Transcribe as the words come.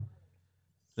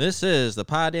This is the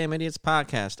Poddamn Idiotz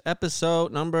Podcast,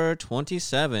 episode number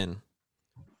 27.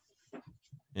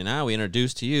 And now we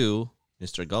introduce to you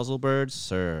Mr. Guzzle Bird,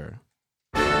 sir.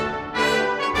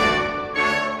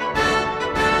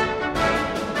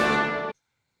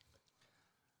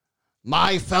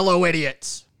 My fellow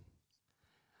idiots,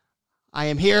 I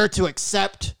am here to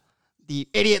accept the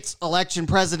Idiot's Election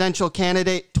Presidential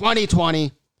Candidate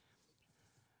 2020,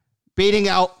 beating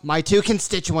out my two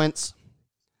constituents.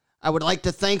 I would like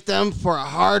to thank them for a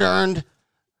hard-earned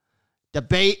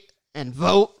debate and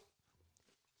vote,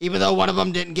 even though one of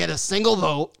them didn't get a single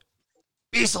vote.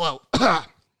 Be slow.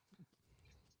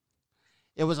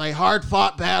 It was a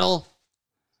hard-fought battle,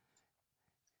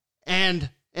 and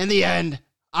in the end,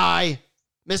 I,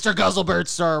 Mr. Guzzle Bird,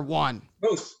 sir, won.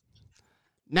 Both.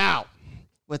 Now,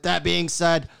 with that being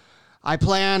said, I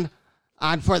plan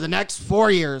on for the next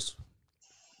 4 years.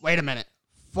 Wait a minute.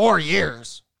 4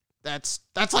 years? That's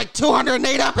like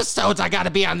 208 episodes I got to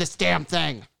be on this damn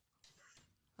thing.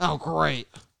 Oh, great.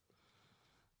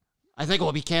 I think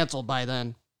we'll be canceled by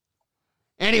then.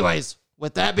 Anyways,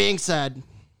 with that being said,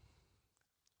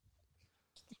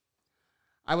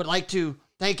 I would like to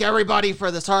thank everybody for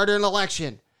this hard-earned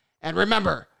election. And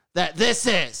remember that this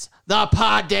is the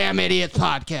Poddamn Idiotz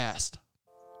Podcast.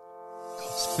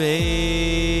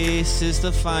 Space is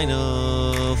the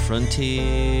final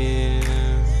frontier.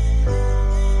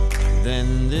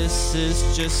 Then this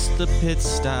is just the pit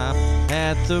stop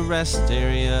at the rest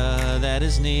area that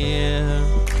is near.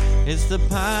 It's the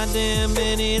Poddamn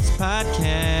Idiotz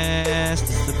Podcast.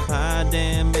 It's the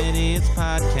Poddamn Idiotz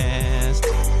Podcast.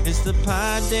 It's the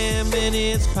Poddamn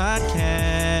Idiotz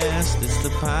Podcast. It's the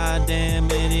Poddamn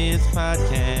Idiotz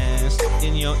Podcast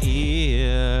in your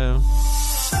ear.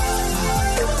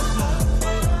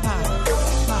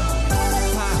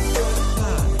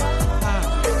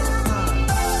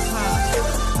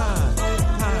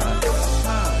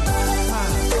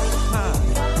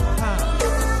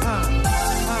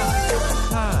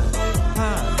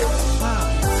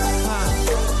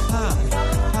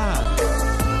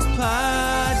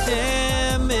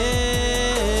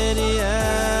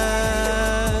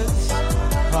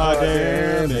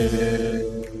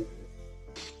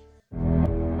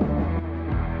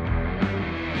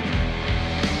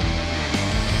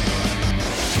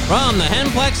 From the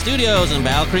Henplex Studios in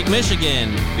Battle Creek,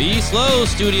 Michigan, Be Slow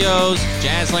Studios,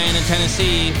 Jazzland in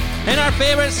Tennessee, and our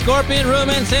favorite Scorpion Room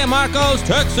in San Marcos,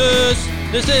 Texas,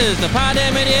 this is the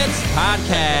Poddamn Idiotz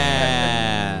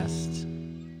Podcast.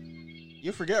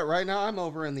 You forget, right now I'm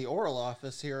over in the oral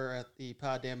office here at the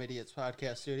Poddamn Idiotz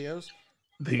Podcast Studios.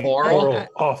 The oral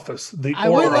office. I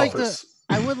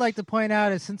would like to point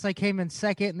out, is since I came in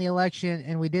second in the election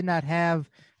and we did not have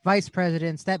vice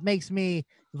presidents, that makes me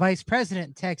vice president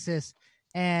in Texas.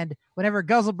 And whenever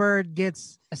Guzzle Bird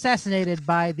gets assassinated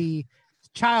by the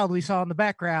child we saw in the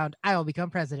background, I will become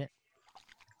president.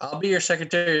 I'll be your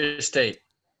Secretary of State.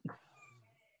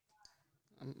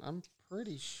 I'm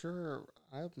pretty sure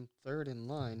I'm third in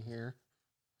line here.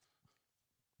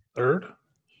 Third?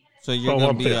 So you're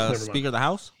going to be Speaker of the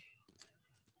House?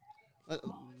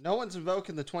 No one's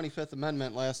invoking the 25th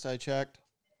Amendment last I checked.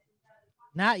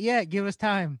 Not yet. Give us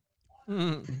time.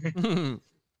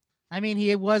 I mean,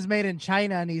 he was made in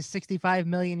China and he's 65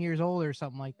 million years old or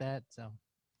something like that. So,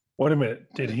 wait a minute.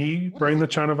 Did he bring the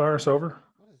China virus over?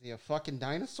 What is he, a fucking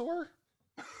dinosaur?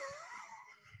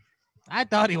 I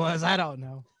thought he was. I don't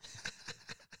know.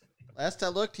 Last I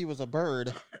looked, he was a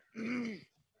bird.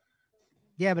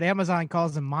 Yeah, but Amazon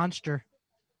calls him monster.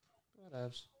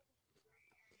 Whatevs.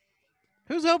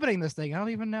 Who's opening this thing? I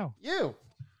don't even know. You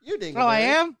dingleberry. Oh, I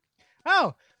am?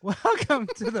 Oh, welcome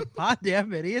to the Poddamn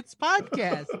Idiotz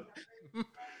Podcast.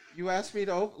 You asked me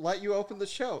to let you open the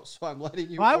show, so I'm letting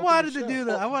you. Well, I wanted to do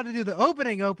the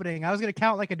opening. I was going to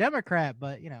count like a Democrat,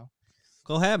 but you know.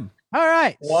 Go ahead. All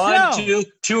right.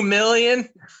 2 million.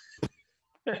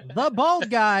 The bald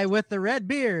guy with the red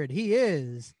beard. He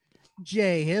is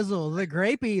Jay Hizzle, the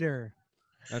grape eater.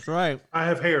 That's right. I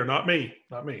have hair, not me.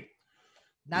 Not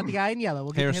the guy in yellow.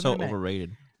 We'll get Hair's him so in a minute.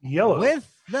 overrated. Yellow.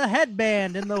 With the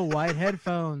headband and the white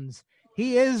headphones.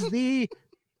 He is the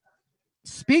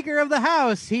Speaker of the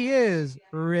House. He is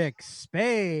Ric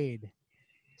Spade.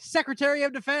 Secretary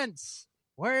of Defense,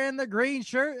 wearing the green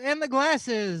shirt and the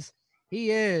glasses.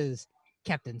 He is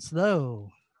Captain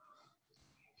Slow.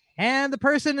 And the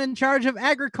person in charge of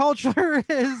agriculture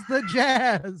is the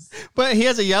Jazz. But he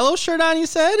has a yellow shirt on, you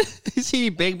said? Is he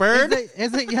Big Bird?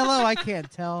 Is it yellow? I can't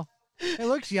tell. It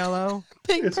looks yellow.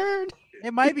 Big Bird.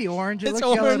 It might be orange. It It's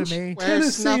looks yellow orange. to me.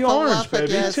 Tennessee orange,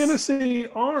 baby. Tennessee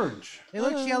orange. It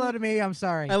looks yellow to me. I'm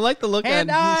sorry. I like the look on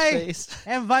his face.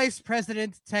 And Vice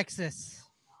President Texas.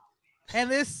 And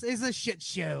this is a shit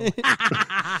show.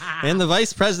 And the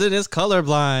vice president is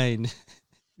colorblind.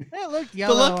 It looked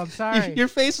yellow. Look, I'm sorry. Your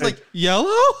face is like, yellow?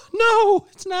 No,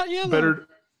 it's not yellow.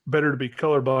 Better to be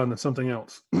colorblind than something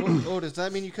else. Oh, does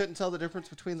that mean you couldn't tell the difference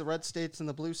between the red states and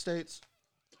the blue states?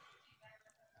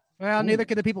 Well, neither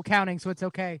could the people counting, so it's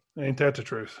okay. Ain't that the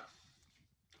truth?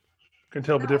 Can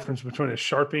tell the difference between a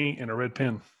Sharpie and a red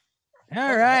pen.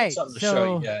 All right. Something to So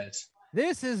show you guys.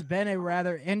 this has been a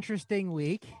rather interesting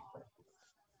week.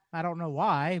 I don't know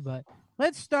why, but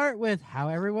let's start with how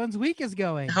everyone's week is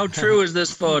going. How true is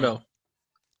this photo?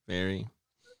 Very.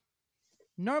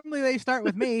 Normally they start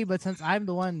with me, but since I'm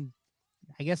the one,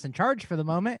 I guess, in charge for the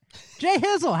moment, Jay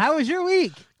Hizzle, how was your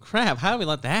week? Crap, how did we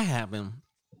let that happen?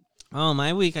 Oh,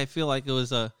 my week, I feel like it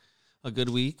was a good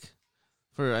week.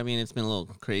 It's been a little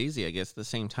crazy, I guess, at the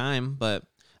same time. But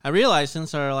I realized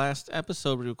since our last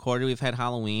episode we recorded, we've had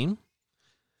Halloween.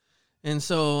 And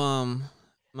so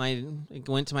I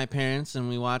went to my parents and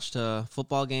we watched a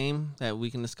football game that we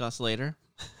can discuss later.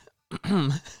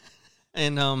 And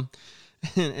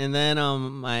then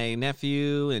my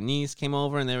nephew and niece came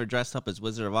over and they were dressed up as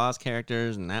Wizard of Oz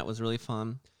characters, and that was really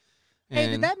fun. Hey,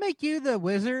 did that make you the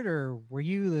wizard, or were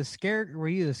you the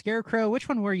scarecrow? Which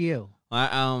one were you?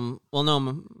 My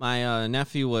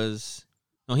nephew was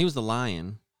he was the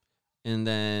lion, and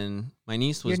then my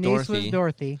niece was Your niece Dorothy. was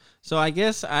Dorothy. So I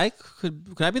guess could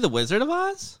I be the Wizard of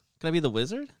Oz? Could I be the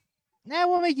wizard? Nah,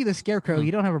 we'll make you the scarecrow.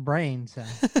 You don't have a brain, so.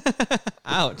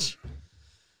 Ouch.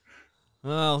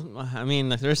 Well,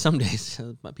 there's some days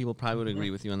people probably would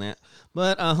agree with you on that,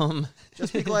 but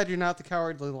Just be glad you're not the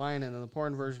cowardly lion, and in the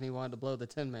porn version he wanted to blow the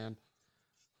Tin Man.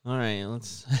 All right,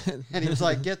 let's. And he was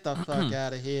like, "Get the fuck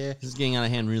out of here!" This is getting out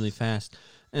of hand really fast.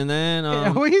 And then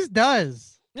It always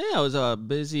does. yeah, it was a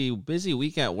busy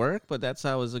week at work, but that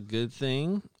was a good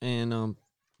thing, and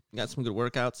got some good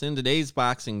workouts in. Today's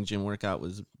boxing gym workout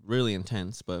was really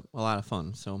intense, but a lot of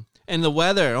fun. So, and the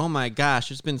weather, oh my gosh,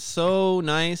 it's been so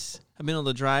nice. I've been able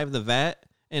to drive the vet,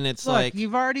 and it's Look, like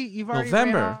you've already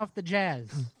November. ran off the Jazz.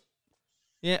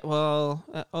 Yeah,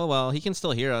 well, he can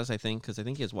still hear us, I think, because I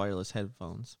think he has wireless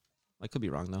headphones. I could be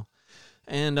wrong though.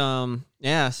 And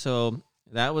yeah, so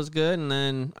that was good. And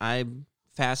then I'm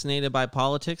fascinated by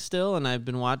politics still, and I've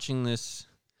been watching this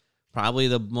probably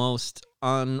the most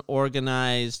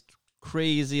unorganized,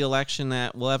 crazy election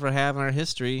that we'll ever have in our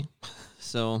history.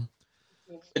 So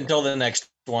Until the next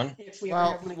one.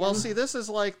 Well, see, this is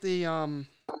like the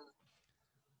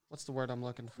what's the word I'm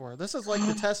looking for? This is like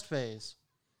the test phase.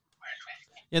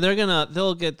 yeah,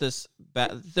 they'll get this.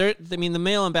 The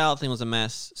mail-in ballot thing was a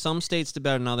mess. Some states did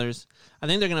better than others. I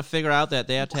think they're gonna figure out that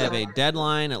they have to have a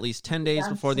deadline at least 10 days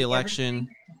before the election.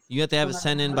 You have to have it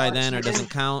sent in by then, or it doesn't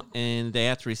count, and they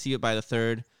have to receive it by the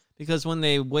 3rd. Because when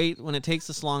it takes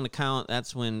this long to count,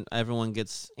 that's when everyone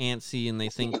gets antsy and they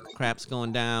think crap's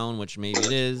going down, which maybe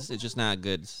it is. It's just not a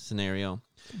good scenario.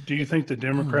 Do you think the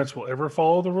Democrats will ever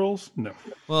follow the rules? No.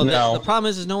 Well, No. the problem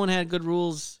is no one had good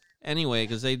rules anyway,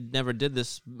 because they never did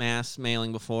this mass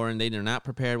mailing before, and they're not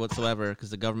prepared whatsoever because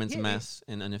the government's a mess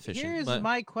and inefficient. Here's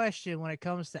my question when it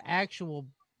comes to actual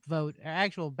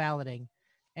balloting,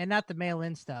 and not the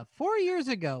mail-in stuff. 4 years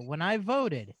ago, when I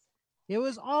voted, it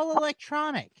was all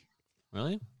electronic.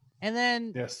 Really? And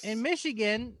then Yes. in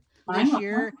Michigan this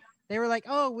year, they were like,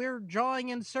 "Oh, we're drawing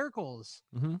in circles."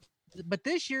 Mm-hmm. But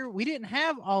this year, we didn't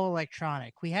have all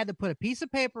electronic. We had to put a piece of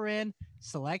paper in,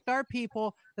 select our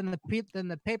people, then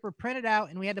the paper printed out,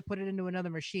 and we had to put it into another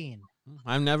machine.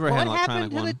 I've never had What an electronic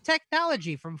happened to one. the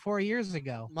technology from 4 years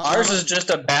ago? Ours is just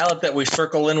a ballot that we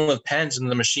circle in with pens and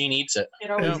the machine eats it.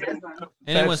 Yeah. And in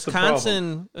That's the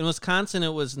problem. Wisconsin,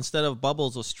 it was instead of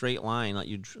bubbles, a straight line that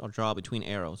you draw between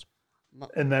arrows.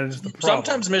 And that is the problem.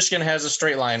 Sometimes Michigan has a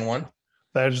straight line one.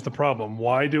 That is the problem.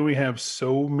 Why do we have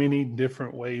so many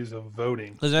different ways of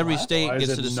voting? Because every state Why is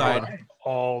gets to it decide. not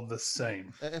all the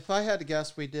same? If I had to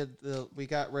guess, we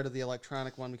got rid of the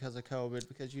electronic one because of COVID,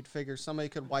 because you'd figure somebody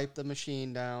could wipe the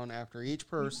machine down after each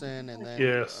person, and then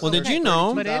Yes. Well, did you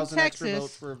know- But in 32,000 extra votes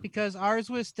Texas, for- because ours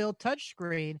was still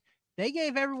touchscreen, they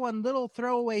gave everyone little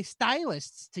throwaway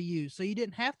stylusts to use, so you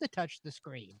didn't have to touch the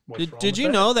screen. What's wrong Did with you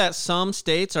that? know that some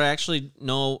states are actually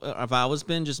have always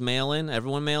been just mail in?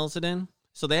 Everyone mails it in.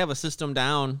 So they have a system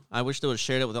down. I wish they would have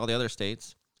shared it with all the other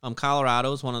states.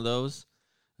 Colorado's one of those.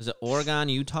 Is it Oregon,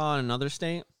 Utah, and another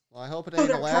state? Well, I hope it ain't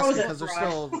Alaska because they're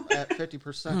still at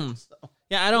 50%. So.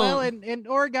 Yeah, I don't. Well, in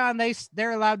Oregon,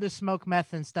 they're allowed to smoke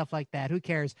meth and stuff like that. Who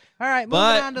cares? All right, moving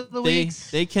But on to the they weeks.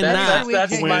 they cannot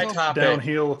That's my Went topic.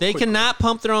 downhill. they quickly. cannot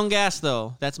pump their own gas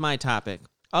though. That's my topic.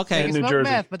 They Okay. can In New smoke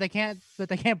Jersey. meth, but they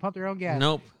can't pump their own gas.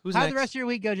 Nope. Who's How'd next? the rest of your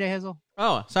week go, Jay Hizzle?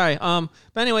 Oh, sorry. But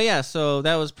anyway, yeah. So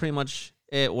that was pretty much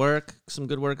at work, some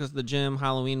good work at the gym.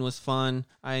 Halloween was fun.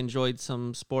 I enjoyed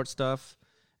some sports stuff,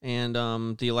 and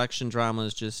the election drama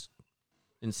is just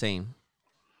insane.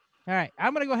 All right,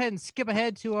 I'm going to go ahead and skip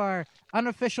ahead to our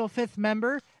unofficial fifth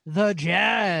member, the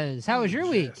Jazz. How was your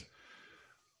week?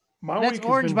 That's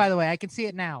orange, by the way. I can see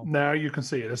it now. Now you can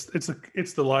see it.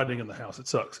 It's the lighting in the house. It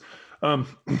sucks.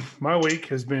 My week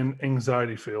has been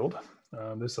anxiety filled.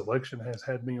 This election has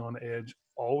had me on edge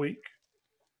all week.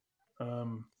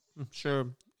 I'm sure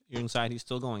your anxiety's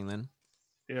still going then.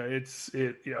 Yeah,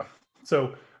 yeah.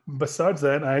 So besides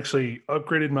that, I actually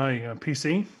upgraded my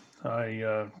PC.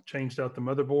 I changed out the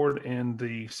motherboard and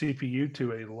the CPU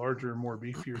to a larger, more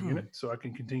beefier unit so I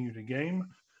can continue to game.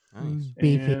 Nice.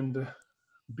 Beefy. And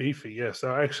beefy, yes.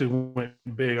 I actually went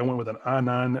big. I went with an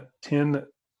i9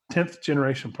 10th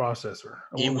generation processor.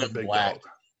 I went with a big black. dog.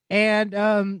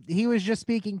 And he was just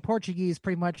speaking Portuguese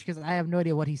pretty much because I have no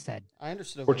idea what he said. I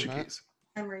understood Portuguese.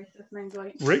 I'm racist, mine's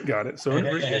white. Rick got it. So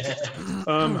Rick gets it.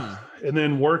 And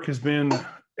then work has been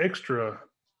extra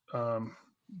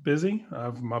busy.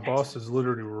 My boss is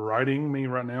literally writing me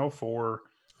right now for.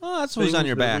 Oh, that's who's on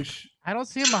your back. I don't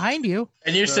see him behind you.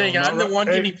 And you're saying I'm the one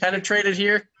getting penetrated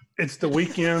here? It's the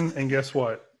weekend, and guess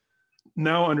what?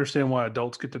 Now I understand why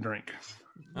adults get to drink.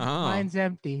 Oh. Mine's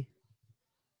empty.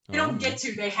 They don't get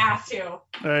to, they have to.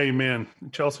 Amen.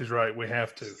 Chelsea's right. We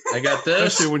have to. I got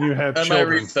this. Especially when you have And my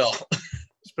children. refill.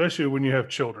 Especially when you have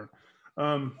children.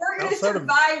 We're going to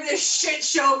survive this shit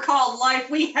show called life.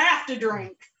 We have to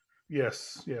drink.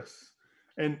 Yes.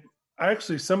 And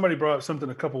actually, somebody brought up something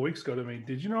a couple weeks ago to me.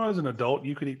 Did you know as an adult,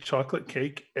 you could eat chocolate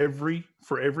cake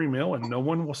for every meal and no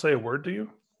one will say a word to you?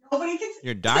 Nobody can.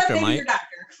 Your doctor might. Your doctor.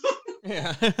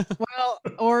 Yeah. Well,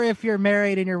 or if you're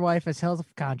married and your wife is health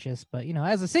conscious, but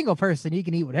as a single person, you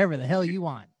can eat whatever the hell you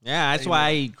want. Yeah, that's why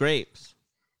I eat grapes.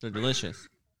 They're delicious.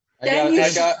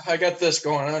 I got this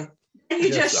going on. And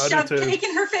you just shove cake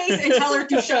in her face and tell her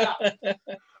to shut up.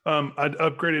 I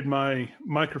upgraded my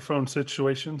microphone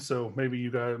situation, so maybe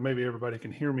everybody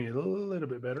can hear me a little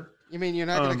bit better. You mean you're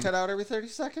not going to cut out every 30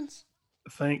 seconds?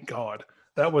 Thank God.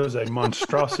 That was a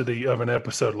monstrosity of an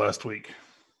episode last week.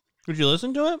 Did you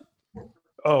listen to it?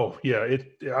 Oh, yeah.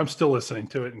 I'm still listening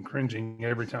to it and cringing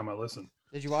every time I listen.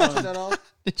 Did you watch it at all?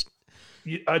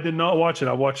 I did not watch it.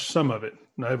 I watched some of it.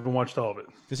 I haven't watched all of it.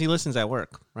 Because he listens at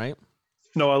work, right?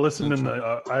 No, I listened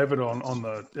I have it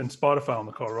in Spotify on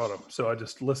the Colorado. So I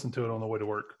just listened to it on the way to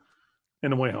work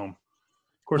and the way home.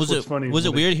 Of course, what's funny was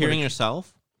it weird hearing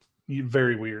yourself?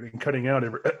 Very weird and cutting out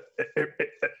every.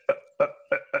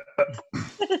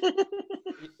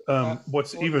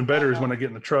 What's even better is when I get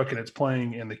in the truck and it's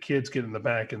playing and the kids get in the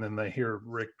back and then they hear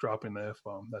Rick dropping the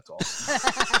F-bomb. That's all.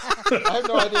 I have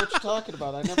no idea what you're talking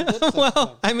about. I never did.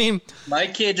 Well, I mean, my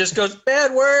kid just goes,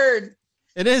 bad word.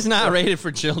 It is not rated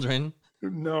for children.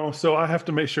 No, so I have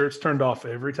to make sure it's turned off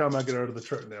every time I get out of the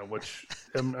truck now, which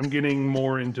I'm getting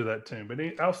more into that tune. But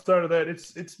outside of that,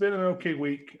 it's been an okay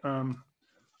week.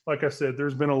 Like I said,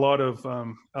 there's been a lot of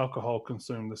alcohol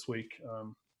consumed this week.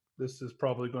 This is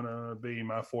probably going to be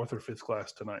my 4th or 5th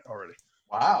glass tonight already.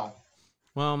 Wow.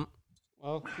 Well,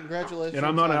 congratulations. And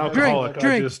I'm not an alcoholic.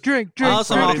 Drink. I'll have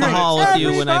some alcohol with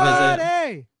you when I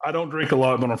visit. I don't drink a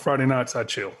lot, but on Friday nights I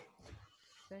chill.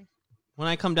 When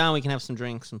I come down, we can have some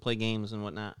drinks and play games and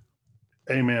whatnot.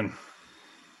 Amen.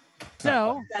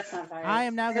 So That's not fire. I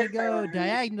am now going to go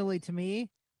diagonally to me,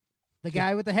 the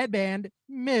guy with the headband,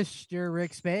 Mr.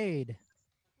 Ric Spade.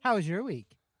 How was your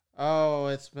week? Oh,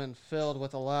 it's been filled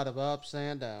with a lot of ups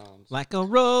and downs. Like a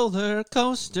roller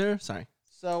coaster. Sorry.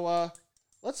 So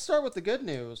let's start with the good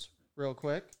news real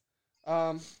quick.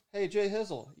 Hey, Jay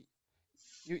Hizzle,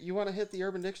 you want to hit the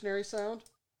Urban Dictionary sound?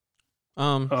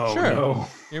 Sure. No.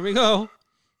 Here we go.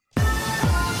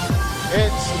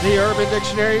 It's the Urban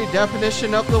Dictionary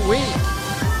definition of the week.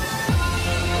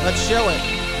 Let's show it.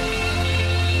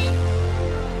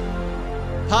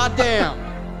 Poddamn.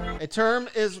 A term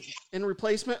is in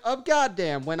replacement of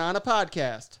goddamn when on a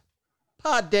podcast.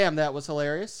 Poddamn, that was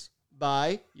hilarious.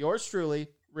 By yours truly,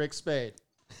 Ric Spade.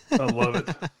 I love it.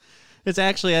 It's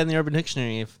actually in the Urban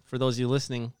Dictionary. For those of you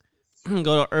listening,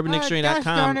 go to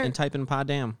urbandictionary.com and type in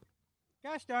Poddamn.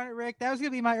 Gosh darn it, Rick. That was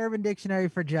going to be my Urban Dictionary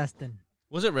for Justin.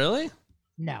 Was it really?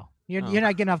 No. You're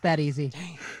not getting off that easy.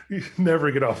 You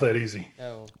never get off that easy.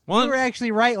 Oh. You were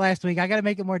actually right last week. I got to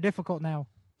make it more difficult now.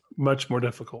 Much more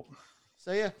difficult.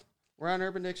 So, yeah, we're on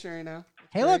Urban Dictionary now.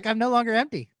 Hey, look, I'm no longer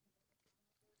empty.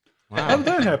 Wow. How did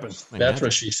that happen? That's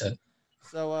what she said.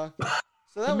 So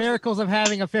The miracles of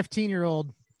having a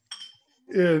 15-year-old.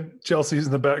 Yeah, Chelsea's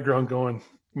in the background going,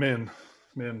 men.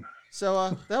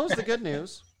 So that was the good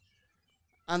news.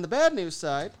 On the bad news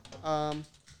side, I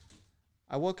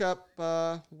I woke up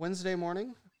Wednesday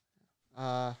morning.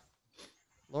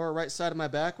 Lower right side of my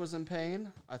back was in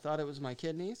pain. I thought it was my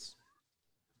kidneys.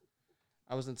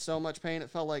 I was in so much pain it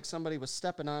felt like somebody was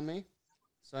stepping on me.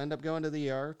 So I ended up going to the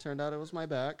ER. Turned out it was my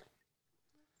back.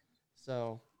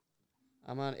 So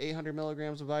I'm on 800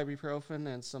 milligrams of ibuprofen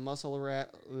and some muscle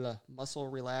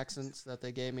relaxants that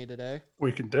they gave me today.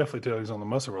 We can definitely tell he's on the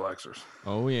muscle relaxers.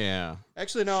 Oh, yeah.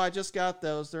 Actually, no, I just got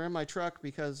those. They're in my truck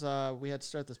because we had to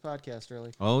start this podcast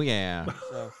early. Oh, yeah.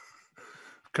 So,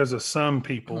 Because of some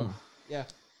people. yeah.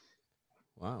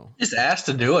 Wow. Just asked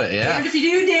to do it, yeah. Damned if you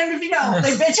do, damned if you don't.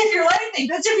 They bitch if you're late, they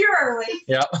bitch if you're early.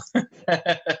 Yeah.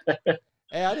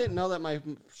 Hey, I didn't know that my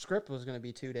script was going to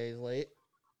be 2 days late.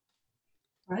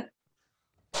 What?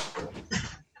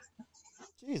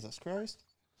 Jesus Christ.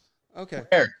 Okay.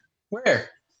 Where?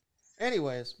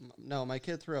 Anyways, no, my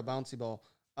kid threw a bouncy ball.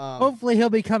 Hopefully he'll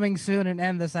be coming soon and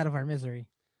end this out of our misery.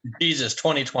 Jesus,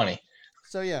 2020.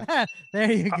 So, yeah. There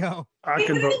you go. I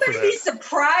can Would vote for anybody be that.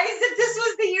 surprised if this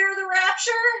was the year of the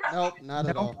rapture? Nope, not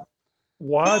at all.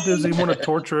 Why does he want to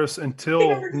torture us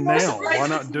until now? Why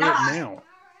not do it now?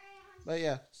 But,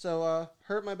 yeah. So,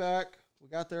 hurt my back. We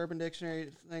got the Urban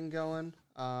Dictionary thing going.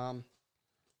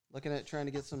 Looking at trying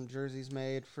to get some jerseys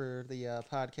made for the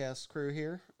podcast crew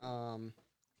here.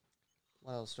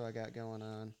 What else do I got going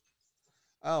on?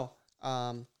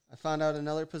 I found out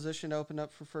another position opened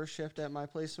up for first shift at my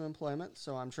place of employment,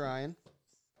 so I'm trying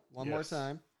one more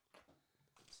time.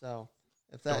 So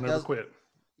if that Don't does ever quit.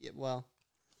 Yeah, well,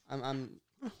 I'm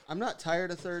not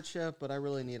tired of third shift, but I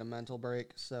really need a mental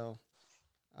break. So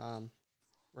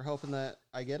we're hoping that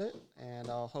I get it, and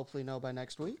I'll hopefully know by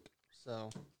next week. So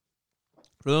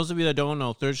For those of you that don't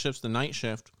know, third shift's the night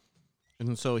shift,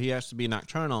 and so he has to be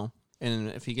nocturnal. And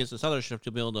if he gets this other shift,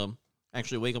 he'll be able to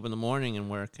actually wake up in the morning and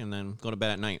work, and then go to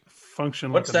bed at night.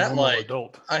 Function What's like a that normal like?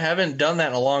 adult. I haven't done that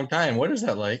in a long time. What is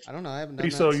that like? I don't know. I haven't done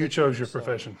that. So in you 6 chose your years, so-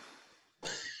 profession.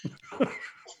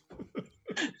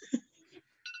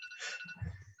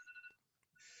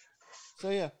 So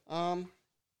yeah.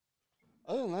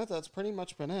 Other than that, that's pretty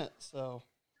much been it. So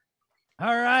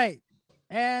All right.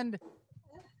 And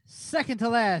second to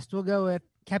last, we'll go with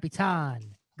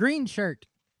Capitan. Green shirt.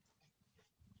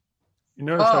 You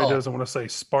notice how Oh. he doesn't want to say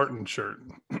Spartan shirt.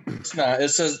 It's not. It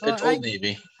says Well, it's Old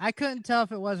Navy. I couldn't tell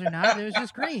if it was or not. It was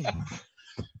just green.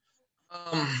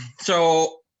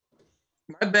 So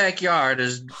my backyard,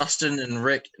 as Dustin and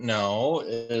Rick know,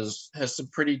 has some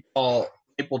pretty tall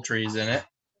maple trees in it,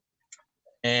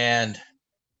 and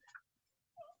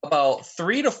about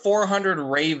 300 to 400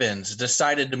 ravens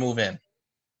decided to move in.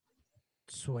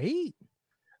 Sweet.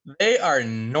 They are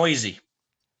noisy.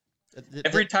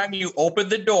 Every time you open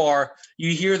the door,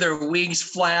 you hear their wings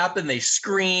flap and they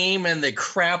scream and they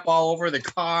crap all over the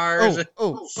cars.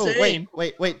 Insane.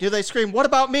 wait. Do they scream, "What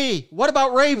about me? What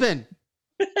about Raven?"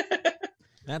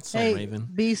 That's so Hey, Raven.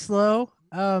 be slow.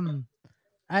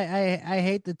 I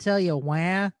hate to tell you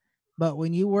wah, but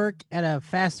when you work at a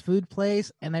fast food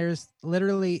place and there's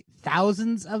literally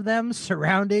thousands of them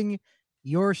surrounding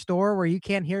your store where you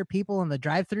can't hear people in the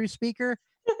drive-through speaker,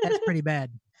 that's pretty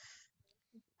bad.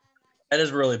 That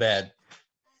is really bad.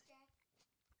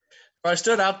 I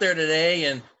stood out there today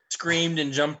and screamed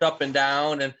and jumped up and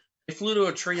down, and they flew to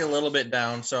a tree a little bit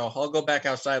down, so I'll go back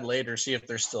outside later, see if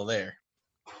they're still there.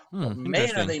 Man, are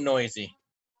Interesting. they noisy.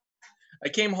 I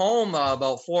came home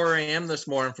about 4 a.m. this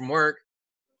morning from work,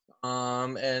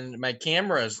 and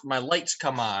my lights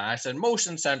come on. I said,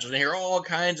 motion sensors, and I hear all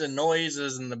kinds of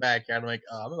noises in the backyard. I'm like,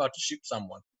 I'm about to shoot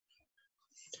someone.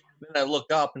 Then I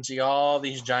look up and see all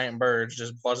these giant birds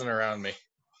just buzzing around me.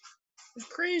 It's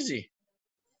crazy.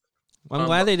 Well, I'm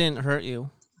glad they didn't hurt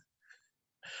you.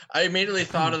 I immediately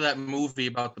thought of that movie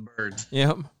about the birds.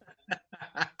 Yep.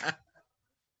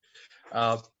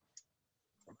 My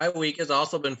week has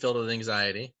also been filled with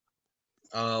anxiety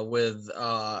with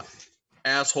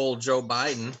asshole Joe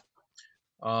Biden.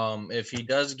 If he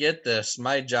does get this,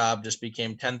 my job just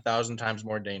became 10,000 times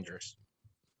more dangerous.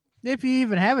 If you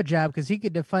even have a job, because he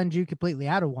could defund you completely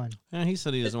out of one. Yeah, he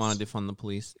said he doesn't want to defund the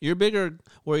police. Your bigger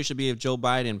worry should be if Joe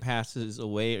Biden passes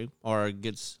away or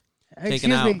gets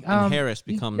taken out and Harris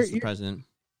becomes the president.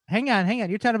 Hang on.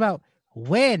 You're talking about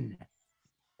when?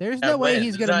 There's no way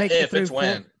he's going to make it through.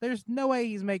 There's no way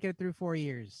he's making it through 4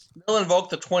 years. They'll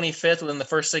invoke the 25th within the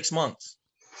first 6 months.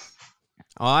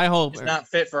 Oh, I hope He's not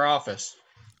fit for office.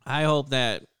 I hope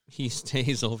that he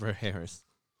stays over Harris.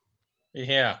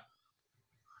 Yeah.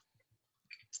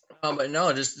 But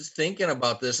no, just thinking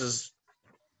about this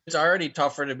it's already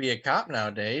tougher to be a cop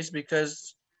nowadays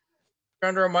because you're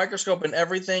under a microscope and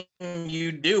everything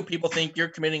you do, people think you're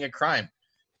committing a crime.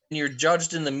 And you're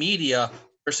judged in the media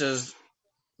versus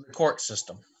the court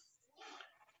system.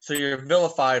 So you're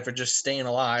vilified for just staying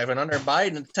alive. And under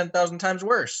Biden, it's 10,000 times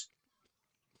worse.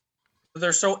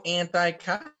 They're so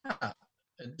anti-cop.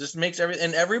 It just makes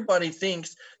and everybody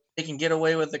thinks they can get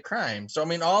away with the crime. So, I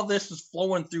mean, all this is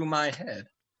flowing through my head.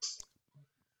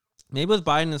 Maybe with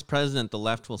Biden as president, the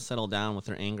left will settle down with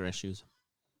their anger issues.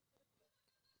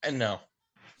 And no.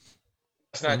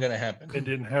 It's not going to happen. It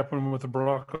didn't happen with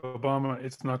Barack Obama.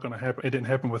 It's not going to happen. It didn't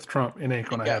happen with Trump. It ain't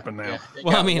going to happen now.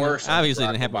 Well, I mean, obviously it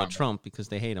didn't happen with Trump because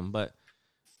they hate him. But,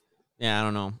 yeah, I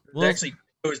don't know. Well, actually,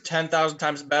 it was 10,000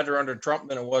 times better under Trump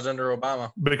than it was under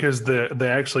Obama. Because they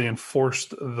actually enforced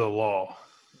the law.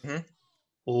 Mm-hmm.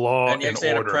 Law and you order.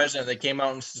 say a president, they came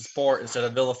out in support instead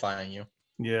of vilifying you.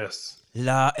 Yes.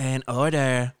 Law and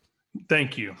order.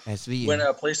 Thank you. SVU. When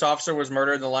a police officer was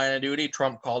murdered in the line of duty,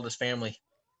 Trump called his family.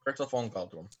 Direct a phone call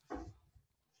to him.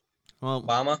 Well,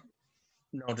 Obama,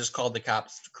 no, just called the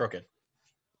cops crooked.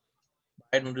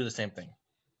 Biden will do the same thing.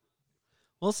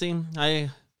 We'll see. I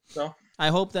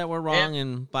hope that we're wrong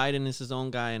and Biden is his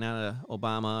own guy and not a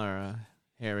Obama or a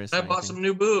Harris. I bought some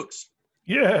new boots.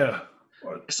 Yeah.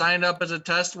 I signed up as a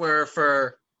test wearer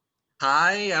for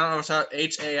I don't know what's how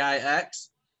HAIX.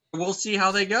 We'll see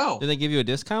how they go. Did they give you a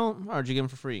discount or did you give them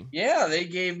for free? Yeah, they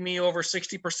gave me over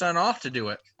 60% off to do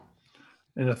it.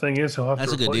 And the thing is,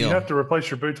 That's a good deal. You have to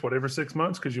replace your boots, every 6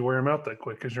 months because you wear them out that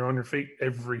quick because you're on your feet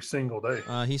every single day.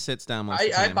 He sits down most of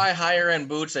the time. I buy higher-end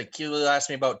boots that last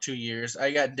me about 2 years.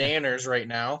 I got Danners right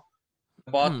now.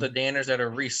 I bought the Danners that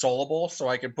are resolable so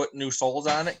I can put new soles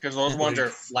on it because those ones are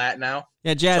flat now.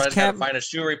 Yeah, Jazz, so I just gotta find a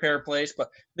shoe repair place.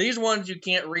 But these ones you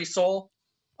can't resole,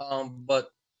 but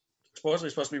supposedly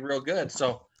supposed to be real good. So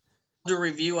I'll do a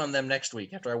review on them next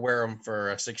week after I wear them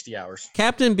for 60 hours.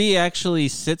 Captain B actually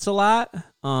sits a lot.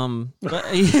 But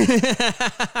he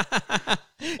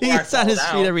gets on his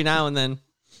feet every now and then.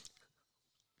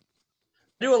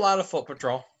 I do a lot of foot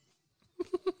patrol.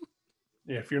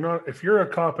 Yeah, if you're a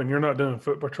cop and you're not doing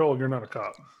foot patrol, you're not a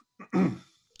cop.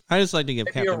 I just like to give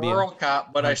Captain B a rural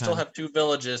cop, but I still have 2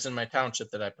 villages in my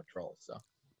township that I patrol. So.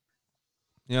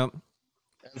 Yep.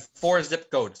 And 4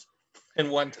 zip codes in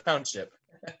one township.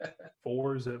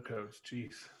 4 zip codes.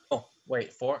 Jeez. Oh,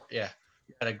 wait, 4? Yeah.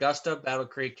 You got Augusta, Battle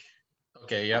Creek.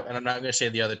 Okay, yep. And I'm not going to say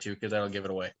the other 2 because that'll give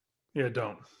it away. Yeah,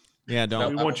 don't. Yeah,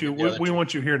 don't. We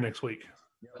want you here next week.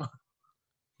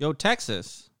 Yo,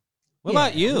 Texas. What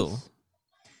about you?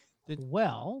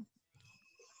 Well,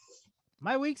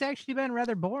 my week's actually been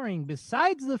rather boring,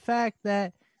 besides the fact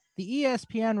that the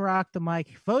ESPN Rock the Mic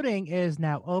voting is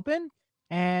now open,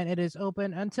 and it is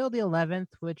open until the 11th,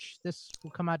 which this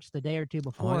will come out just a day or two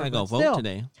before. I gotta go vote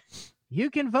today. You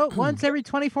can vote once every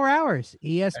 24 hours.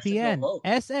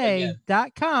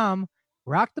 ESPNSA.com.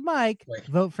 Rock the Mic.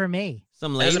 Vote for me.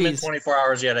 Some ladies. It hasn't been 24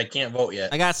 hours yet. I can't vote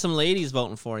yet. I got some ladies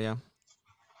voting for you.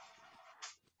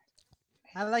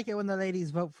 I like it when the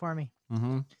ladies vote for me.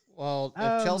 Mm-hmm. Well,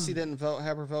 if Chelsea didn't vote,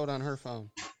 have her vote on her phone.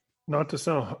 Not to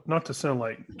sound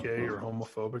like gay or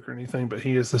homophobic or anything, but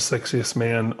he is the sexiest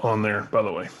man on there, by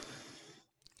the way.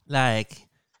 Like,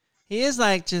 he is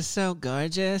like just so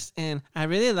gorgeous, and I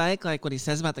really like what he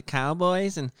says about the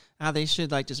Cowboys and how they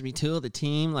should like just retool the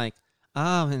team. Like,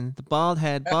 oh, and the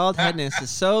baldheadness is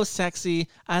so sexy.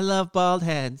 I love bald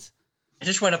heads. I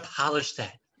just want to polish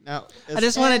that. Now, I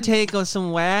just want to take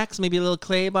some wax, maybe a little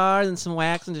clay bar and some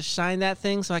wax and just shine that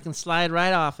thing so I can slide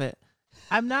right off it.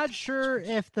 I'm not sure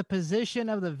if the position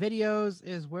of the videos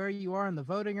is where you are in the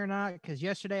voting or not, because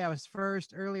yesterday I was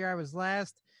first, earlier I was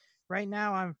last. Right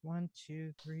now I'm 1,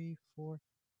 2, 3, 4.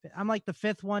 I'm like the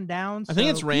 5th one down. I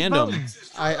think it's random.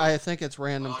 I think it's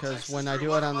random because when I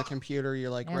do it on the computer,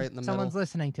 you're like right in the middle. Someone's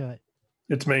listening to it.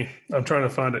 It's me. I'm trying to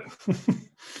find it.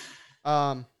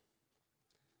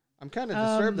 I'm kind of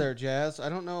disturbed there, Jazz. I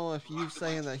don't know if you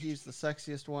saying that he's the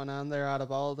sexiest one on there out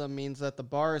of all of them means that the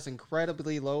bar is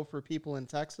incredibly low for people in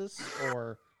Texas,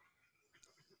 or.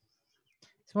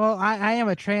 Well, I am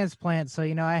a transplant, so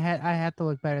I had to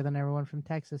look better than everyone from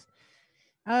Texas.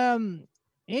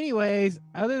 Anyways,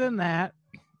 other than that,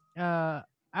 I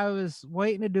was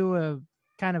waiting to do a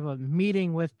kind of a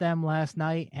meeting with them last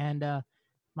night, and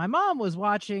my mom was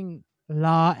watching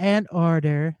Law and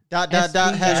Order.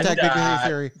 Hashtag Big Bang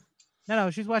Theory. No,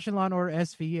 she's watching Law and Order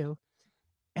SVU,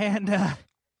 and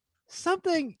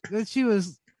something that she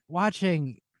was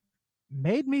watching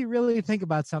made me really think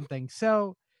about something.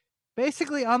 So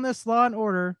basically on this Law and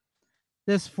Order,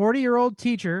 this 40-year-old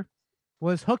teacher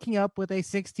was hooking up with a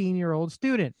 16-year-old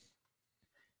student.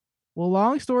 Well,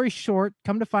 long story short,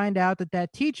 come to find out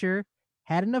that teacher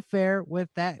had an affair with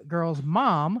that girl's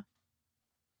mom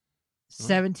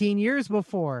 17 years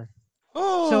before.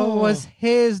 Oh. So it was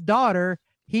his daughter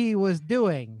he was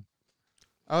doing.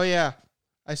 Oh yeah,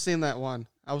 I seen that one.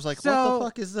 I was like, what So- the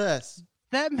fuck is this?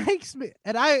 That makes me,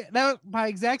 and my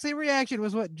exact same reaction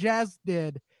was what Jazz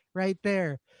did right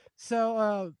there.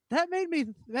 So that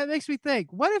makes me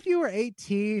think, what if you were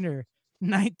 18 or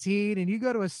 19 and you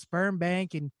go to a sperm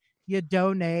bank and you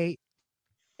donate,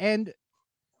 and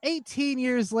 18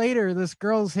 years later, this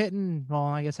girl's hitting, well,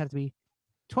 I guess it had to be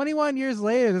 21 years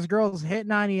later, this girl's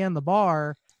hitting on you in the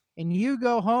bar, and you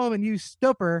go home and you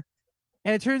stoop her,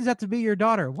 and it turns out to be your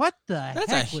daughter. What the That's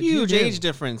heck a would you huge do? age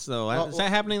difference, though. Well, Is that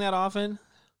happening that often?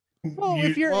 Well,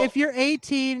 if you're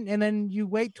 18 and then you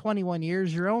wait 21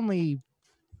 years, you're only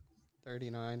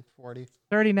 39, 40.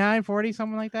 39, 40,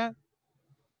 something like that.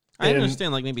 I And-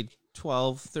 understand, like maybe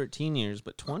 12, 13 years,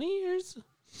 but 20 years?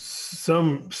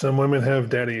 Some women have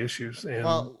daddy issues, and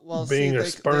Well, being see, a they-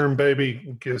 sperm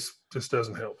baby just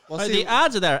doesn't help. Well, The see,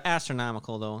 odds of that are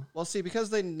astronomical, though. because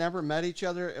they never met each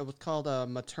other, it was called a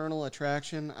maternal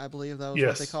attraction. I believe that was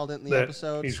Yes, what they called it in the that-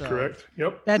 episode. He's so correct.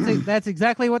 Yep. That's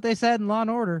exactly what they said in Law and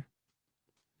Order.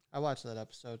 I watched that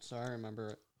episode, so I remember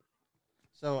it.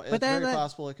 So it's But very that-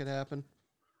 possible it could happen.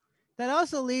 That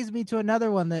also leads me to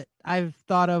another one that I've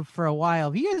thought of for a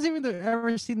while. Have you guys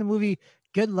ever seen the movie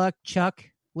Good Luck Chuck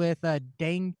with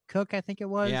Dane Cook, I think it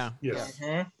was? Yeah. Yes.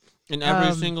 And every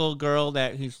Um, single girl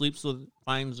that he sleeps with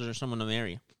finds there's someone to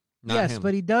marry. Not Yes, him.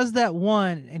 but he does that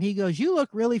one, and he goes, "You look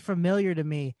really familiar to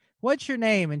me. What's your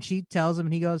name?" And she tells him,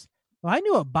 and he goes, "Well, I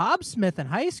knew a Bob Smith in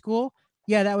high school.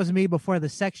 Yeah, that was me before the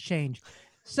sex change."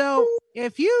 So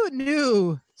if you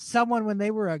knew someone when they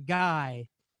were a guy,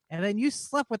 and then you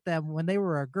slept with them when they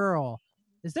were a girl,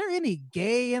 is there any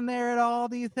gay in there at all,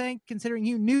 do you think, considering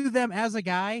you knew them as a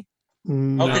guy?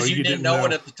 No, because you didn't know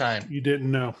it at the time. You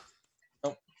didn't know.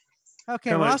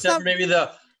 Okay, Kinda well, I'll Except stop. for maybe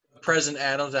the present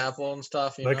Adam's apple and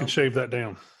stuff. You They know? can shave that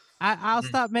down. I'll Mhm.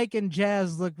 stop making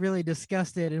Jazz look really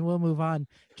disgusted, and we'll move on.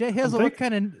 Jay Hizzle, think- what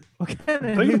kind of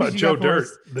Think news about you Joe got for Dirt,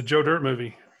 us? the Joe Dirt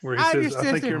movie, where he I'm says, your "I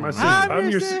think sister. you're my sister." I'm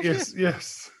your sister. sister.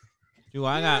 Yes. Dude,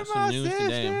 I got You're some my news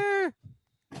today.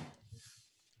 sister.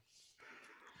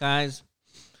 Guys,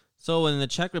 so in the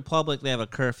Czech Republic, they have a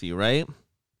curfew, right?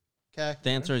 Okay. The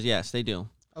answer is yes, they do.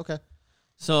 Okay.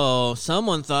 So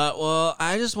someone thought, well,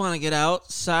 I just want to get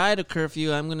outside of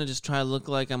curfew. I'm going to just try to look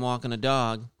like I'm walking a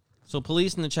dog. So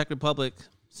police in the Czech Republic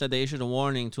said they issued a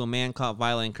warning to a man caught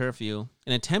violating curfew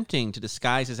and attempting to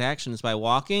disguise his actions by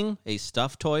walking a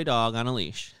stuffed toy dog on a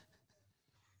leash.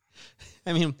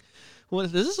 I mean,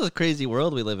 this is a crazy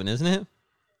world we live in, isn't it?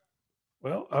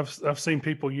 Well, I've seen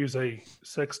people use a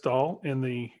sex doll in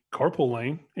the carpool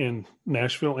lane in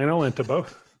Nashville and Atlanta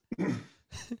both.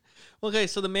 Okay,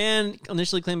 so the man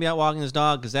initially claimed to be out walking his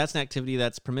dog because that's an activity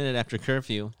that's permitted after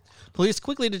curfew. Police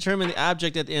quickly determined the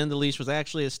object at the end of the leash was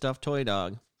actually a stuffed toy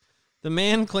dog. The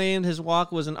man claimed his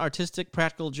walk was an artistic,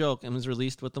 practical joke and was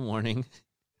released with the warning.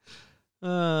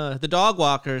 The dog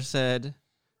walker said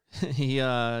he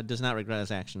does not regret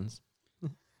his actions.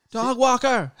 Dog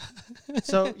walker!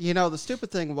 So, the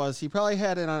stupid thing was he probably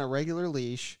had it on a regular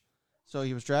leash, so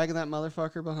he was dragging that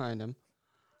motherfucker behind him.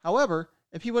 However,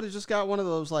 if he would have just got one of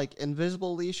those,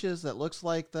 invisible leashes that looks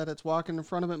like that it's walking in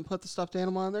front of it and put the stuffed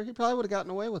animal on there, he probably would have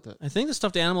gotten away with it. I think the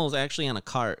stuffed animal is actually on a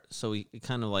cart, so he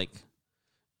kind of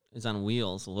is on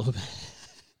wheels a little bit.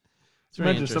 It's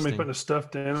very Imagine somebody interesting. putting a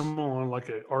stuffed animal on like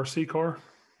a RC car.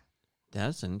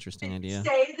 That's an interesting idea.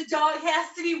 Say the dog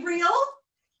has to be real.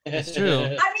 It's true. I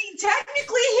mean,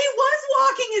 technically, he was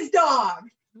walking his dog.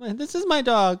 Man, this is my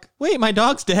dog. Wait, my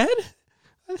dog's dead?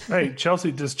 Hey,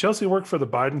 Chelsea, does Chelsea work for the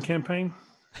Biden campaign?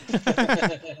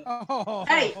 Oh.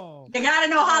 Hey. You got to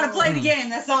know how to play the game.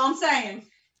 That's all I'm saying.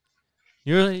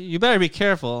 You better be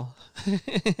careful.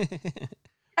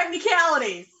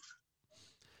 Technicalities.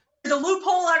 There's a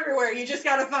loophole everywhere. You just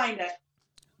got to find it.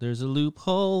 There's a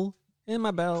loophole in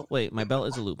my belt. Wait, my belt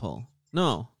is a loophole.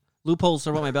 No, loopholes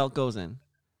are what my belt goes in.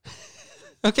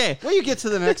 Okay. Well, you get to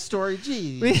the next story.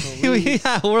 Gee. We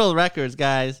got world records,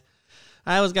 guys.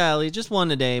 I was got just one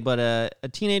today, but a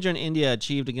teenager in India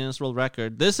achieved a Guinness World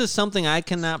Record. This is something I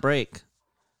cannot break.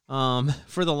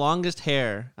 For the longest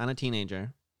hair on a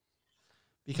teenager.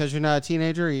 Because you're not a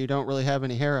teenager, or you don't really have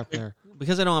any hair up there.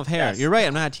 Because I don't have hair. Yes. You're right.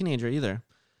 I'm not a teenager either.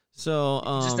 So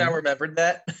Just now remembered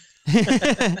that.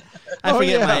 I Oh,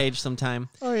 forget yeah. my age sometime.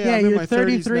 Oh, Yeah, I'm in you're my 30s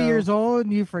 33 now. years old,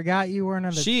 and you forgot you weren't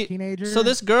a She teenager. So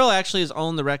this girl actually has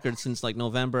owned the record since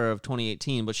November of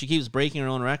 2018, but she keeps breaking her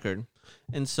own record.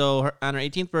 And so on her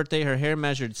 18th birthday, her hair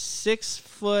measured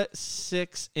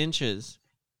 6'6".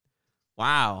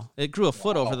 Wow, it grew a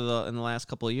foot over in the last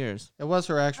couple of years. It was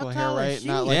her actual How hair, tall is right? she?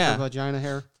 Not like Yeah. her vagina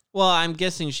hair. Well, I'm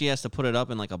guessing she has to put it up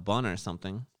in like a bun or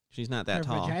something. She's not that Her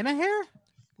tall. vagina hair?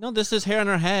 No, this is hair on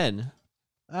her head.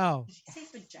 Oh, Did you say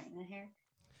vagina hair?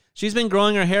 She's been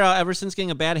growing her hair out ever since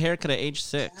getting a bad haircut at age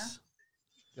 6.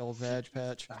 The old vag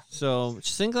patch. So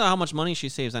just think about how much money she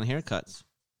saves on haircuts.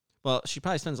 Well, she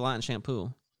probably spends a lot on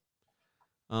shampoo.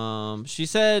 She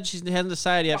said she hasn't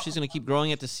decided yet if she's going to keep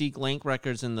growing it to seek length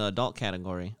records in the adult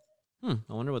category. I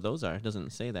wonder what those are. It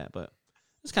doesn't say that, but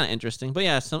it's kind of interesting. But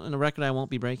yeah, something a record I won't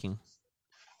be breaking.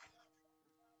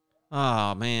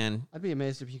 Oh, man. I'd be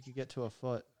amazed if you could get to a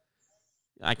foot.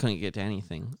 I couldn't get to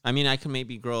anything. I mean, I could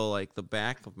maybe grow like the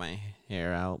back of my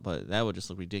hair out, but that would just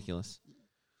look ridiculous.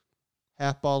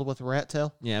 Half bald with a rat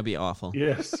tail? Yeah, it'd be awful.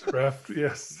 Yes, Raph,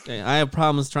 yes. Okay, I have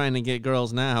problems trying to get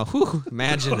girls now. Whew,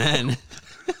 imagine then.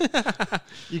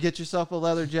 You get yourself a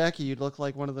leather jacket, you'd look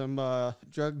like one of them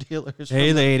drug dealers.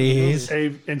 Hey, ladies.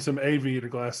 And some aviator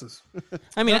glasses.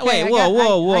 I mean, Okay, wait,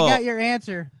 whoa. I got your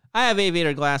answer. I have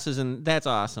aviator glasses, and that's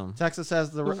awesome. Texas has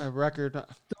the record. The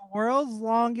world's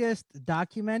longest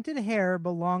documented hair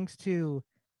belongs to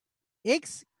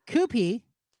Kuping,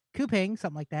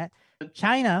 something like that,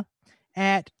 China,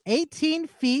 at 18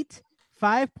 feet,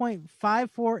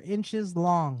 5.54 inches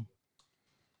long.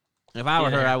 If I were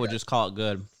her, I would just call it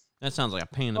good. That sounds like a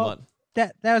pain in the butt.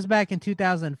 That was back in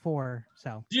 2004.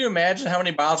 So Do you imagine how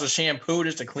many bottles of shampoo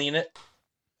just to clean it?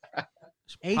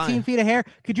 18 feet of hair.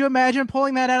 Could you imagine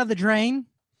pulling that out of the drain?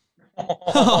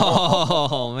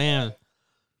 Oh, man.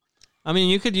 I mean,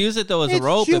 you could use it, though, as a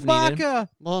rope if needed.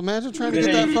 Well, imagine trying to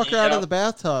get that fucker out of the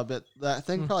bathtub. That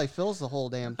thing probably fills the whole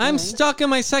damn thing. I'm stuck in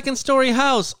my second-story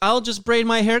house. I'll just braid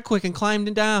my hair quick and climb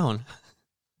down.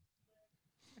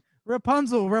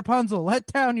 Rapunzel, let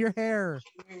down your hair.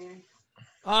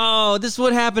 Oh, this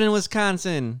would happen in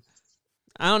Wisconsin.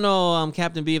 I don't know,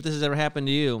 Captain B, if this has ever happened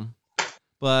to you.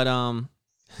 But,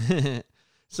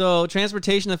 so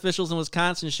transportation officials in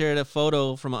Wisconsin shared a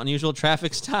photo from an unusual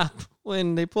traffic stop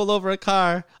when they pulled over a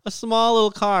car, a small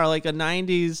little car, like a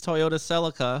 90s Toyota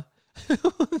Celica.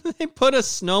 They put a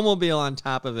snowmobile on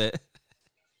top of it.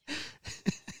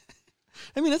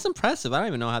 I mean, that's impressive. I don't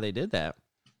even know how they did that.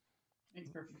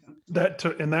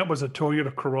 That was a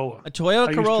Toyota Corolla. A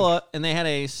Toyota Corolla, and they had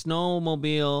a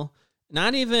snowmobile.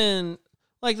 Not even,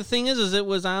 like, the thing is it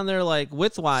was on there, like,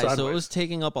 widthwise, so it was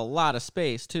taking up a lot of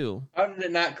space, too. How did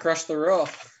it not crush the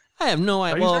roof? I have no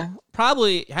idea. Well,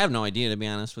 probably have no idea, to be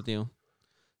honest with you.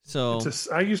 So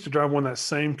I used to drive one that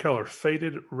same color,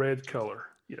 faded red color.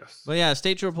 Yes. But yeah, a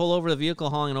state trooper pulled over the vehicle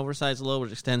hauling an oversized load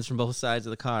which extends from both sides of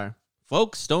the car.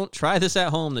 Folks, don't try this at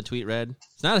home, the tweet read.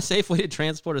 It's not a safe way to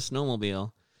transport a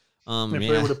snowmobile. If they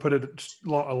would have put it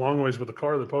a long ways with the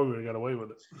car, they probably would have got away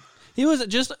with it. He was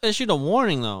just issued a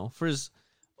warning, though, for his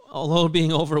load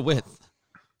being over width.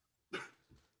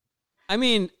 I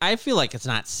mean, I feel like it's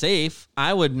not safe.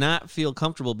 I would not feel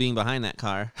comfortable being behind that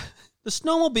car. The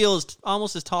snowmobile is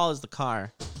almost as tall as the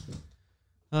car.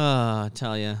 I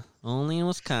tell you, only in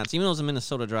Wisconsin. Even though it was a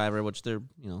Minnesota driver, which they're,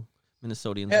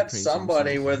 Minnesotians. Had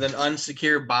somebody with an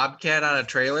unsecured bobcat on a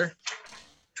trailer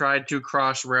tried to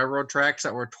cross railroad tracks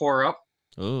that were tore up.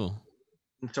 Ooh.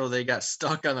 Until they got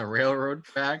stuck on the railroad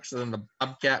tracks, and then the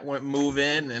bobcat went move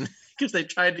in, and because they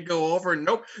tried to go over,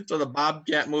 nope. So the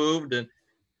bobcat moved, and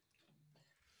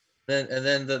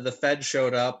then the Fed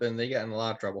showed up, and they got in a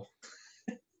lot of trouble.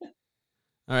 All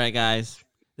right, guys.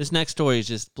 This next story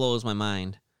just blows my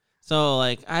mind. So,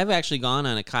 I've actually gone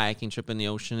on a kayaking trip in the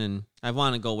ocean, and I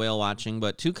want to go whale watching,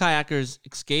 but 2 kayakers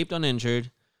escaped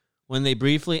uninjured when they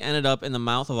briefly ended up in the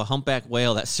mouth of a humpback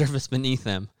whale that surfaced beneath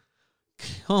them.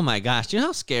 Oh, my gosh. Do you know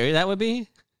how scary that would be?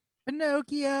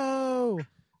 Pinocchio!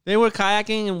 They were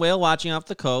kayaking and whale watching off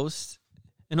the coast,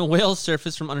 and a whale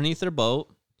surfaced from underneath their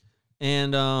boat,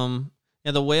 and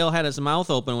the whale had its mouth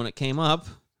open when it came up,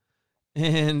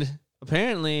 and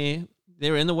apparently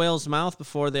they were in the whale's mouth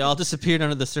before they all disappeared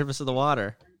under the surface of the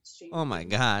water. Oh my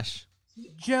gosh.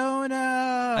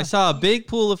 Jonah! I saw a big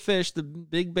pool of fish, the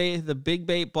big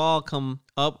bait ball come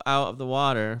up out of the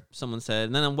water, someone said.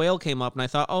 And then a whale came up and I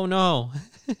thought, oh no.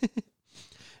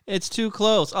 It's too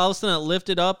close. All of a sudden it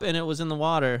lifted up and it was in the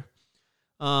water.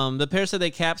 The pair said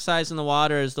they capsized in the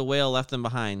water as the whale left them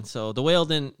behind. So the whale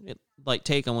didn't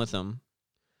take them with them.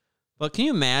 But can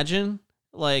you imagine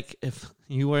if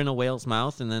you were in a whale's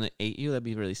mouth and then it ate you? That'd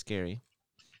be really scary.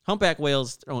 Humpback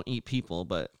whales don't eat people,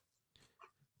 but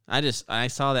I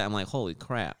saw that. I'm like, holy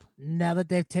crap. Now that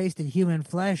they've tasted human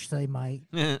flesh, they might.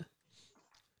 And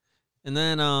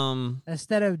then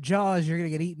instead of Jaws, you're going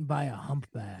to get eaten by a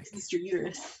humpback.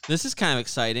 This is kind of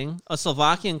exciting. A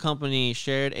Slovakian company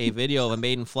shared a video of a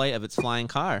maiden flight of its flying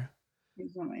car,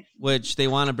 which they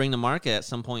want to bring to market at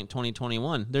some point in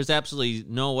 2021. There's absolutely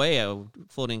no way a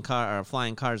floating car or a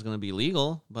flying car is going to be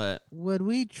legal, but would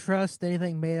we trust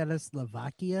anything made out of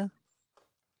Slovakia?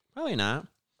 Probably not.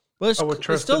 But I would it's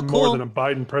trust still it cool. more than a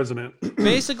Biden president.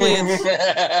 Basically,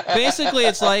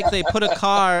 it's like they put a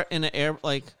car in the air,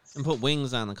 like, and put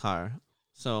wings on the car.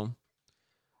 So,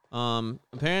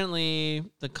 apparently,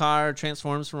 the car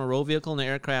transforms from a road vehicle into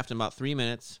aircraft in about 3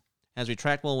 minutes, has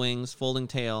retractable wings, folding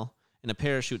tail, and a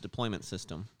parachute deployment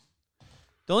system.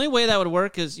 The only way that would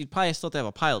work is you'd probably still have to have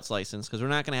a pilot's license, because we're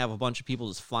not going to have a bunch of people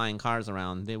just flying cars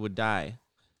around. They would die.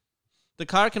 The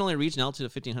car can only reach an altitude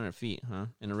of 1,500 feet,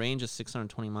 and a range of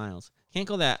 620 miles. Can't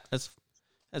go that's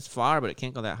far, but it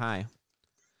can't go that high.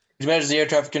 Can you imagine the air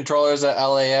traffic controllers at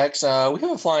LAX? We have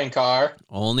a flying car.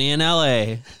 Only in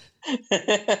LA.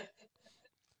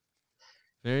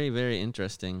 Very, very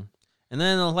interesting. And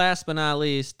then last but not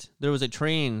least, there was a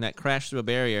train that crashed through a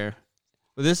barrier.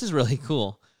 Well, this is really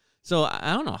cool. So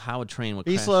I don't know how a train would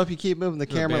Be crash. slow if you keep moving the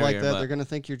camera barrier, like that. but- They're going to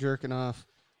think you're jerking off.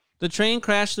 The train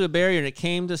crashed through a barrier and it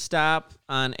came to stop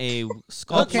on a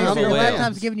sculpture Okay, of so a your whale.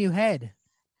 laptop's giving you head.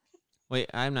 Wait,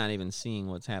 I'm not even seeing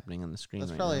what's happening on the screen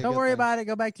That's right probably now. a Don't good worry thing. about it.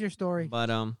 Go back to your story. But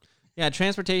yeah,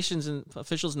 transportation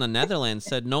officials in the Netherlands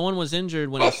said no one was injured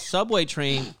when a subway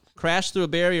train crashed through a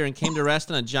barrier and came to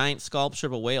rest on a giant sculpture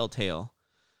of a whale tail.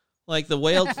 Like the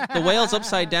whale's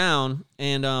upside down,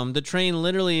 and the train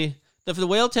literally, if the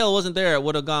whale tail wasn't there, it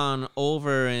would have gone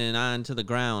over and onto the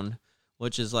ground,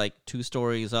 which is like 2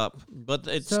 stories up. But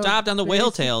it So stopped on the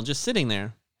whale basi- tail, just sitting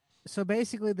there. So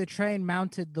basically, the train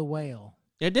mounted the whale.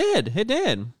 It did.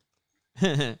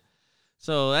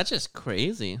 So that's just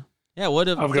crazy. Yeah, would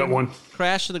have I've got one.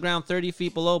 crashed to the ground 30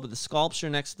 feet below, but the sculpture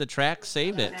next to the track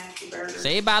saved it.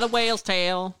 Saved by the whale's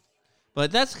tail.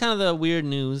 But that's kind of the weird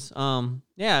news.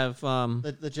 Yeah, if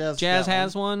The Jazz Jazz got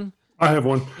has one, I have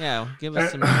one. yeah, give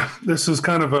us some. This is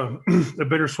kind of a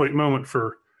bittersweet moment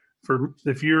for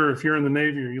if you're in the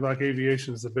Navy or you like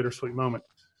aviation, it's a bittersweet moment.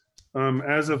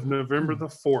 As of November the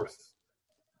 4th,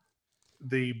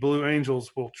 the Blue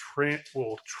Angels will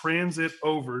transit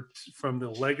over from the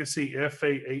legacy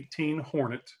FA-18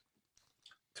 Hornet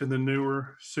to the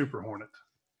newer Super Hornet.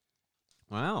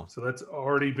 Wow. So it's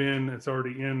already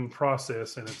in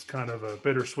process, and it's kind of a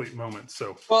bittersweet moment.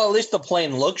 So Well, at least the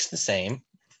plane looks the same.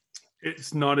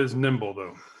 it's not as nimble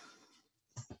though.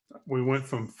 We went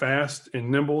from fast and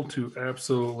nimble to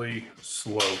absolutely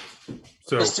slow.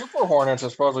 So The Super Hornets are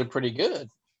supposedly pretty good.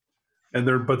 and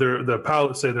the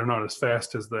pilots say they're not as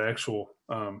fast as the actual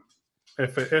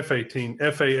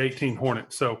FA-18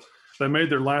 Hornet. So they made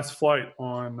their last flight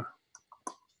on,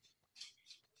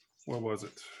 what was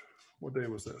it? What day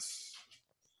was this?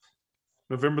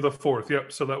 November the 4th.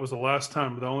 Yep. So that was the last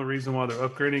time. The only reason why they're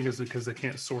upgrading is because they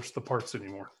can't source the parts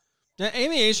anymore. Yeah,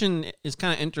 aviation is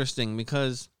kind of interesting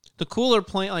because the cooler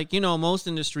plane, like, most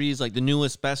industries, like the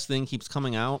newest best thing keeps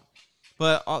coming out,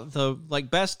 but the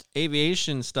best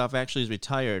aviation stuff actually is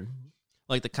retired.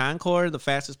 Like the Concorde, the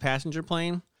fastest passenger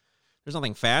plane, there's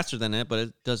nothing faster than it, but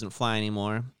it doesn't fly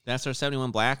anymore. The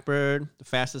SR-71 Blackbird, the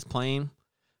fastest plane.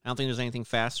 I don't think there's anything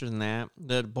faster than that.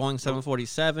 The Boeing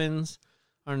 747s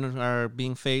are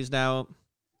being phased out.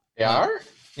 They are?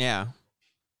 Yeah.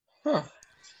 Huh.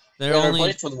 They're They're only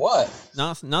replaced with what?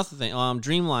 nothing.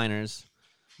 Dreamliners,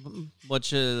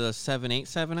 which is a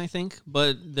 787, I think.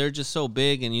 But they're just so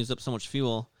big and use up so much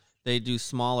fuel. They do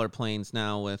smaller planes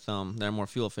now with they're more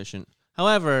fuel efficient.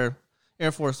 However,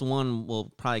 Air Force One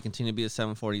will probably continue to be a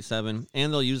 747,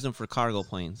 and they'll use them for cargo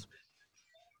planes.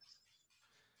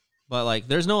 But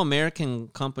there's no American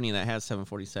company that has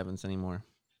 747s anymore.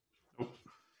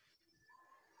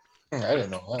 I didn't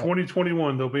know that.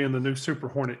 2021, they'll be in the new Super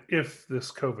Hornet if this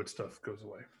COVID stuff goes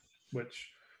away, which,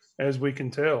 as we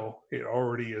can tell, it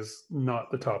already is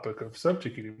not the topic of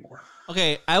subject anymore.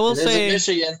 Okay, I will It is in say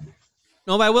Michigan.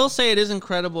 no, but I will say it is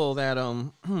incredible that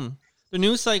the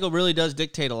news cycle really does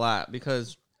dictate a lot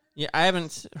because I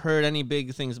haven't heard any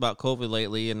big things about COVID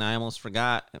lately, and I almost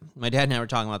forgot. My dad and I were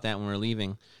talking about that when we were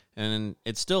leaving, and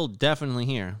it's still definitely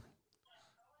here.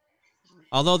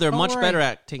 Although they're Don't much worry. better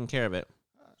at taking care of it.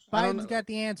 I don't Biden's know. got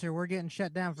the answer. We're getting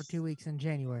shut down for 2 weeks in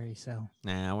January, so.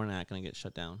 Nah, we're not going to get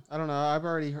shut down. I don't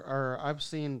know. I've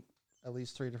seen at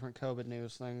least 3 different COVID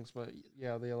news things, but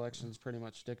yeah, the election's pretty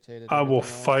much dictated. I will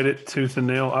everything else. fight it tooth and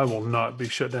nail. I will not be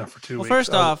shut down for 2 Well, weeks.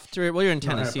 first I will- off, you're in not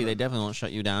Tennessee. happening. They definitely won't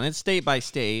shut you down. It's state by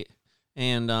state,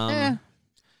 and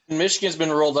Michigan's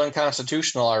been ruled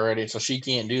unconstitutional already, so she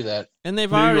can't do that. and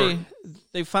they've New already York.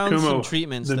 they found some Kumo,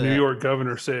 treatments. the to New that. York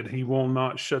governor said he will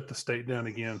not shut the state down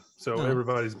again. So No.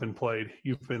 everybody's been played.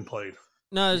 You've been played.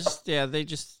 No, they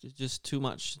just too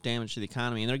much damage to the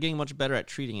economy, and they're getting much better at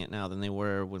treating it now than they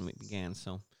were when we began.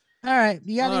 So All right.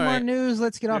 You got All any more right. news?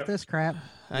 Let's get off Yep. this crap.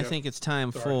 I Yep. think it's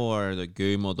time Sorry. for the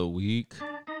game of the week.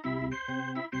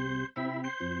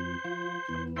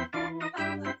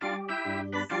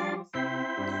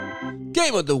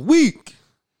 Game of the week.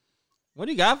 What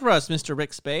do you got for us, Mr.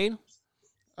 Ric Spade?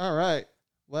 All right.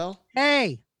 Well,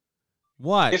 A.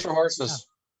 What? It's for horses.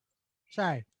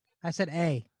 Sorry, I said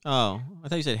A. Oh, I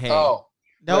thought you said hey. Oh,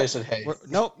 no, I nope. said hey.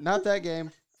 Nope, not that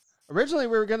game. Originally,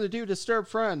 we were going to do Disturb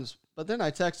Friends, but then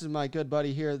I texted my good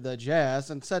buddy here, the Jazz,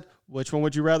 and said, which one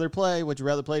would you rather play? Would you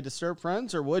rather play Disturb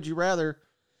Friends or Would You Rather?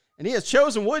 And he has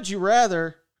chosen Would You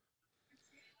Rather.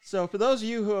 So for those of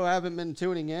you who haven't been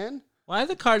tuning in, Why did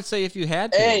the card say if you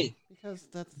had to? Hey, because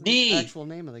that's the D. actual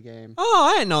name of the game.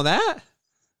 Oh, I didn't know that.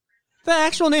 The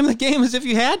actual name of the game is if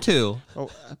you had to.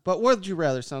 Oh, but Would You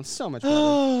Rather sounds so much better.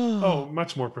 Oh,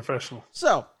 much more professional.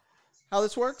 So, how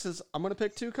this works is I'm going to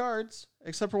pick 2 cards,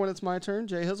 except for when it's my turn.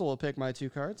 Jay Hizzle will pick my 2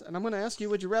 cards, and I'm going to ask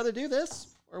you, would you rather do this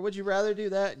or would you rather do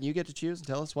that? And you get to choose and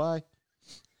tell us why.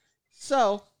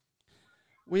 So,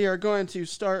 we are going to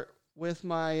start with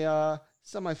my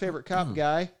semi-favorite cop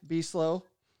guy, Be Slow.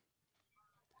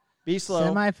 Be Slow.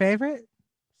 Semi-favorite?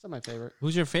 Semi-favorite.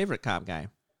 Who's your favorite cop guy?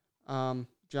 John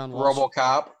Walsh.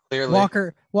 RoboCop,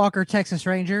 clearly. Walker, Texas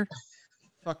Ranger.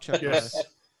 Fuck Chuck Yes. Norris.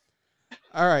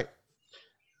 All right.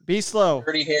 Be Slow.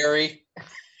 Dirty Harry.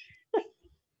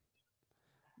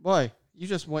 Boy, you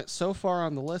just went so far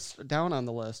on the list, down on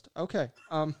the list. Okay.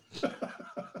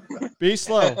 Be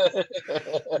Slow.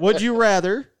 Would you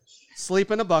rather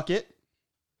sleep in a bucket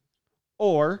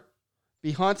or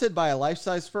be haunted by a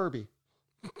life-size Furby?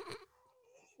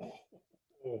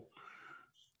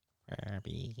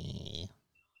 Furby.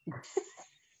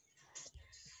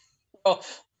 Well,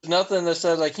 there's nothing that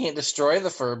says I can't destroy the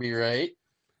Furby, right?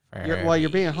 You're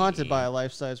being haunted by a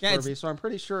life-size Yeah, Furby, so I'm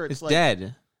pretty sure It's like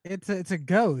dead. It's a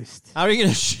ghost. How are you going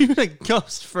to shoot a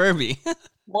ghost Furby?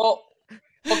 Well,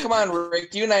 come on,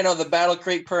 Rick. You and I know the Battle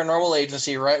Creek Paranormal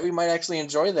Agency, right? We might actually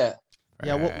enjoy that.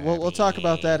 Yeah, we'll talk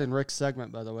about that in Rick's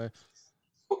segment, by the way.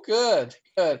 Oh, good.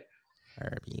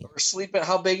 Furby. We're sleeping.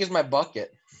 How big is my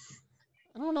bucket?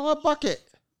 I don't know, a bucket.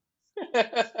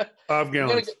 5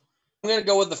 gallons. I'm gonna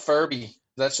go with the Furby.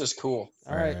 That's just cool.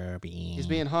 All right. Furby. He's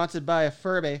being haunted by a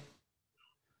Furby.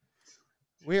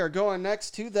 We are going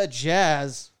next to the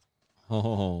Jazz.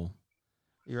 Oh.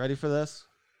 You ready for this?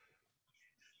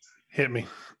 Hit me.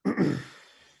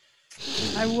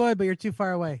 I would, but you're too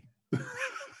far away.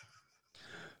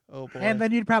 Oh, boy. And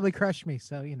then you'd probably crush me,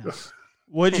 so, you know.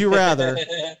 Would you rather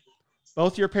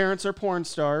both your parents are porn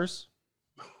stars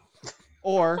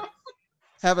or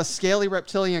have a scaly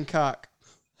reptilian cock?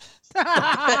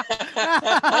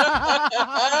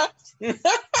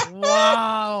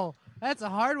 Wow. That's a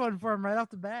hard one for him right off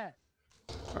the bat.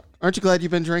 Aren't you glad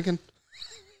you've been drinking?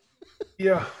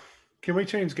 Yeah. Can we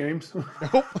change games?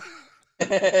 Nope.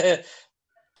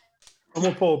 I'm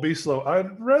gonna pull a Be Slow.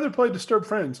 I'd rather play Disturb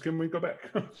Friends. Can we go back?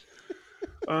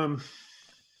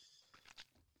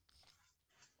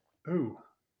 Ooh.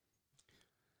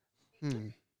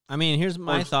 I mean, here's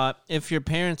my thought. If your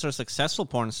parents are successful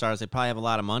porn stars, they probably have a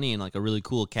lot of money and like a really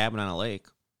cool cabin on a lake.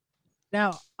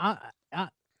 Now,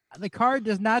 the card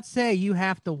does not say you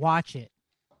have to watch it.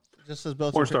 Just as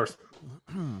both Porn your stars.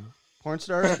 porn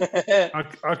stars.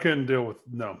 I couldn't deal with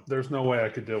there's no way I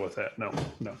could deal with that. No.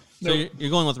 So you're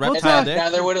going with We'll reptile talk- dick?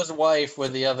 Neither would his wife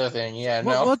with the other thing. Yeah,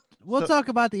 no. We'll talk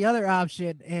about the other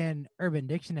option in Urban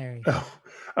Dictionary.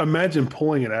 Imagine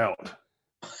pulling it out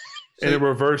and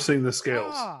reversing the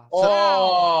scales. Ah.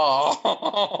 Oh.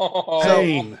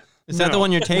 Pain. Is that the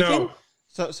one you're taking?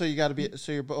 No. So you got to be.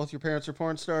 So both your parents are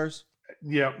porn stars.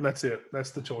 Yeah, that's it.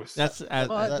 That's the choice. That's Well,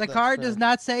 the that's card fair. does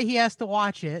not say he has to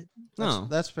watch it. no.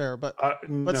 That's fair, but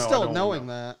No, I still don't knowing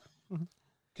know.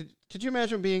 that, could you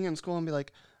imagine being in school and be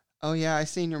like, "Oh yeah, I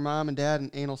seen your mom and dad and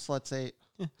anal sluts ate."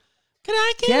 Can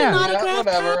I get Yeah. an autograph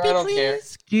whatever, copy, I don't care.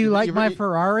 please? Do you like you- my you-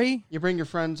 Ferrari? You bring your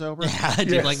friends over. Yeah, I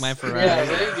do Yes. like my Ferrari. Yeah,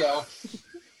 there you go.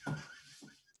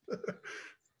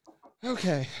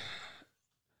 Okay.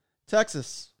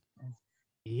 Texas.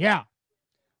 Yeah.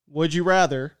 Would you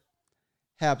rather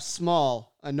have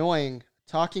small, annoying,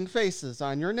 talking faces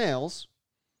on your nails,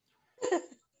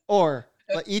 or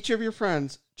let each of your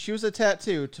friends choose a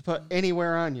tattoo to put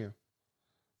anywhere on you?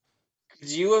 Could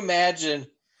you imagine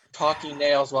talking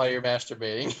nails while you're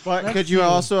masturbating? But Let's could you see.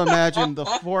 also imagine the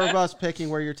 4 of us picking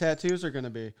where your tattoos are going to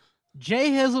be? Jay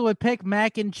Hizzle would pick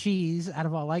mac and cheese out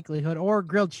of all likelihood, or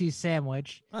grilled cheese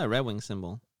sandwich. Oh, a Red Wing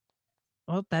symbol.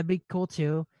 Well, that'd be cool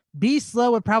too. Be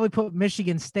Slow would probably put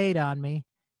Michigan State on me.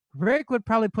 Rick would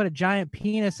probably put a giant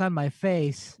penis on my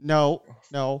face. No.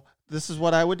 This is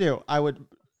what I would do. I would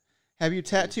have you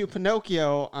tattoo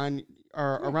Pinocchio on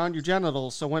or around your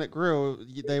genitals, so when it grew,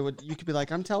 you could be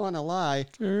like, "I'm telling a lie."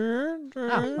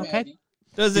 Okay.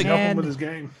 Does it Help him And- with his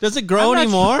game. does it grow I'm not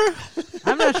anymore?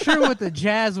 I'm not sure what the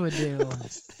Jazz would do.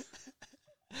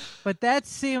 But that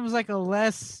seems like a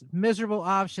less miserable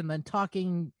option than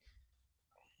talking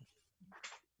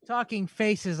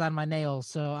faces on my nails.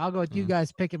 So I'll go with you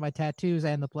guys picking my tattoos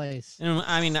and the place. And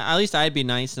I mean, at least I'd be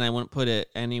nice, and I wouldn't put it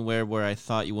anywhere where I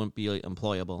thought you wouldn't be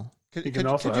employable. Could you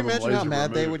imagine how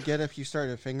mad they would get if you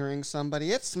started fingering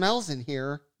somebody? It smells in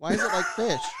here. Why is it like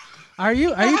fish? Are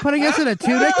you putting us in a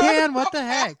tuna can? What the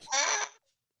heck?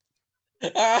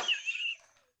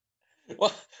 Why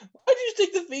did you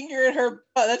stick the finger in her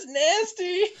butt? That's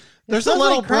nasty. There's a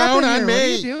little brown on me. What are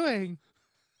you doing?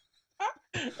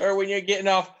 Or when you're getting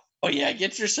off, oh yeah,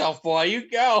 get yourself, boy. You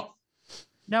go.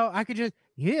 No, I could just.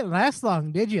 You didn't last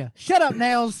long, did you? Shut up,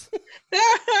 Nails.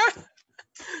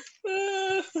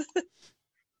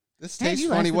 This tastes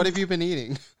funny. What have you been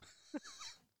eating?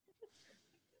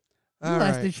 You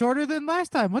lasted shorter than last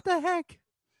time. What the heck?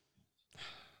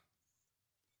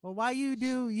 Well, why you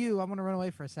do you? I'm going to run away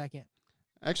for a second.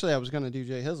 Actually, I was going to do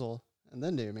Jay Hizzle and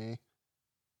then do me.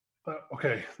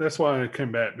 Okay, that's why I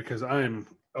came back, because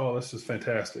oh, this is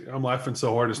fantastic. I'm laughing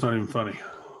so hard it's not even funny.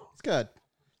 It's good.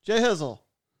 Jay Hizzle.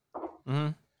 Mm-hmm.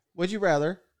 Would you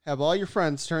rather have all your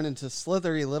friends turn into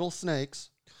slithery little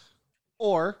snakes,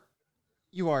 or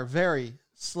you are very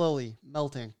slowly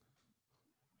melting?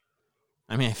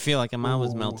 I mean, I feel like I'm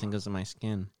always melting because of my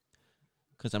skin.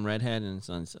 Because I'm redhead, and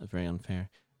it's very unfair.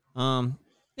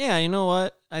 Yeah, you know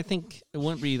what? I think it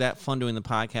wouldn't be that fun doing the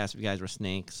podcast if you guys were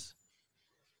snakes.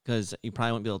 Because you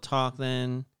probably wouldn't be able to talk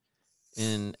then.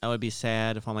 And I would be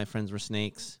sad if all my friends were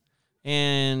snakes.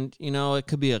 And, it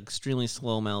could be an extremely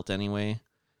slow melt anyway.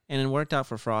 And it worked out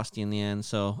for Frosty in the end.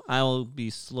 So I will be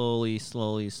slowly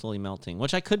melting.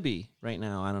 Which I could be right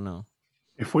now. I don't know.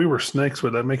 If we were snakes,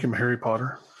 would that make him Harry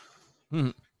Potter?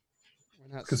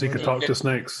 Because he could talk to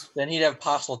snakes. Then he'd have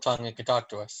postle tongue and could talk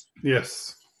to us.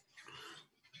 Yes.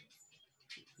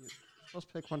 Let's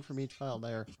pick one from each file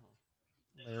there,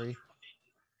 Larry.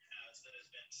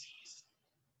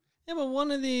 Yeah, but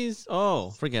one of these... Oh,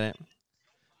 forget it.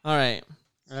 All right.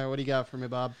 What do you got for me,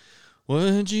 Bob?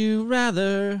 Would you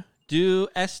rather do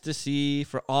ecstasy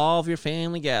for all of your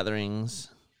family gatherings?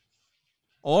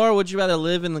 Or would you rather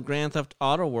live in the Grand Theft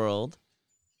Auto world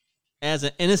as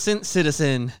an innocent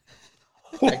citizen?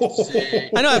 I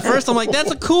know, at first I'm like,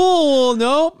 that's a cool...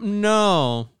 Nope,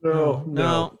 no.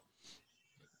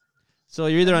 So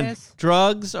you're either on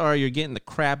drugs or you're getting the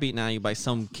crap eaten out of you by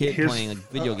some kid playing a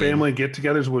video game. Family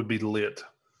get-togethers would be lit.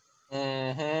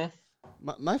 Mm-hmm.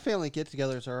 My family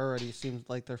get-togethers are already seems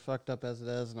like they're fucked up as it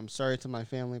is, and I'm sorry to my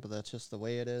family, but that's just the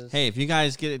way it is. Hey, if you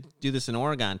guys do this in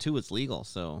Oregon too, it's legal.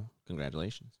 So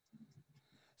congratulations.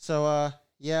 So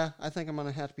yeah, I think I'm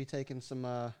gonna have to be taking some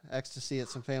ecstasy at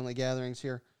some family gatherings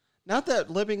here. Not that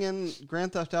living in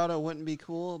Grand Theft Auto wouldn't be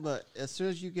cool, but as soon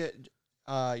as you get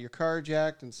your car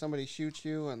jacked and somebody shoots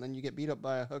you and then you get beat up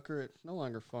by a hooker, it's no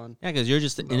longer fun. Yeah, because you're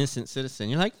just an innocent citizen.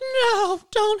 You're like, no,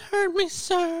 don't hurt me,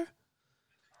 sir.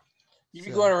 You'd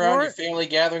be going around your family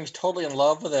gatherings totally in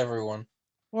love with everyone.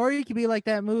 Or you could be like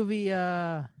that movie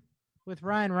with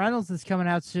Ryan Reynolds that's coming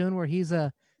out soon where he's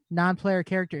a non-player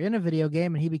character in a video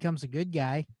game and he becomes a good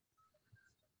guy.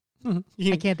 I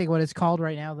can't think what it's called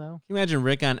right now, though. Can you imagine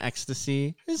Rick on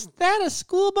ecstasy? Is that a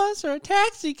school bus or a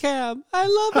taxi cab? I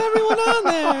love everyone on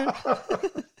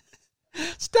there.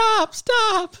 Stop.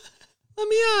 Let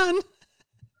me on.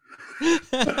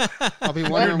 I'll be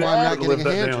wondering why I'm not getting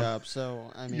a hand job. So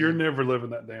I mean, you're never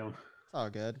living that down. It's all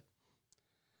good.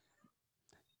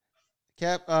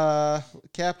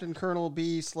 Captain Colonel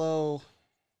B. Slow.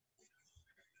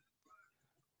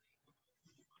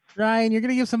 Ryan, you're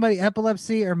going to give somebody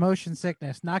epilepsy or motion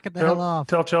sickness. Knock it the hell off.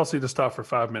 Tell Chelsea to stop for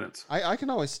 5 minutes. I can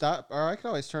always stop, or I can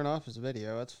always turn off his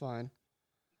video. That's fine.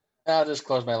 I'll just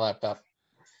close my laptop.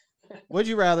 Would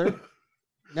you rather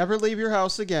never leave your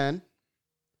house again,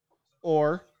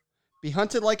 or be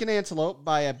hunted like an antelope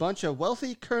by a bunch of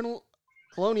wealthy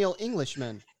colonial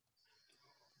Englishmen?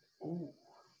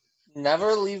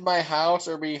 Never leave my house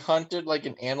or be hunted like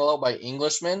an antelope by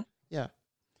Englishmen? Yeah.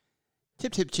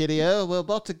 Tip, Chitio. We're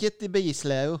about to get the bee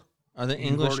slow. Are the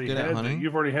English good at hunting?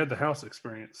 You've already had the house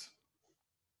experience.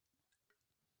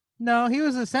 No, he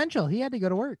was essential. He had to go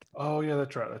to work. Oh, yeah,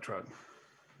 that's right.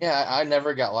 Yeah, I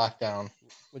never got locked down.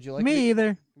 Would you like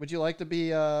either? Would you like to be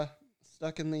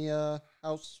stuck in the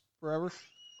house forever?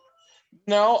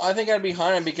 No, I think I'd be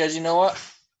hunted because you know what?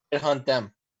 I'd hunt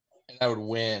them, and I would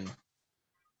win.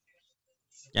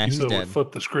 Yeah, he's dead.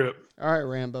 Flip the script. All right,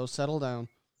 Rambo, settle down.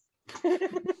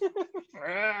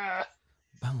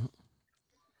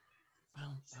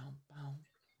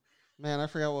 Man, I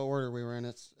forgot what order we were in.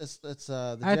 It's the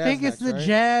jazz. I think it's next, the right?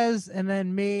 Jazz, and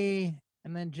then me,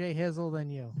 and then Jay Hizzle,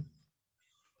 then you.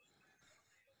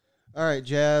 All right,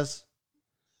 Jazz.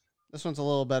 This one's a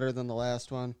little better than the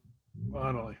last one.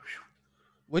 Finally.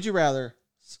 Would you rather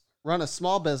run a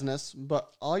small business,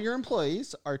 but all your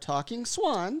employees are talking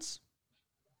swans,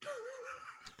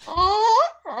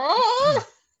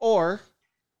 or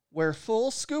wear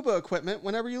full scuba equipment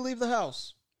whenever you leave the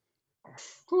house?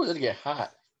 Ooh, it'll get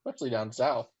hot, especially down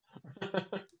south.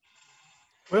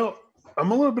 Well,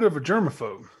 I'm a little bit of a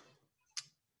germaphobe.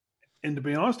 And to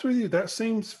be honest with you, that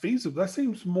seems feasible. That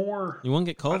seems more. You won't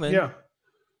get COVID. Yeah.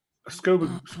 Scuba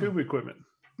equipment.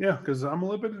 Yeah, because I'm a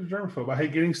little bit of a germaphobe. I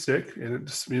hate getting sick, and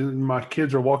my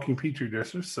kids are walking petri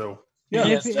dishes. So yeah,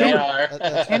 Yes, they are.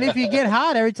 And if you get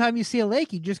hot, every time you see a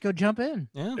lake, you just go jump in.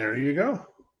 Yeah. there you go.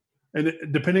 And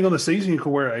depending on the season, you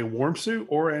can wear a warm suit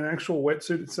or an actual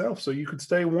wetsuit itself, so you could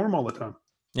stay warm all the time.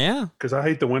 Yeah. Because I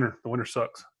hate the winter. The winter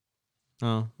sucks.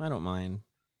 Oh, I don't mind.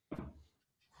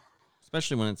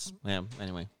 Especially when it's,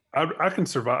 anyway. I can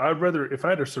survive. I'd rather, if I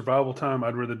had a survival time,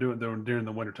 I'd rather do it during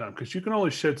the winter time because you can only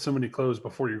shed so many clothes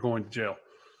before you're going to jail.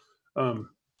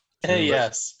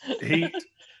 Yes. Heat,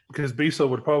 because Beso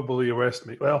would probably arrest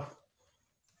me. Well,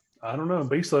 I don't know.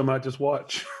 Beso might just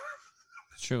watch.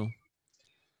 It's true.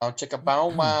 Oh, chicka bow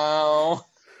wow.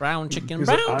 Brown chicken, Is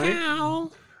brown it I?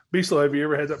 cow. Beso, have you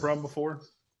ever had that problem before?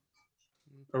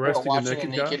 Arresting a Watching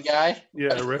naked, guy?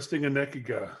 Yeah, arresting a naked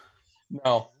guy.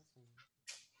 No.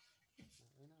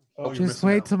 Oh, you're Just missing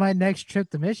wait out. till my next trip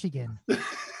to Michigan.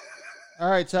 All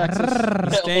right, Texas.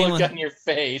 That Staying look with- on your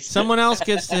face. Someone else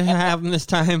gets to have them this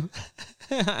time.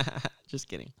 Just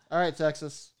kidding. All right,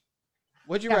 Texas.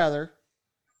 Would you rather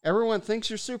everyone thinks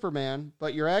you're Superman,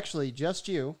 but you're actually just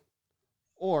you?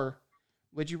 Or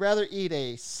would you rather eat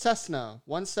a Cessna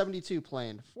 172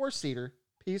 plane, 4-seater,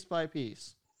 piece by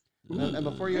piece? And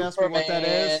before you ask me what that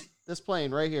Superman. is, this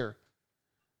plane right here.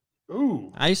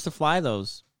 Ooh. I used to fly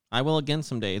those. I will again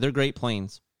someday. They're great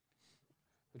planes.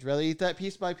 Would you rather eat that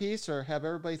piece by piece or have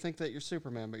everybody think that you're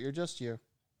Superman, but you're just you?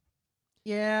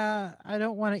 Yeah, I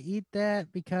don't want to eat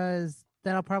that because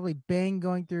then I'll probably bang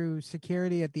going through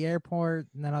security at the airport,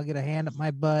 and then I'll get a hand up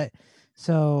my butt.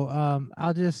 So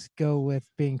I'll just go with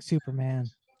being Superman.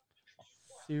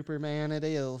 Superman it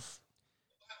is.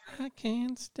 I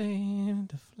can't stand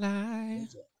to fly,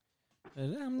 but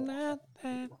I'm not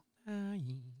that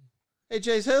naive. Hey,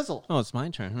 Jay's Hizzle. Oh, it's my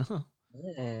turn.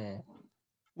 Mm.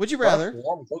 Would you rather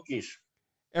Warm cookies.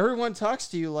 everyone talks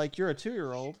to you like you're a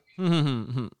 2-year-old,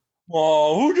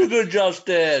 Oh, who's a good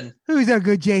Justin? Who's a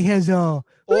good Jay Hizzle?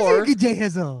 Who's Or- a good Jay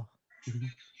Hizzle?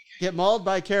 get mauled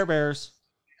by Care Bears?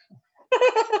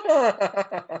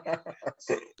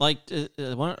 Like,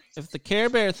 if the Care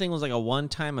Bear thing was like a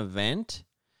one-time event,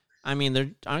 I mean,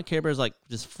 there aren't Care Bears like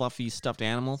just fluffy stuffed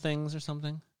animal things or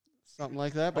something? Something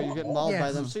like that, but you're getting mauled by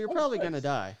Yes. them, so you're probably going to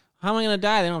die. How am I gonna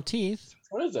die? They don't have teeth.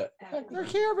 What is it? They're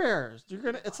Care Bears.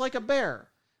 It's like a bear.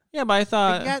 Yeah, but I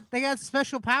thought, They got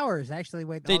special powers. Actually,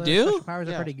 wait, They all their do? Special powers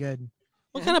Yeah. are pretty good.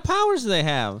 what kind of powers do they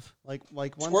have? Like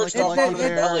one's Squirt like a stuff lucky on their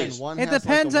bear, bellies. and one It has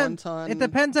depends like a on 1-ton it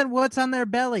depends on what's on their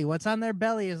belly. What's on their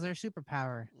belly is their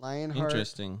superpower. Lionheart.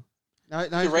 Interesting. Now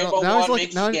The he's, rainbow now, he's one looking,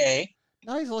 makes now, you gay.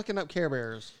 now he's looking up Care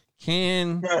Bears.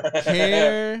 Can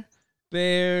Care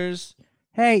Bears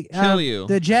Hey, kill you?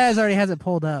 the Jazz already has it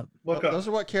pulled up. Look up. Those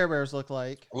are what Care Bears look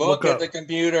like. Look Look at up. the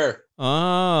computer.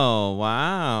 Oh,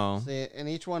 wow. See, and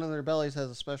each one of their bellies has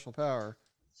a special power.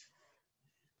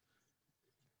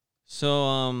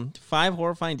 So, 5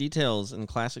 horrifying details in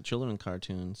classic children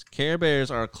cartoons. Care Bears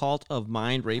are a cult of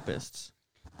mind rapists.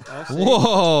 I'll see.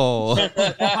 Whoa.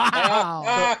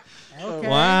 Wow. Okay.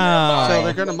 Wow. So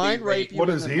they're going to mind rape you. What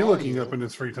and is then he maul looking you. up in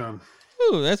his free time?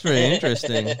 Ooh, that's very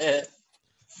interesting.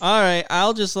 All right,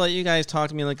 I'll just let you guys talk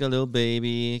to me like a little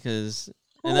baby, because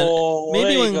maybe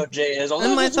there you when go, Jay.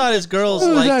 and my thought is girls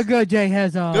Who's a like good Jay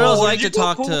Hizzle? girls Oh, like did to you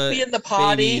go talk to poopy in the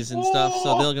potty? babies and stuff,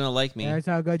 so they're gonna like me. There's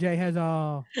a good Jay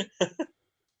Hizzle.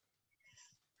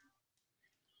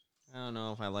 I don't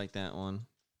know if I like that one.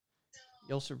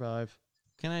 You'll survive.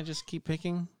 Can I just keep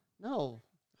picking? No,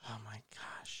 Oh my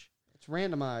gosh. it's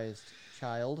randomized,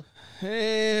 child.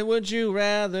 Hey, would you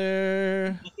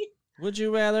rather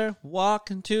walk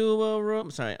into a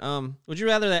room? Sorry. Would you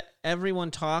rather that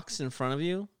everyone talks in front of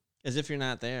you as if you're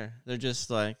not there? They're just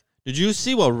like, "Did you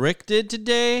see what Rick did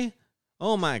today?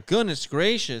 Oh my goodness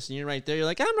gracious!" And you're right there. You're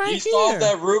like, "I'm right He here." solved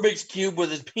that Rubik's Cube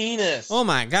with his penis. Oh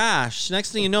my gosh!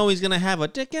 Next thing you know, he's gonna have a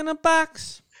dick in a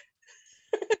box.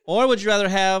 Or would you rather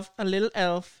have a little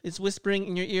elf is whispering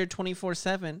in your ear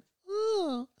 24/7?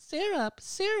 Ooh, syrup,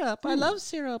 syrup. I love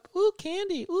syrup. Ooh,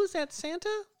 candy. Ooh, is that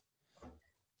Santa?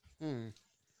 Ooh,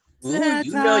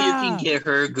 you know you can get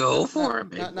her. Go for it,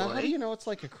 big Now, how do boy. you know it's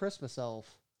like a Christmas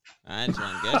elf? That's what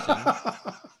I'm guessing.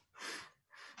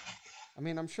 I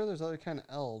mean, I'm sure there's other kind of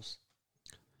elves.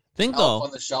 Think Elf though,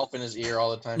 on the shelf in his ear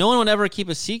all the time. no one would ever keep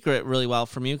a secret really well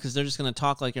from you because they're just going to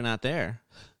talk like you're not there.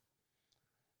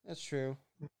 That's true.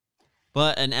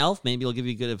 But an elf maybe will give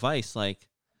you good advice, like,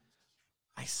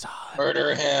 I saw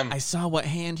Murder him. I saw what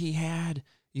hand he had.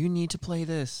 You need to play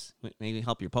this. Maybe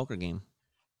help your poker game.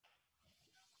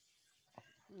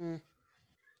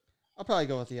 I'll probably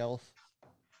go with the elf.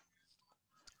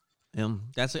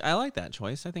 I like that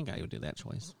choice. I think I would do that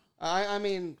choice. I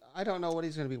mean, I don't know what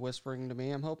he's going to be whispering to me.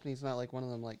 I'm hoping he's not like one of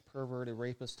them like perverted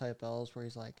rapist type elves where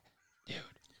he's like, dude,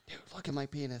 look at my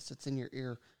penis. It's in your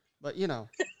ear. But, you know,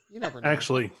 you never know.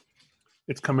 Actually,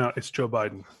 it's come out. It's Joe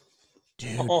Biden.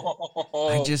 Dude,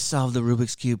 I just solved the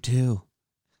Rubik's Cube, too.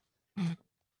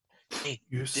 Hey,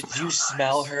 You did smell you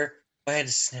smell her? I had a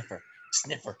sniffer.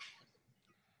 Sniffer.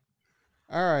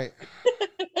 All right.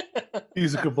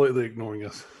 He's completely ignoring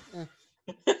us.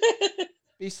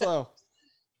 Be slow.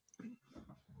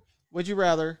 Would you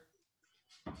rather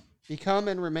become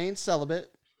and remain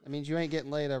celibate? That means you ain't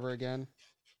getting laid ever again,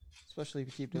 especially if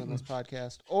you keep doing this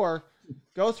podcast. Or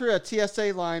go through a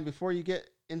TSA line before you get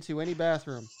into any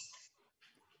bathroom.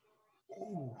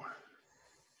 Ooh.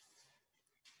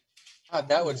 God,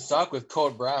 that would suck with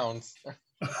Code Browns.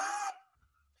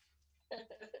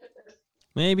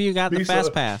 Maybe you got the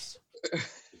fast pass.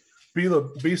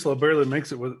 Beasla barely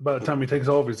makes it by the time he takes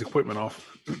all of his equipment off.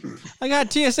 I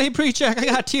got TSA pre-check.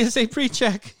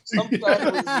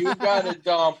 Sometimes when you gotta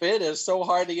dump it, it's so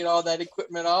hard to get all that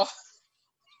equipment off.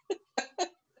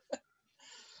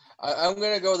 I'm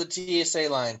gonna go the TSA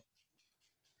line.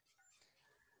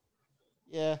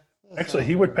 Yeah. Actually,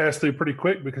 he would pass through pretty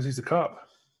quick because he's a cop.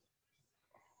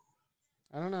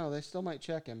 I don't know. They still might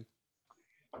check him.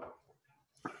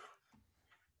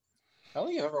 I don't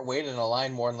think I've ever waited in a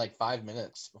line more than like 5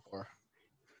 minutes before.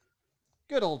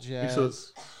 Good old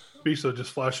Jazz. Beasla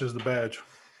just flashes the badge.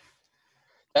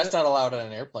 That's not allowed on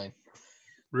an airplane.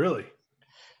 Really?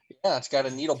 Yeah, it's got a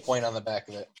needle point on the back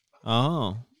of it.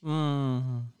 Oh.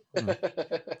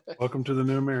 Welcome to the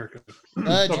new America.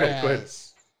 Okay, go ahead.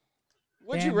 Jazz.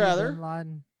 Would Damn you rather Bin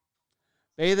Laden.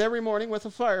 bathe every morning with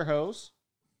a fire hose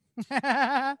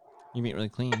You mean really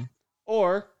clean.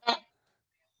 or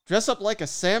dress up like a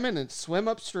salmon and swim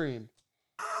upstream?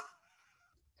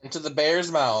 Into the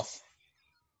bear's mouth.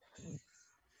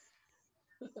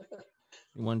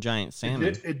 One giant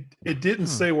salmon. It didn't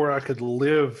say where I could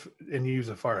live and use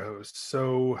a fire hose.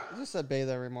 So I just said bathe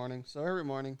every morning. So every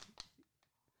morning,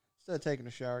 instead of taking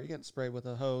a shower, you're getting sprayed with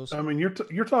a hose. I mean,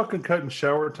 you're talking cutting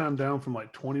shower time down from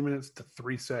like 20 minutes to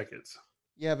 3 seconds.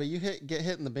 Yeah, but you get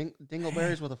hit in the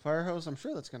dingleberries with a fire hose. I'm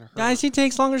sure that's gonna hurt. Guys, he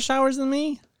takes longer showers than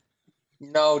me.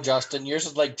 No, Justin, yours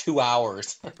is like 2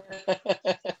 hours.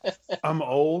 I'm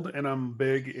old and I'm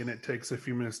big, and it takes a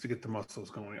few minutes to get the muscles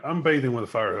going. I'm bathing with a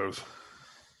fire hose.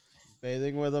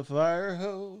 Bathing with a fire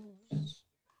hose.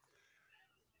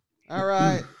 All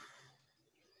right.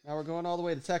 Now we're going all the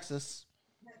way to Texas.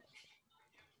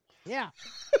 Yeah.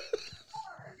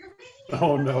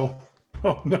 Oh no!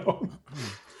 Oh no!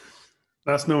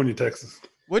 That's knowing you, Texas.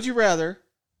 Would you rather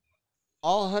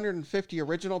all 150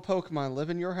 original Pokemon live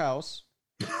in your house,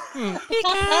 Pika,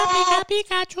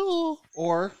 Pikachu.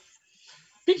 or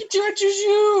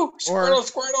Pikachu,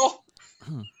 Squirtle,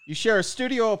 Squirtle. you share a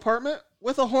studio apartment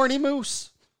with a horny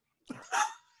moose?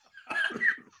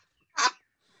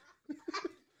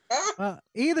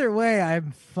 Either way,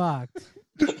 I'm fucked.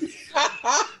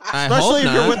 I Especially hope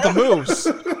if you're not. with the moose.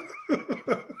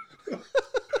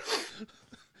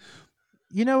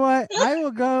 You know what? I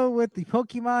will go with the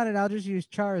Pokemon, and I'll just use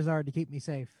Charizard to keep me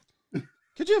safe.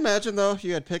 Could you imagine though if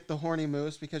you had picked the horny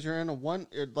moose because you're in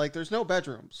there's no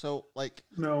bedroom, so like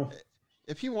No.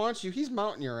 if he wants you, he's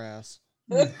mounting your ass.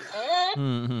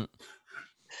 Mhm.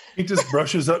 He just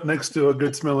brushes up next to a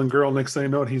good smelling girl. Next thing you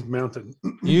know, he's mounted.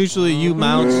 Usually you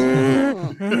mount.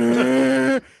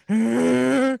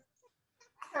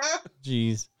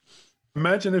 Jeez.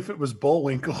 Imagine if it was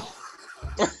Bullwinkle.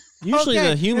 Usually Okay,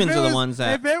 the humans if it are the was- ones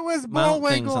that If it was mount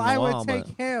things Bullwinkle, on the I wall, would take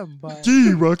but- him. But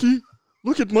Gee, Rocky,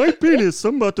 look at my penis.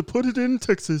 I'm about to put it in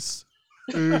Texas.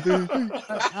 I'll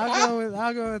go with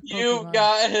You Pokemon.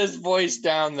 got his voice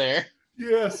down there.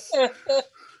 Yes.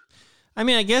 I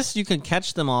mean, I guess you can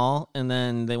catch them all, and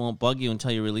then they won't bug you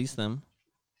until you release them.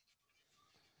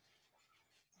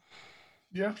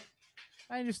 Yeah.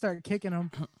 I just start kicking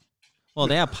them. Well,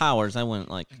 they have powers. I wouldn't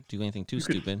like do anything too You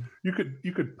could- stupid.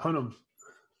 You could punt him.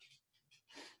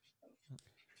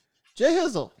 Jay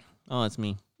Hizzle. Oh, it's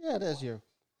me. Yeah, it is you.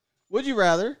 Would you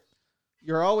rather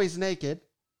you're always naked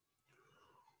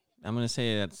I'm gonna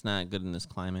say that's not good in this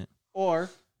climate. or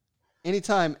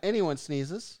anytime anyone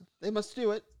sneezes, they must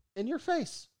do it in your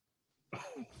face?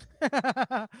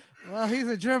 Well, he's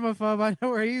a germaphobe. I know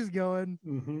where he's going.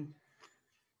 Mm-hmm.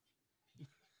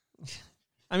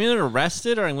 I'm either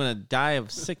arrested or I'm going to die of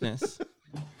sickness.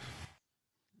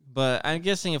 But I'm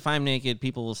guessing if I'm naked,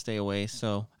 people will stay away.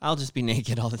 So I'll just be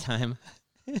naked all the time.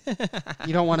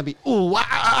 You don't want to be, ooh,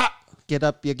 ah, get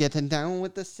up, you're getting down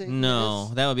with the sickness.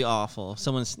 No, that would be awful.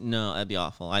 No, that'd be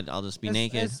awful. I'll just be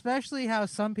naked. Especially how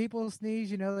some people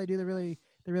sneeze. You know, they do the really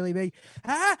big.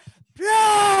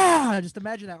 Just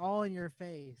imagine that all in your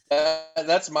face.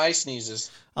 That's my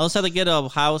sneezes. I'll just have to get a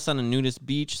house on a nudist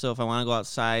beach. So if I want to go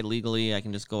outside legally, I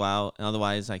can just go out. And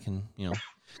otherwise, I can,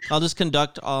 I'll just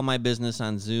conduct all my business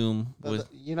on Zoom.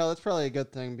 That's probably a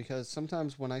good thing because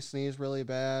sometimes when I sneeze really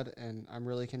bad and I'm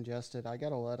really congested, I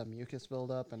gotta let a mucus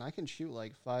build up and I can shoot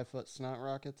like 5-foot snot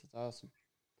rockets. It's awesome.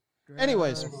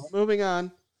 Anyways, moving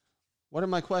on. What are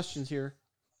my questions here?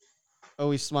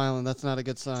 Oh, he's smiling. That's not a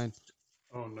good sign.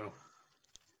 Oh, no.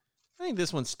 I think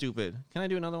this one's stupid. Can I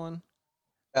do another one?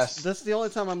 Yes. That's the only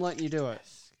time I'm letting you do it.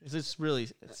 Is this really?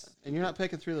 And you're not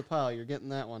picking through the pile. You're getting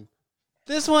that one.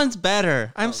 This one's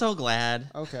better. I'm so glad.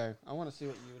 Okay. I want to see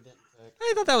what you didn't pick.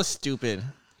 I thought that was stupid.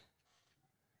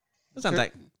 It's not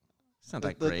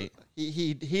that great.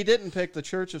 He didn't pick the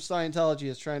Church of Scientology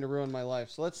is trying to ruin my life.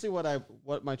 So let's see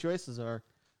what my choices are.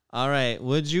 All right.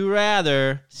 Would you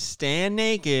rather stand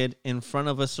naked in front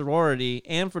of a sorority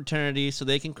and fraternity so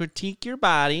they can critique your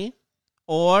body,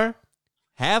 or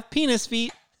have penis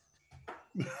feet?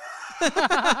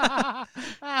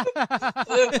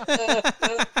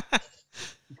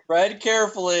 Tread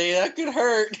carefully. That could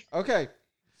hurt. Okay.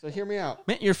 So hear me out.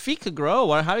 Man, your feet could grow.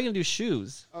 How are you gonna do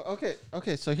shoes? Okay.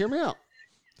 So hear me out.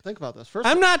 Think about this. First,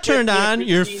 I'm not turned on.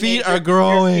 Your feet are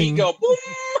growing. Your feet go boom.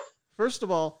 First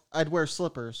of all, I'd wear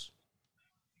slippers.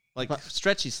 Like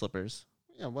stretchy slippers.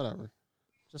 Yeah, whatever.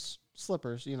 Just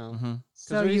slippers, Mm-hmm.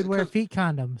 So you'd wear feet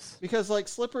condoms. Because like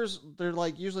slippers, they're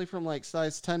like usually from like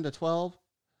size 10 to 12.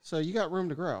 So you got room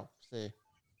to grow.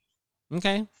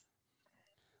 Okay.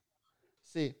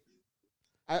 See,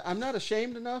 I'm not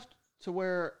ashamed enough to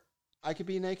where I could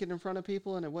be naked in front of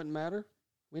people and it wouldn't matter.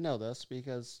 We know this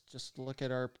because just look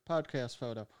at our podcast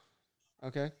photo.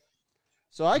 Okay?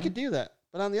 So I could do that.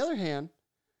 But on the other hand,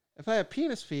 if I have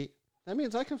penis feet, that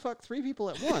means I can fuck 3 people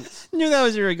at once. Knew that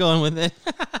was where you were going with it.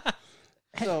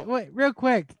 So, wait, real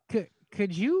quick.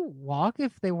 Could you walk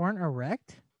if they weren't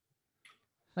erect?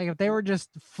 Like if they were just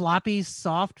floppy,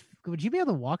 soft, would you be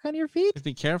able to walk on your feet? Just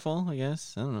be careful, I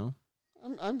guess. I don't know.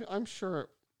 I'm sure it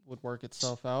would work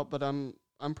itself out, but I'm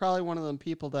probably one of them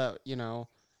people that,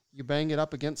 you bang it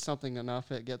up against something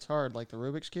enough, it gets hard, like the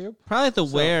Rubik's Cube. Probably have to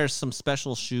wear some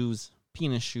special shoes,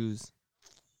 penis shoes.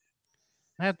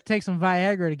 I have to take some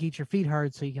Viagra to get your feet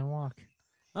hard so you can walk.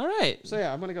 All right. So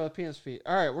yeah, I'm going to go with penis feet.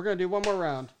 All right, we're going to do one more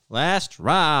round. Last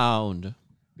round.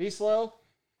 Be slow.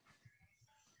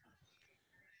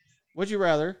 Would you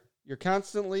rather you're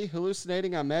constantly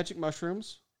hallucinating on magic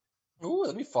mushrooms? Ooh,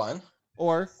 that'd be fun.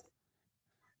 Or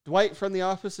Dwight from The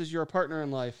Office is your partner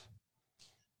in life?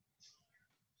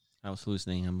 I was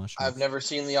hallucinating on mushrooms. I've never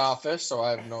seen The Office, so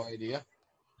I have no idea.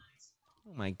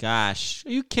 Oh my gosh.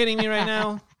 Are you kidding me right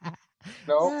now?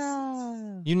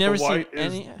 No. You never seen Dwight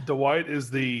any? Dwight is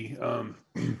the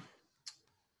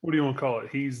what do you want to call it?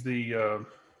 He's the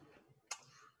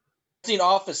Seen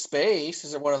Office Space.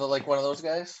 Is it one of those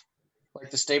guys?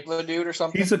 Like the stapler dude or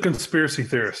something? he's a conspiracy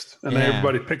theorist, and then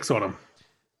everybody picks on him.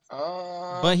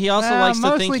 But he also likes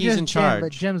to think he's in charge.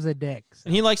 But Jim's a dick. So.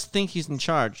 And he likes to think he's in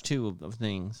charge too of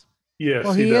things. Yes,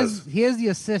 well, he does. He is the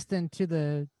assistant to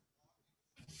the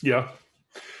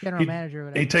general manager. Or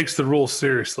whatever. He takes the rules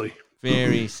seriously.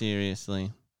 Very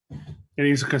seriously. And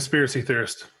he's a conspiracy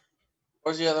theorist.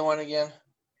 What was the other one again?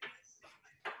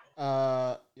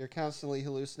 You're constantly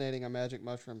hallucinating on magic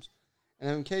mushrooms. And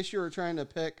in case you were trying to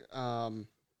pick,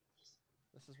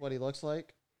 this is what he looks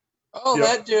like. Oh, Yep.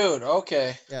 that dude.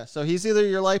 Okay. Yeah, so he's either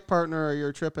your life partner or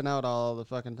you're tripping out all the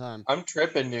fucking time. I'm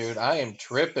tripping, dude. I am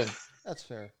tripping. That's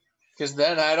fair. Because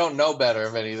then I don't know better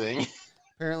of anything.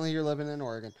 Apparently you're living in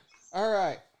Oregon. All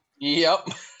right. Yep.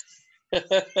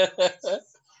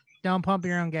 Don't pump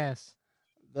your own gas.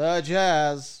 The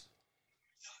Jazz.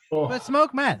 Oh, But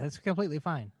smoke meth. That's completely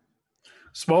fine.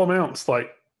 small amounts,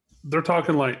 like they're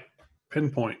talking like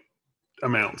pinpoint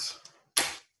amounts.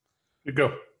 You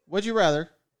go. Would you rather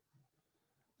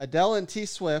Adele and T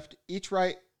Swift each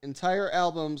write entire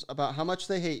albums about how much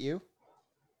they hate you,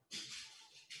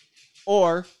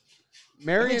 or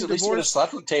marry and At least you would have divorce,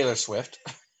 slept with Taylor Swift.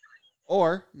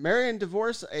 or marry and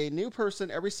divorce a new person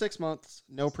every 6 months,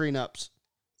 no prenups?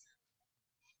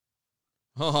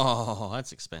 Oh,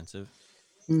 that's expensive.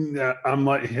 Yeah, I'm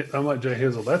like Jay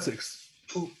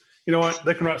Hizzle. You know what?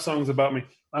 They can write songs about me.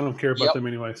 I don't care about Yep. them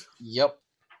anyways. Yep.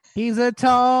 He's a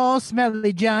tall,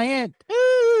 smelly giant.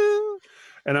 Ooh.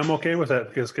 And I'm okay with that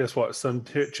because guess what? Some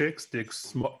chicks dig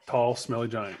tall, smelly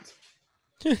giants.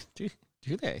 do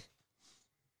they?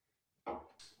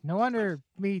 No wonder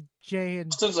me, Jay,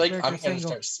 and Justin's like, Derek I'm are going to single.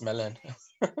 start smelling.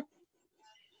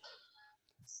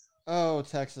 Oh,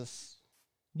 Texas.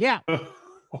 Yeah,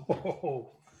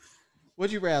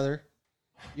 Would you rather?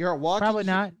 You're a walking. probably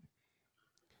not.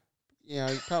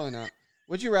 Yeah, probably not.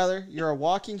 Would you rather? You're a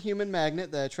walking human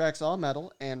magnet that attracts all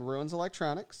metal and ruins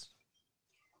electronics,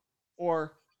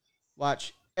 or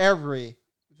watch every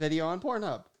video on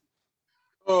Pornhub?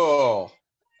 Oh.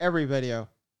 Every video,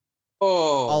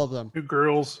 Oh. all of them. 2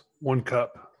 girls, 1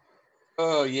 cup.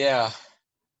 Oh, yeah.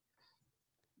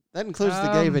 That includes the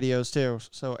gay Um, videos too.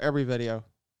 So every video.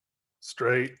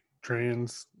 Straight,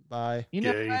 trans. Bye. You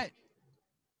know Gay. what?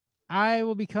 I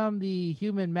will become the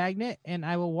human magnet, and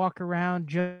I will walk around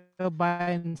Joe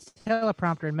Biden's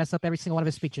teleprompter and mess up every single one of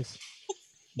his speeches.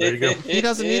 There you go. He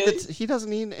doesn't need he doesn't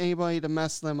need anybody to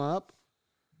mess them up.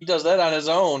 He does that on his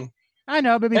own. I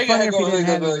know, but it'd be Hey, go, funnier if he go, didn't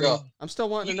go, have go, it. go. I'm still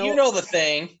wanting to know. You know the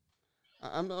thing.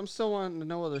 I'm still wanting to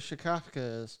know what a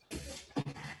shikafka is.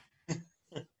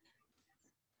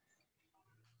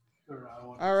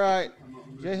 All right,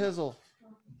 Jay Hizzle.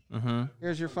 Mm-hmm.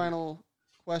 Here's your final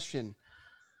question.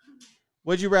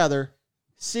 Would you rather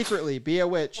secretly be a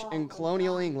witch in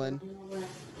colonial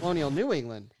New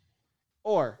England,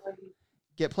 or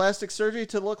get plastic surgery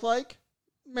to look like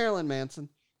Marilyn Manson?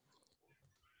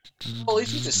 Well, at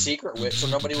least he's a secret witch, so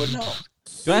nobody would know.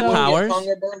 Do I have He won't get powers? hung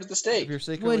or burned at the If stake. you're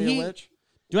secretly he- a witch?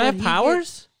 Do I have Would he get-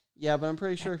 powers? Yeah, but I'm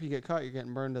pretty sure if you get caught, you're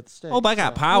getting burned at the stake. Oh, but I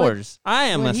got so- powers. I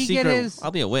am would a he get secret. his- I'll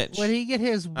be a witch. Would he get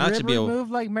his I'll actually rib be a- removed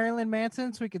like Marilyn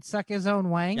Manson so he could suck his own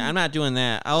wang? Yeah, I'm not doing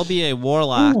that. I'll be a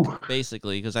warlock, Ooh.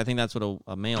 basically, because I think that's what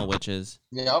a male witch is.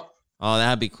 Yep. Oh,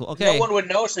 that'd be cool. Okay. No one would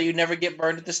know, so you'd never get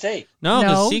burned at the stake. No,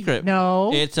 no, it's secret.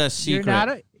 No, It's a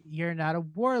secret. You're not a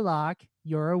warlock.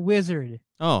 You're a wizard.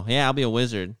 Oh, yeah, I'll be a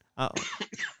wizard.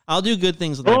 I'll do good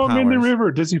things with Throw my him in the powers.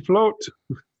 river. Does he float?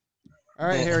 All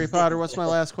right, Harry Potter, what's my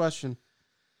last question?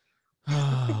 All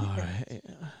right.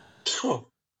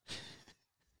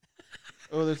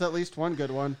 Oh, there's at least one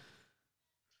good one.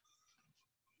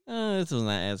 This was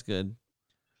not as good.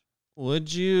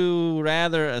 Would you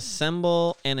rather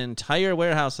assemble an entire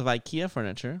warehouse of IKEA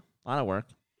furniture? A lot of work.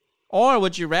 Or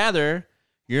would you rather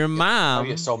your I mom,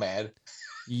 get so mad.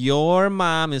 your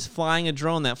mom is flying a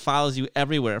drone that follows you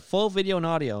everywhere, full video and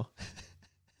audio?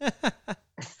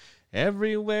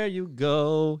 Everywhere you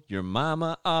go, your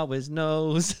mama always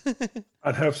knows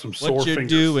I'd have some sore what you're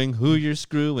fingers. doing, who you're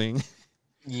screwing.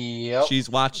 Yep. She's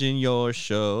watching your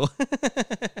show.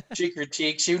 She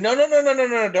critiques you. No.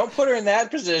 Don't put her in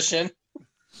that position.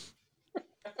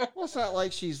 Well, it's not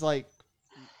like she's like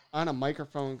on a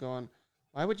microphone going,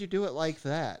 why would you do it like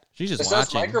that? She's just It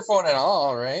says watching. microphone and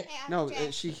all, right? No,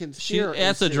 she can She, hear.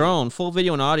 that's a drone, full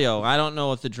video and audio. I don't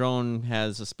know if the drone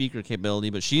has a speaker capability,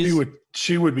 but she's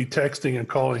She would be texting and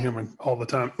calling him all the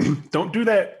time. Don't do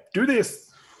that. Do this.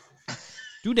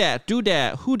 do that,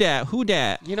 who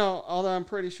dat. You know, although I'm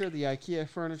pretty sure the IKEA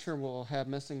furniture will have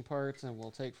missing parts and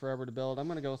will take forever to build, I'm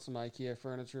going to go with some IKEA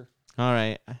furniture. All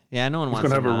right, yeah, no one He's wants.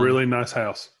 gonna have their a mom. really nice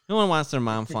house. No one wants their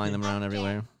mom flying them around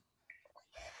everywhere.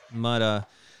 But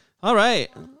all right,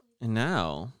 and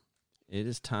now it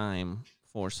is time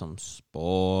for some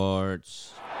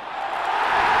sports.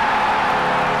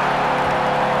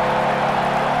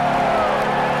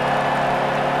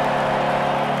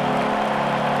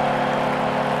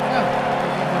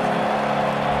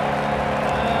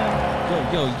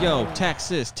 Yo,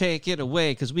 Texas, take it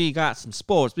away, cause we got some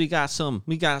sports. We got some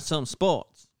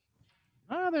sports.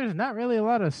 There's not really a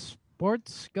lot of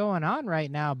sports going on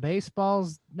right now.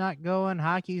 Baseball's not going.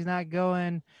 Hockey's not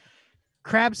going.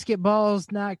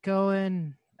 Crabsketball's not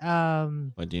going.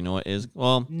 But do you know what is?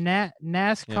 Well,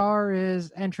 NASCAR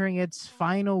is entering its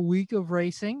final week of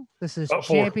racing. This is About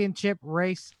 4. championship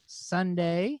race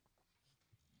Sunday.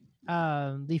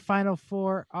 The final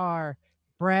 4 are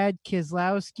Brad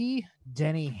Keselowski,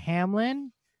 Denny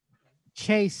Hamlin,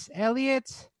 Chase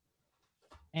Elliott,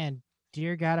 and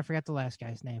dear God, I forgot the last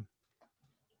guy's name.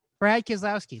 Brad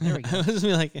Keselowski. There we go. I was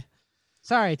like,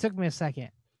 Sorry, it took me a second.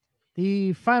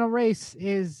 The final race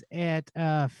is at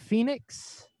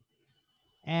Phoenix.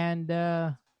 And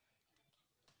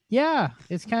yeah,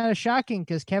 it's kind of shocking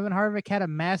because Kevin Harvick had a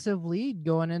massive lead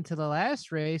going into the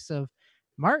last race of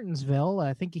Martinsville.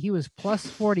 I think he was plus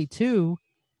 42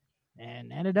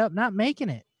 and ended up not making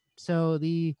it. So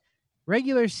the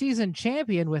regular season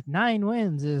champion with 9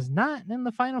 wins is not in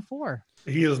the final 4.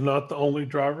 He is not the only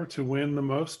driver to win the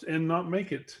most and not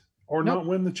make it. or Nope. not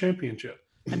win the championship.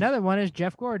 Another one is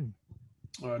Jeff Gordon.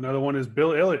 Another one is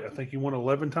Bill Elliott. I think he won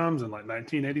 11 times in like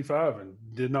 1985 and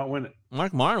did not win it.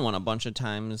 Mark Martin won a bunch of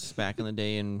times back in the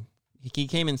day, and he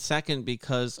came in second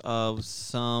because of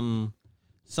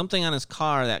something on his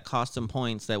car that cost him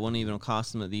points that wouldn't even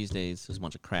cost him these days. It was a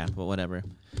bunch of crap, but whatever.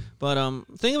 But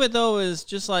think of it though is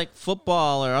just like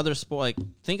football or other sport. Like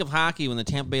think of hockey when the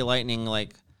Tampa Bay Lightning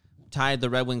tied the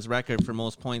Red Wings record for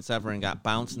most points ever and got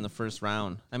bounced in the first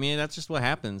round. I mean, that's just what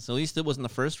happens. At least it wasn't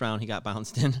the first round he got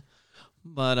bounced in.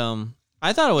 But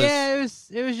I thought it was. Yeah,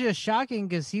 it was just shocking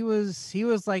because he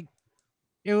was like,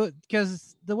 it was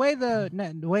because the way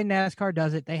NASCAR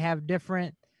does it, they have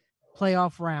different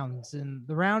playoff rounds. And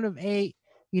the round of 8,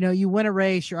 you win a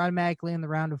race, you're automatically in the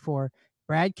round of 4.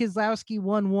 Brad Keselowski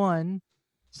won one.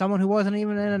 Someone who wasn't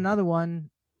even in another one,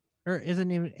 or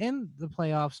isn't even in the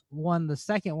playoffs, won the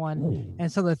second one.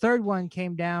 And so the third one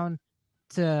came down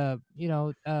to,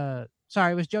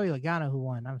 sorry, it was Joey Logano who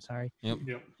won. I'm sorry. Yep.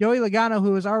 Joey Logano,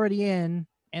 who was already in,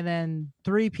 and then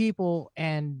 3 people,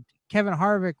 and Kevin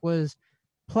Harvick was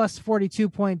plus 42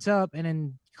 points up and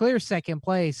in clear second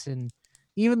place. And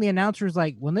even the announcers,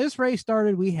 like, when this race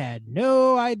started, we had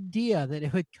no idea that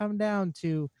it would come down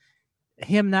to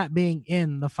him not being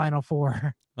in the final 4.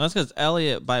 Well, that's because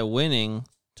Elliott, by winning,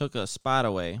 took a spot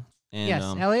away. And, yes,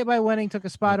 Elliott by winning took a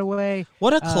spot away.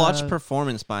 What a clutch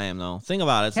performance by him, though. Think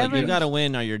about it. It's like you got to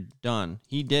win or you're done.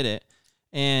 He did it.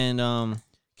 And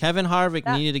Kevin Harvick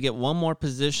needed to get one more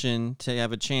position to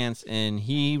have a chance, and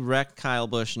he wrecked Kyle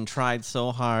Busch and tried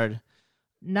so hard.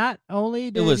 Not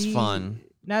only did it was fun.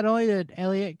 Not only did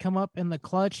Elliott come up in the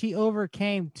clutch, he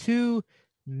overcame 2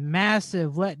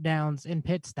 massive letdowns in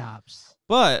pit stops.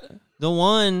 But the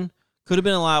one could have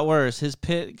been a lot worse. His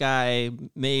pit guy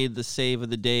made the save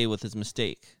of the day with his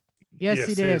mistake. Yes,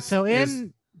 he did. So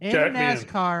in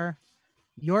NASCAR,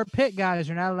 your pit guys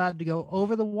are not allowed to go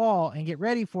over the wall and get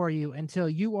ready for you until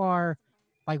you are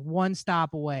like 1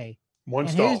 stop away.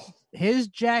 His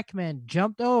Jackman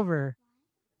jumped over,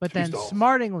 but then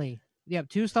smartingly,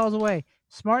 2 stalls away,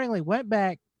 smartingly went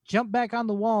back, jumped back on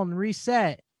the wall and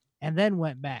reset, and then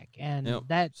went back. And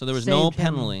so there was no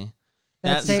penalty.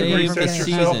 That saved the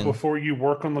season before you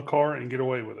work on the car and get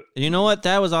away with it. You know what?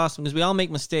 That was awesome because we all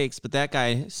make mistakes, but that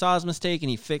guy saw his mistake and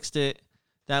he fixed it.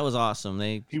 That was awesome.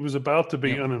 He was about to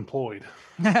be unemployed.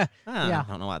 I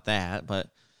don't know about that, but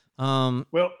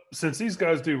well, since these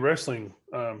guys do wrestling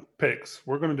picks,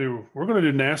 we're gonna do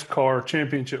NASCAR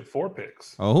Championship 4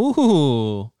 picks.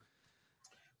 Oh.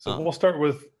 So we'll start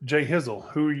with Jay Hizzle.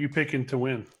 Who are you picking to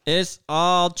win? It's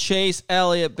all Chase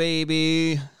Elliott,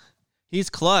 baby.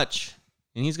 He's clutch,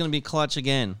 and he's going to be clutch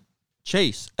again.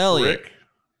 Chase Elliott. Rick,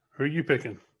 who are you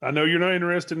picking? I know you're not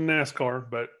interested in NASCAR,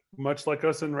 but much like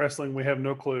us in wrestling, we have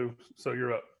no clue. So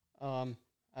you're up.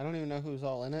 I don't even know who's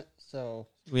all in it. So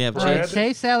we have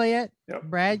Chase Elliott,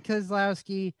 Brad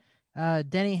Keselowski,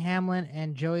 Denny Hamlin,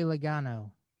 and Joey Logano.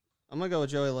 I'm going to go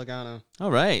with Joey Logano. All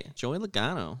right, Joey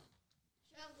Logano.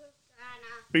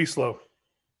 Be slow.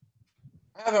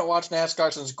 I haven't watched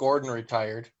NASCAR since Gordon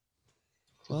retired.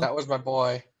 That was my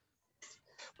boy.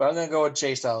 But I'm going to go with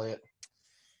Chase Elliott.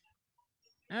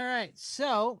 All right.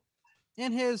 So,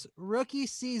 in his rookie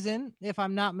season, if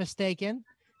I'm not mistaken,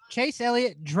 Chase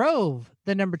Elliott drove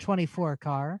the number 24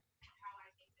 car.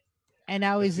 And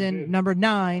now he's in number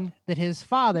 9 that his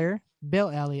father, Bill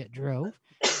Elliott, drove.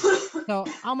 So,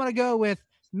 I'm going to go with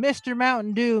Mr.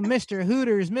 Mountain Dew, Mr.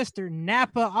 Hooters, Mr.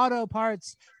 Napa Auto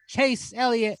Parts, Chase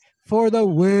Elliott for the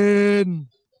win.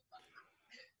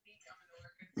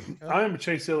 I am a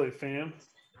Chase Elliott fan.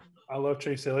 I love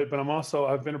Chase Elliott, but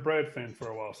I've been a Brad fan for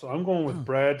a while. So I'm going with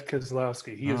Brad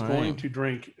Keselowski. He is going to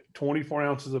drink 24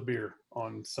 ounces of beer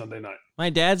on Sunday night. My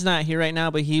dad's not here right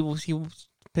now, but he was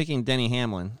picking Denny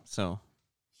Hamlin. So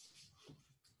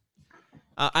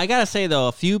I got to say, though,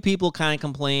 a few people kind of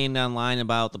complained online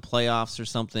about the playoffs or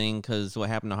something because what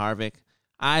happened to Harvick.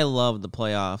 I love the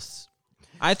playoffs.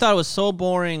 I thought it was so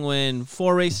boring when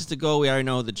 4 races to go, we already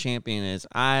know who the champion is.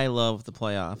 I love the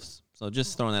playoffs. So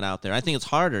just throwing that out there. I think it's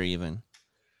harder even.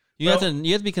 You have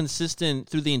to be consistent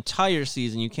through the entire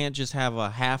season. You can't just have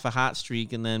a half a hot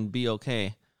streak and then be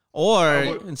okay. Or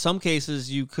in some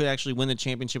cases, you could actually win the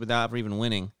championship without ever even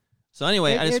winning. So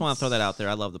anyway, I just want to throw that out there.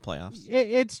 I love the playoffs.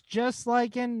 It's just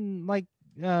like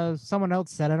someone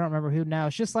else said. I don't remember who now.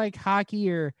 It's just like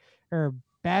hockey or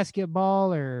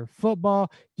basketball or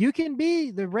football. You can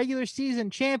be the regular season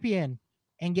champion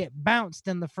and get bounced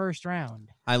in the first round.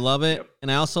 I love it.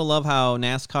 And I also love how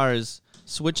NASCAR is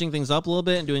switching things up a little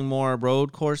bit and doing more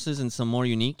road courses and some more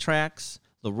unique tracks.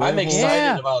 I'm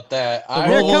excited about that.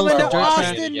 They're coming to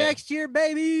Austin next year,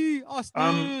 baby.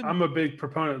 Austin. I'm a big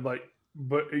proponent. Like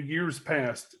But years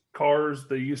past, cars,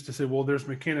 they used to say, well, there's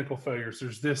mechanical failures.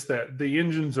 There's this, that. The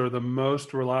engines are the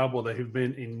most reliable they have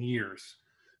been in years.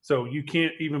 So you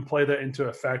can't even play that into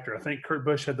a factor. I think Kurt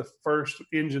Busch had the first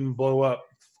engine blow up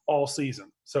all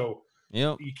season. So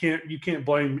Yep. you can't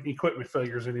blame equipment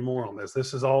failures anymore on this.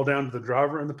 This is all down to the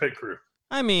driver and the pit crew.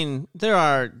 I mean, there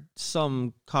are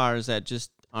some cars that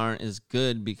just aren't as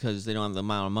good because they don't have the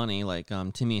amount of money, like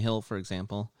Timmy Hill, for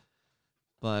example.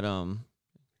 But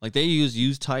like they use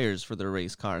used tires for their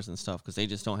race cars and stuff because they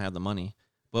just don't have the money.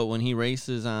 But when he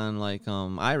races on like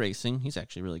iRacing, he's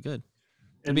actually really good.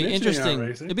 It'd be interesting.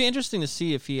 It'd be interesting to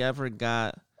see if he ever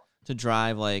got to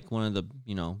drive like one of the,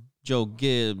 Joe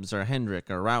Gibbs or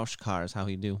Hendrick or Roush cars. How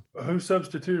he do? Who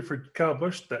substituted for Kyle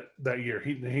Busch that year?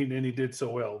 He did so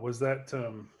well. Was that?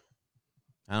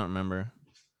 I don't remember.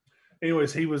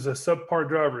 Anyways, he was a subpar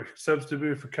driver.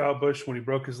 Substituted for Kyle Busch when he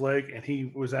broke his leg, and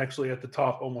he was actually at the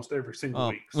top almost every single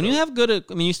week. When you have good,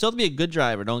 you still have to be a good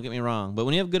driver. Don't get me wrong, but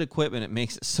when you have good equipment, it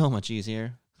makes it so much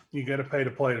easier. You got to pay to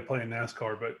play in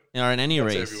NASCAR, but or in any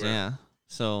race, everywhere. yeah.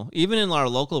 So even in our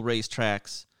local race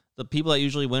tracks, the people that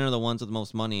usually win are the ones with the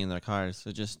most money in their cars.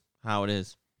 It's just how it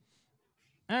is.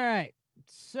 All right.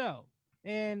 So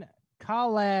in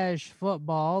college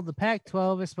football, the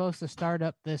Pac-12 is supposed to start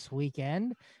up this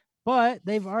weekend, but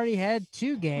they've already had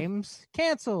 2 games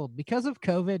canceled because of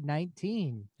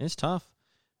COVID-19. It's tough.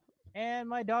 And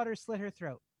my daughter slit her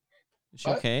throat. Is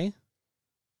she okay?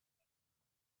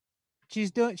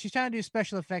 She's trying to do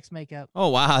special effects makeup. Oh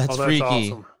wow, that's freaky.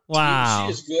 Awesome. Wow.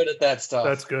 She is good at that stuff.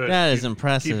 That's good. That is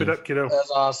impressive. Keep it up, kiddo.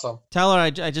 That's awesome. Tell her I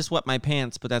just wet my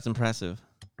pants, but that's impressive.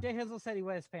 Jay Hizzle said he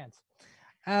wet his pants.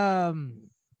 Where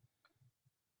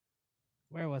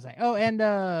was I? Oh, and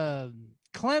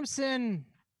Clemson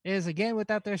is again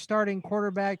without their starting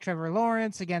quarterback, Trevor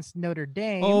Lawrence, against Notre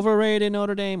Dame. Overrated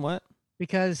Notre Dame. What?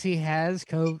 Because he has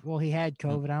COVID. Well, he had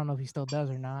COVID. I don't know if he still does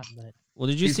or not, but. Well,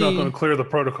 did you He's see? not going to clear the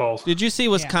protocols. Did you see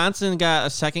Wisconsin got a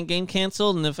second game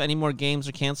canceled? And if any more games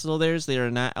are canceled of theirs, they are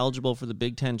not eligible for the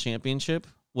Big Ten championship,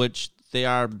 which they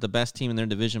are the best team in their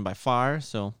division by far.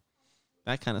 So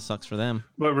that kind of sucks for them.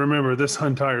 But remember, this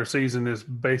entire season is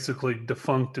basically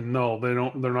defunct and null. They're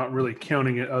not really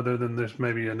counting it other than there's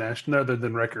maybe other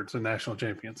than records and national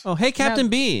champions. Oh, hey, Captain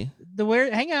B.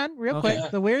 Hang on real quick.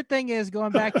 The weird thing is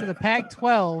going back to the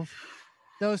Pac-12,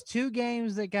 those 2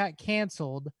 games that got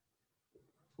canceled.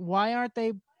 Why aren't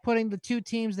they putting the 2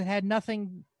 teams that had no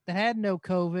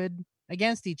COVID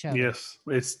against each other? Yes,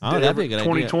 it's that'd be a good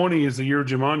 2020 idea. is the year of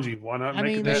Jumanji. Why not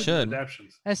make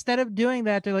adaptations? Instead of doing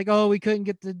that, they're like, oh, we couldn't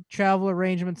get the travel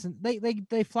arrangements, and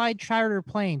they fly charter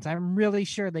planes. I'm really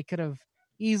sure they could have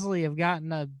easily have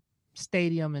gotten a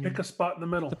stadium and pick a spot in the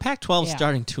middle. The Pac-12 is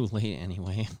starting too late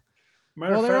anyway.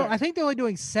 I think they're only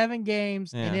doing 7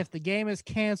 games, and if the game is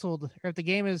canceled, or if the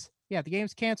game's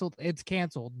canceled, it's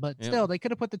canceled. But still, they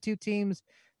could have put the 2 teams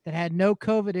that had no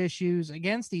COVID issues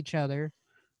against each other.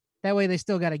 That way, they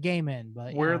still got a game in.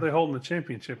 But where are they holding the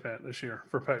championship at this year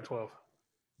for Pac-12?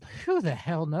 Who the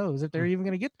hell knows if they're even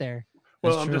going to get there?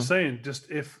 Well, I'm just saying, just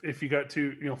if you got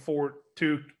two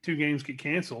games get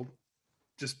canceled,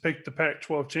 just pick the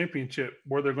Pac-12 championship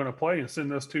where they're going to play and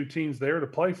send those 2 teams there to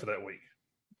play for that week.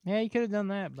 Yeah, you could have done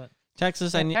that, but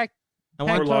Texas, I want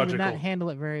Pac-12 did not handle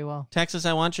it very well. Texas,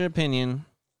 I want your opinion,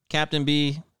 Captain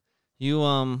B.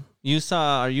 You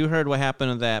saw or you heard what happened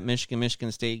with that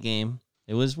Michigan State game.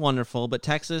 It was wonderful, but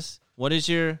Texas, what is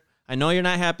your? I know you're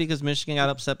not happy because Michigan got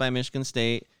upset by Michigan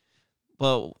State,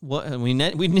 but we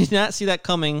did not see that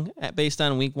coming based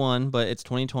on week 1. But it's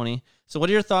 2020. So,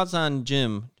 what are your thoughts on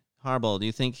Jim Harbaugh? Do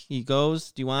you think he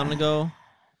goes? Do you want him to go?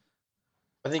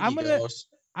 I think he goes.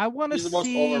 I want to see. He's the most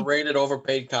overrated,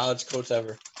 overpaid college coach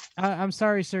ever. I'm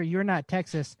sorry, sir. You're not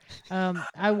Texas.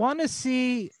 I want to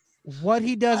see what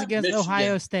he does against Michigan.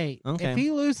 Ohio State. Okay. If he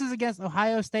loses against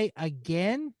Ohio State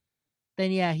again,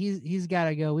 then yeah, he's got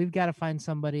to go. We've got to find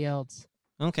somebody else.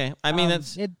 Okay. I mean,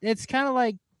 it's kind of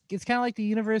like the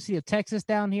University of Texas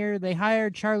down here. They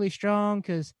hired Charlie Strong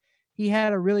because he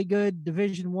had a really good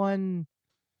Division I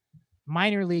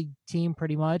minor league team,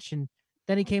 pretty much, and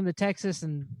then he came to Texas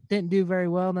and didn't do very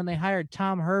well. And then they hired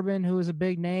Tom Herman, who was a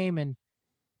big name, and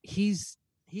he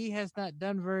has not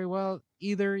done very well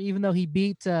either. Even though he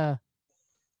beat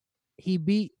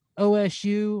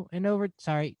OSU in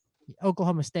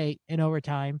Oklahoma State in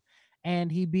overtime,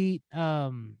 and he beat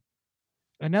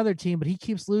another team, but he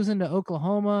keeps losing to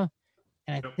Oklahoma,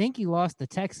 and I think he lost to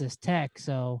Texas Tech.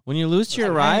 So when you lose to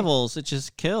your rivals, it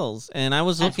just kills. And I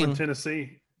was looking.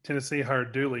 Tennessee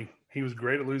hired Dooley. He was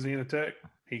great at Louisiana Tech.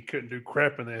 He couldn't do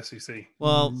crap in the SEC.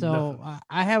 Well, so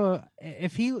I have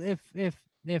if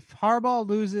Harbaugh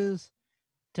loses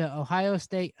to Ohio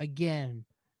State again,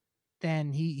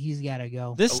 then he's got to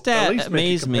go. This stat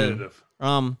amazed me. competitive.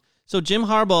 So Jim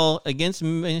Harbaugh against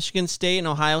Michigan State and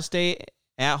Ohio State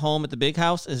at home at the Big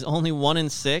House is only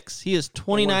 1-6. He is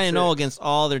 29-0 against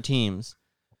all their teams.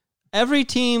 Every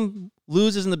team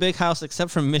loses in the Big House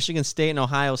except for Michigan State and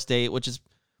Ohio State, which is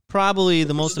probably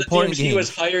the most important game. He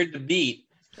was hired to beat.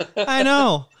 I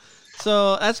know.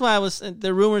 So that's why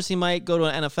the rumors he might go to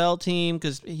an NFL team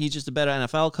because he's just a better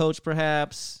NFL coach,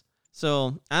 perhaps.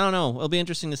 So I don't know. It'll be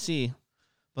interesting to see.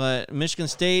 But Michigan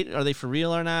State, are they for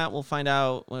real or not? We'll find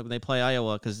out when they play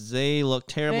Iowa because they look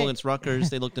terrible against Rutgers.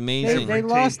 They looked amazing. They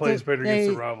lost. Plays better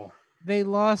against the rival. They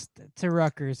lost to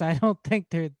Rutgers. I don't think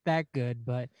they're that good,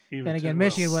 but then again,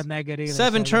 Michigan wasn't that good either.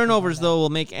 7 turnovers, though, will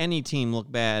make any team look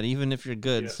bad, even if you're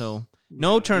good. Yes. So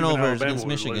no turnovers against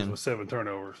Michigan. With 7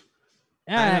 turnovers.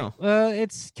 All right. Well,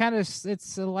 it's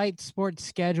a light sports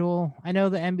schedule. I know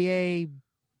the NBA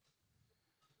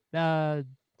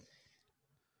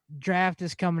draft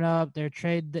is coming up. Their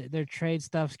trade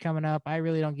stuff's coming up. I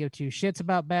really don't give 2 shits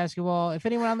about basketball. If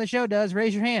anyone on the show does,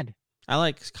 raise your hand. I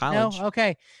like college. No?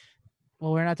 Okay.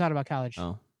 Well, we're not talking about college.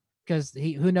 Oh. Because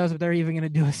who knows if they're even going to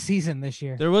do a season this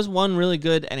year. There was one really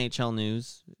good NHL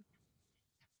news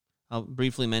I'll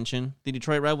briefly mention. The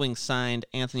Detroit Red Wings signed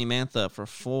Anthony Mantha for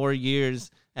 4 years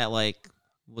at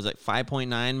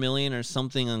 $5.9 million or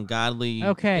something ungodly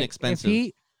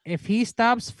inexpensive. If he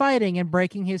stops fighting and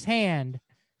breaking his hand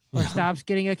or stops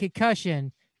getting a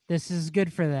concussion, this is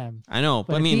good for them. I know,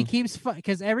 but I mean, he keeps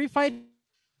because every fight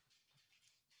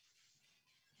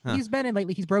he's been in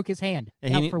lately, he's broke his hand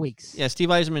out for weeks. Yeah, Steve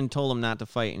Yzerman told him not to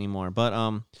fight anymore. But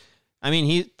I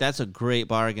mean, that's a great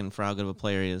bargain for how good of a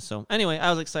player he is. So anyway, I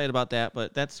was excited about that.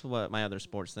 But that's what my other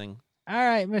sports thing. All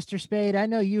right, Mr. Spade, I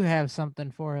know you have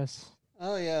something for us.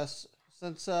 Oh yes,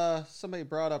 since somebody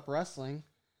brought up wrestling,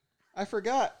 I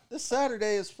forgot this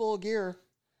Saturday is Full Gear,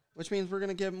 which means we're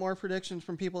gonna get more predictions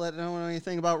from people that don't know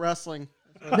anything about wrestling.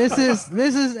 This is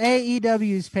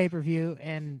AEW's pay-per-view,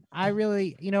 and I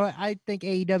really, I think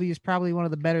AEW is probably one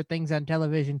of the better things on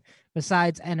television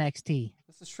besides NXT.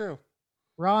 This is true.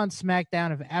 Raw and SmackDown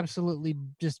have absolutely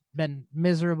just been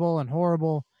miserable and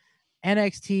horrible.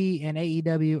 NXT and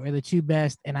AEW are the 2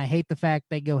 best, and I hate the fact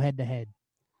they go head-to-head.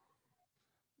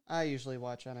 I usually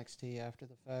watch NXT after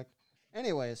the fact.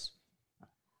 Anyways,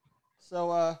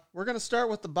 so we're going to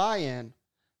start with the buy-in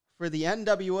for the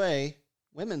NWA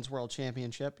Women's World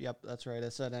Championship. Yep, that's right. I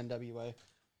said NWA.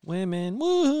 Women,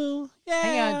 woohoo! Yeah.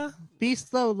 Hang on. Beast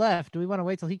Slow left. Do we want to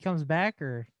wait till he comes back,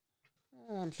 or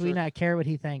do we not care what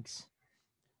he thinks?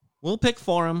 We'll pick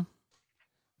for him.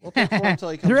 We'll pick for him until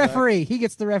he comes back. The referee. Back. He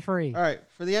gets the referee. All right.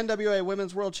 For the NWA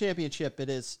Women's World Championship, it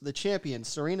is the champion,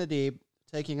 Serena Deeb,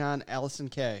 taking on Allison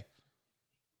Kay.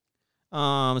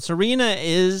 Serena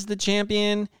is the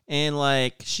champion,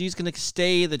 and she's gonna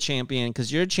stay the champion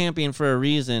because you're a champion for a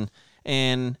reason.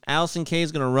 And Allison Kay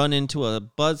is gonna run into a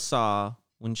buzzsaw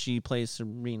when she plays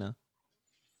Serena.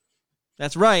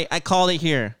 That's right. I called it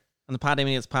here on the Poddamn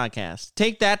Idiotz Podcast.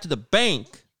 Take that to the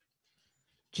bank.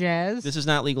 Jazz. This is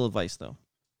not legal advice, though.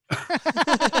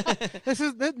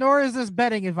 Nor is this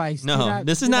betting advice. No,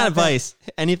 this is not advice.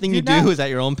 Anything you do is at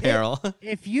your own peril.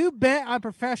 If you bet on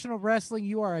professional wrestling,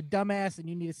 you are a dumbass and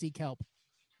you need to seek help.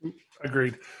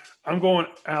 Agreed. I'm going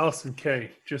Allison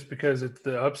Kay just because it's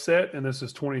the upset, and this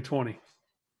is 2020.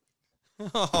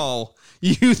 Oh,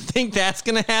 you think that's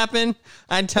going to happen?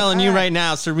 I'm telling you right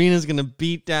now, Serena's going to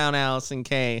beat down Allison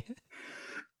Kay.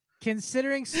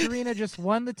 Considering Serena just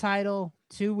won the title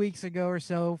 2 weeks ago or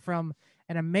so from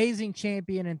an amazing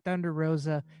champion in Thunder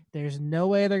Rosa, there's no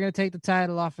way they're going to take the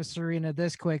title off of Serena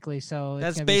this quickly. So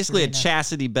that's basically a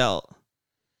chastity belt.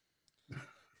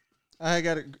 I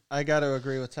gotta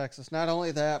agree with Texas. Not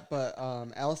only that, but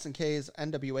Allison Kay's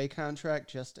NWA contract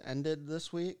just ended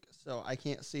this week, so I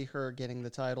can't see her getting the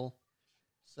title.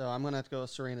 So I'm gonna have to go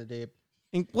with Serena Deeb.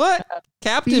 What?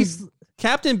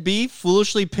 Captain B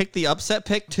foolishly picked the upset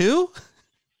pick too?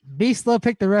 B Slow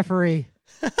picked the referee.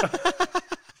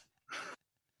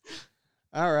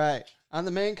 All right. On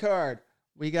the main card,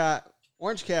 we got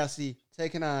Orange Cassidy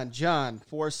taking on John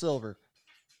 4 Silver.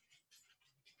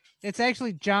 It's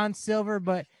actually John Silver,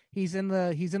 but he's in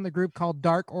the group called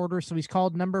Dark Order, so he's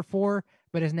called number 4,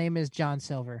 but his name is John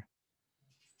Silver.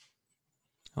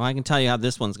 Oh, I can tell you how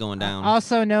this one's going down.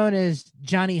 Also known as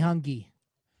Johnny Hungy.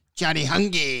 Johnny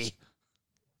Hungy. It's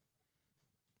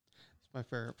my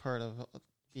favorite part of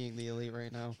being the elite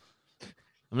right now.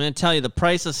 I'm going to tell you, the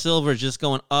price of silver is just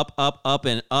going up, up, up,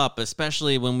 and up,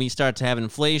 especially when we start to have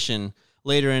inflation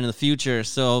later in the future.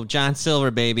 So John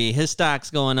Silver, baby, his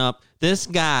stock's going up. This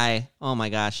guy, oh my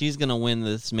gosh, he's going to win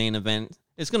this main event.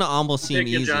 It's going to almost seem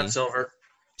easy. John Silver.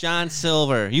 John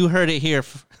Silver. You heard it here.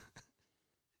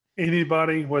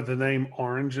 Anybody with the name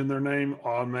Orange in their name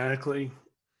automatically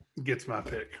gets my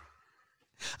pick.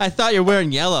 I thought you were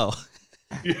wearing yellow.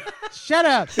 Shut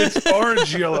up. It's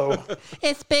orange yellow.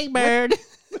 It's Big Bird.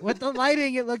 With the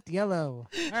lighting, it looked yellow.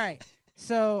 All right.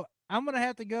 So I'm going to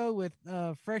have to go with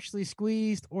freshly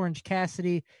squeezed Orange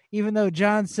Cassidy, even though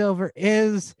John Silver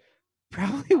is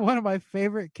probably one of my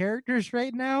favorite characters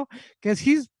right now because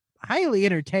he's highly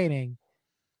entertaining.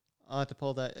 I'll have to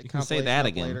pull that. You can say that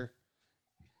again. Later.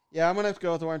 Yeah, I'm going to have to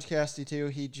go with Orange Cassidy, too.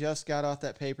 He just got off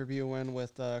that pay-per-view win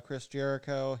with Chris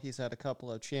Jericho. He's had a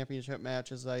couple of championship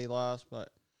matches that he lost, but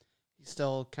he's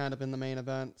still kind of in the main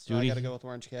event, so I got to go with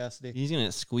Orange Cassidy. He's going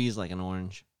to squeeze like an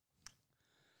orange.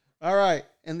 All right,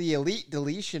 in the Elite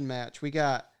Deletion match, we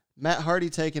got Matt Hardy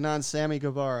taking on Sammy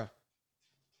Guevara.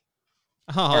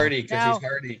 Oh, Hardy, because he's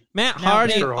Hardy. Matt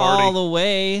Hardy all the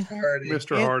way. Hardy.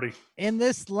 Mr. Hardy. In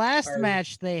this last Hardy.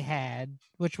 match they had,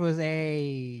 which was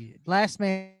a last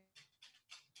man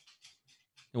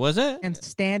Was it? and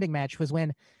standing match, was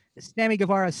when Sammy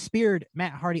Guevara speared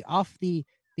Matt Hardy off the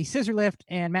scissor lift,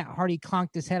 and Matt Hardy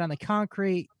clonked his head on the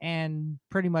concrete and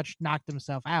pretty much knocked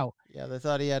himself out. Yeah, they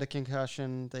thought he had a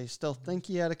concussion. They still think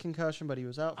he had a concussion, but he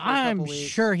was out for a I'm couple weeks.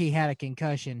 sure he had a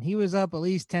concussion. He was up at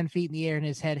least 10 feet in the air and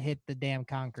his head hit the damn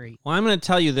concrete. Well, I'm going to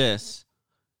tell you this.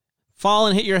 Fall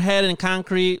and hit your head in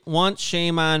concrete once,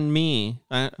 shame on me.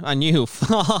 On you.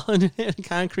 Fall and hit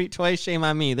concrete twice, shame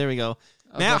on me. There we go.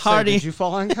 Matt Hardy. Did you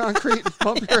fall on concrete and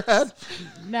bump your head?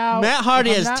 Now, Matt Hardy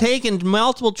if I'm has not- taken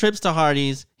multiple trips to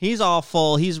Hardy's. He's all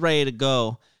full. He's ready to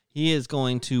go. He is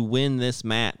going to win this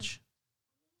match.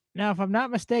 Now, if I'm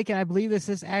not mistaken, I believe this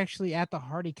is actually at the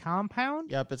Hardy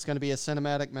compound. Yep, it's going to be a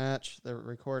cinematic match. They're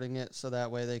recording it so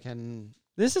that way they can...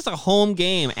 This is a home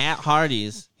game at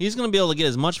Hardy's. He's going to be able to get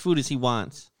as much food as he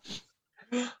wants.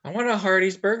 I want a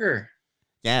Hardy's burger.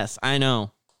 Yes, I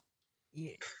know.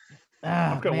 Yeah.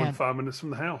 I've got man. one 5 minutes from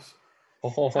the house.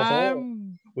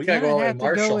 I'm We gotta go gonna all the way have to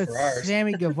to go Marshall with for ours.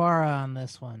 Sammy Guevara on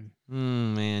this one.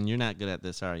 Man, you're not good at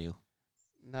this, are you?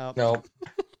 No. No.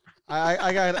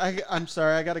 I'm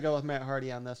sorry. I got to go with Matt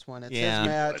Hardy on this one. It's Yeah. his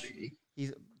match.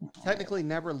 He's technically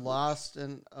never lost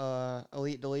an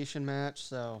Elite Deletion match,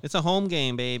 so It's a home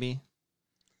game, baby.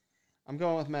 I'm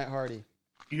going with Matt Hardy.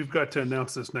 You've got to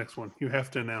announce this next one. You have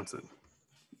to announce it.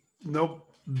 Nope.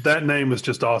 That name is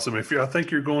just awesome. I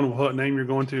think you're going with what name you're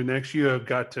going to next, you have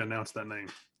got to announce that name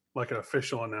like an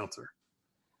official announcer.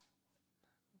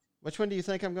 Which one do you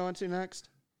think I'm going to next?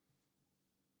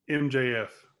 MJF.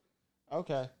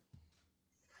 Okay.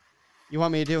 You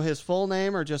want me to do his full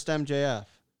name or just MJF?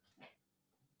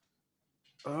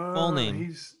 Full name.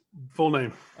 He's full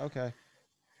name. Okay.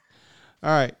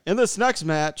 All right. In this next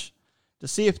match, to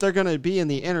see if they're going to be in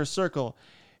the inner circle,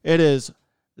 it is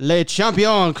Le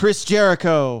Champion Chris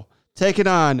Jericho taking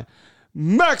on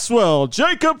Maxwell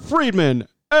Jacob Friedman,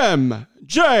 MJF.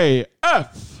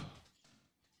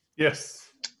 Yes.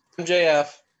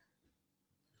 MJF.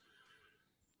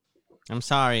 I'm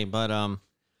sorry, but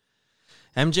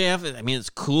MJF, I mean, it's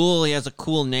cool. He has a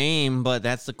cool name, but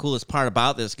that's the coolest part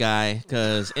about this guy.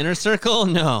 Because Inner Circle,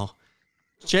 no.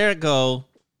 Jericho,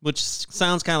 which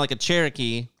sounds kind of like a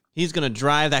Cherokee, he's going to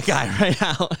drive that guy right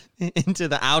out into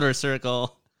the outer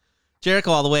circle.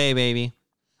 Jericho all the way, baby.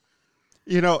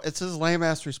 You know, it's his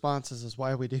lame-ass responses is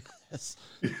why we do this.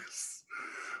 Yes.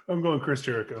 I'm going Chris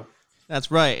Jericho.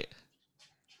 That's right.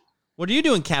 What are you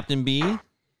doing, Captain B? I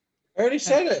already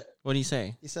said it. What do you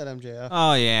say? He said MJF.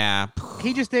 Oh, yeah.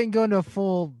 He just didn't go into a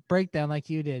full breakdown like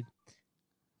you did.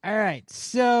 All right,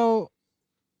 so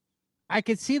I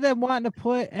could see them wanting to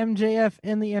put MJF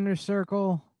in the inner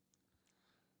circle,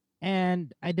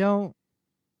 and I don't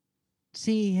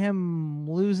see him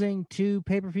losing 2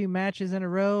 pay-per-view matches in a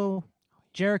row.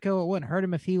 Jericho, it wouldn't hurt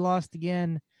him if he lost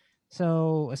again.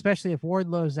 So, especially if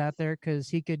Wardlow's out there, because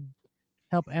he could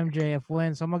help MJF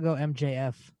win. So I'm gonna go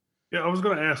MJF. Yeah, I was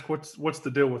going to ask, what's the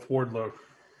deal with Wardlow?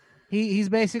 He's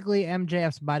basically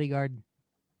MJF's bodyguard.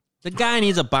 The guy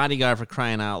needs a bodyguard for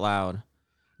crying out loud.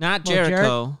 Not Well,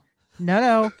 Jericho.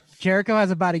 No. Jericho has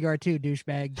a bodyguard too,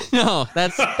 douchebag. No,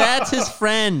 that's his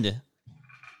friend.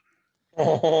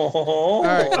 All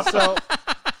right,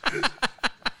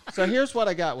 so here's what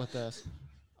I got with this.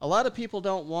 A lot of people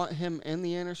don't want him in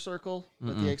the inner circle,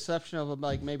 with the exception of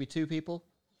like maybe 2 people.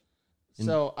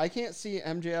 So I can't see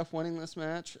MJF winning this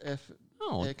match if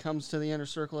No. it comes to the inner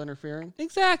circle interfering.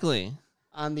 Exactly.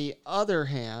 On the other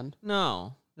hand,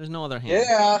 No, there's no other hand.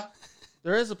 Yeah.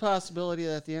 there is a possibility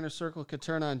that the inner circle could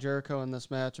turn on Jericho in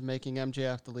this match and making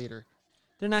MJF the leader.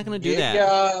 They're not going to do that.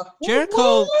 Yeah.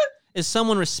 Jericho What? is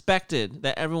someone respected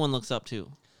that everyone looks up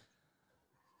to.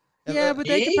 Yeah, but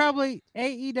they could Eh? probably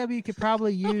AEW could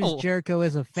probably use No. Jericho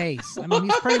as a face. I mean,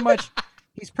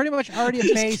 he's pretty much already a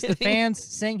Just face. The kidding. fans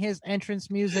sing his entrance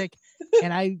music,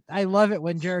 and I love it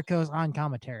when Jericho's on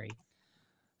commentary.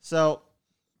 So,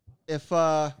 if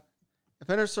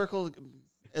Inner Circle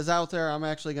is out there, I'm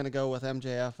actually going to go with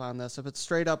MJF on this. If it's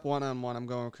straight up one-on-one, I'm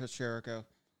going with Chris Jericho.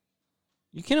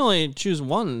 You can only choose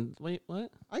one. Wait,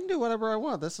 what? I can do whatever I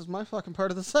want. This is my fucking part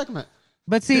of the segment.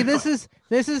 But see, this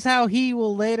is how he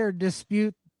will later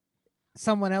dispute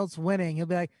someone else winning. He'll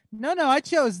be like, "No, I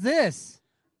chose this."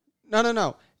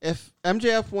 No. If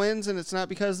MJF wins and it's not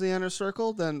because of the Inner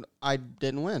Circle, then I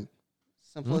didn't win.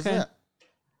 Simple as Okay. that.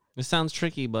 This sounds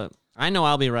tricky, but I know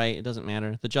I'll be right. It doesn't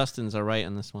matter. The Justins are right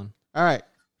on this one. All right.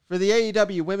 For the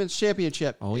AEW Women's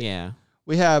Championship, Oh, yeah.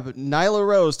 we have Nyla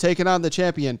Rose taking on the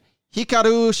champion,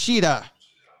 Hikaru Shida.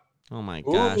 Oh, my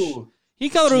gosh. Ooh,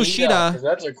 Hikaru Cheetah, Shida.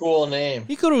 that's a cool name.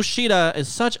 Hikaru Shida is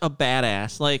such a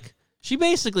badass. Like, she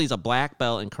basically is a black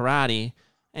belt in karate,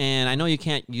 and I know you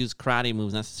can't use karate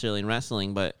moves necessarily in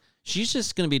wrestling, but she's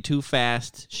just going to be too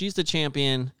fast. She's the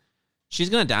champion. She's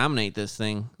going to dominate this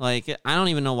thing. Like, I don't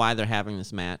even know why they're having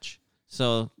this match.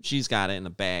 So, she's got it in the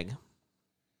bag.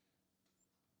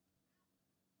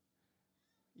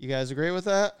 You guys agree with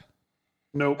that?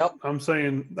 Nope. Nope. I'm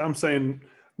saying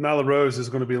Nyla Rose is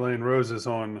going to be laying roses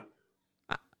on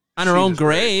On her own Sheeta's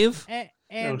grave. grave.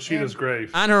 And Sheeta's grave.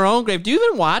 On her own grave. Do you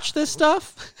even watch this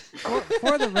stuff?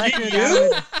 for the record,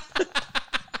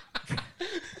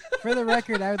 for the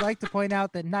record, I would like to point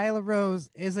out that Nyla Rose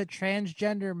is a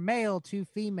transgender male to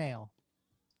female.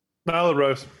 Nyla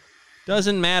Rose.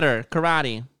 Doesn't matter.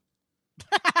 Karate.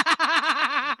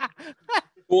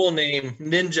 Cool name.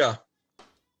 Ninja.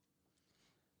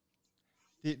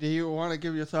 Do you want to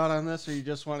give your thought on this, or you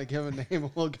just want to give a name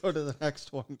and we'll go to the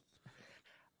next one?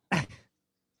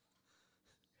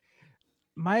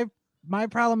 My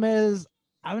problem is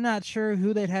I'm not sure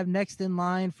who they'd have next in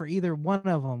line for either one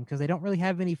of them because they don't really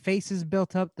have any faces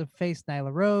built up to face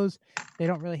Nyla Rose. They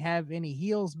don't really have any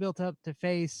heels built up to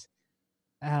face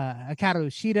Hikaru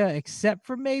Shida, except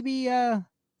for maybe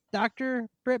Dr.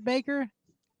 Britt Baker.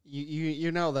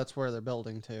 You know that's where they're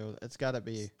building to. It's got to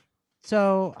be.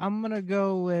 So I'm gonna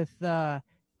go with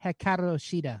Hikaru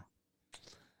Shida.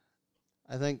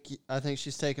 I think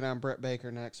she's taking on Britt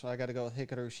Baker next, so I got to go with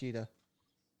Hikaru Shida.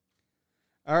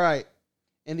 All right.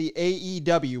 In the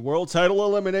AEW World Title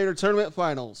Eliminator Tournament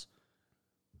Finals,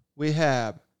 we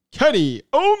have Kenny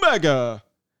Omega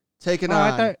taking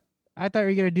on. I thought you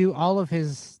were gonna do all of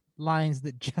his lines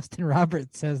that Justin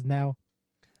Roberts says now.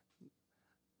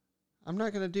 I'm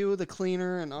not going to do the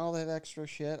cleaner and all that extra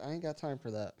shit. I ain't got time for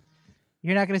that.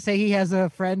 You're not gonna say he has a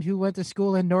friend who went to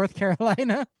school in North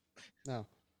Carolina? No,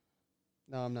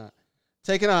 I'm not.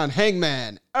 Taking on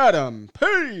Hangman Adam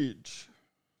Page.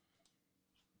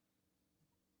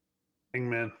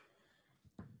 Hangman.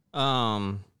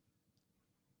 Oh,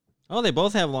 they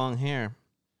both have long hair.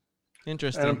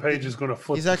 Interesting. Adam Page is going to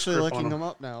flip. He's the actually script on looking him. him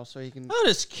up now, so he can. I'm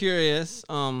just curious.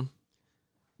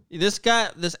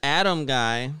 This Adam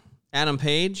guy, Adam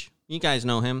Page, you guys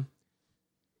know him.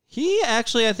 He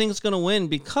actually, I think, is going to win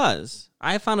because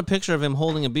I found a picture of him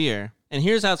holding a beer, and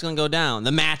here's how it's going to go down.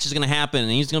 The match is going to happen,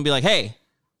 and he's going to be like, hey,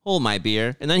 hold my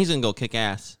beer, and then he's going to go kick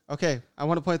ass. Okay, I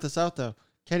want to point this out, though.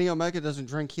 Kenny Omega doesn't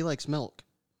drink. He likes milk.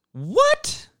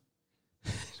 What?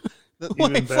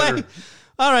 Even Wait, better.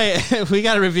 all right, we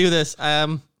got to review this.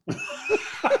 Come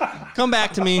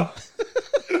back to me.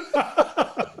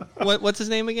 What's his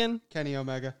name again? Kenny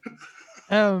Omega.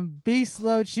 Beast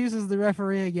Slow chooses the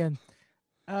referee again.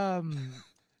 I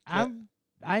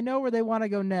know where they want to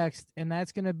go next, and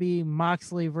that's going to be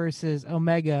Moxley versus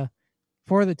Omega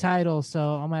for the title. So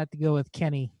I'm going to have to go with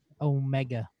Kenny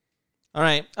Omega. All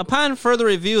right. Upon further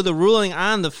review, the ruling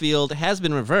on the field has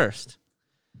been reversed.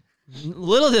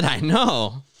 Little did I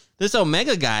know, this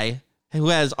Omega guy who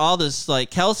has all this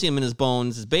like calcium in his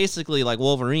bones is basically like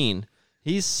Wolverine.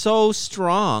 He's so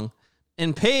strong,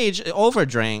 and Paige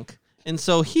overdrank, and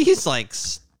so he's like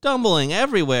stumbling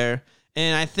everywhere.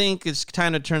 And I think it's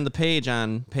time to turn the page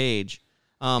on Paige.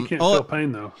 You can't feel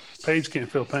pain, though. Paige can't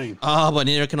feel pain. Oh, but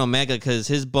neither can Omega because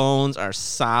his bones are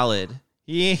solid.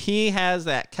 He has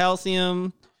that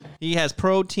calcium. He has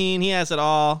protein. He has it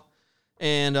all.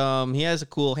 And he has a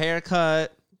cool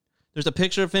haircut. There's a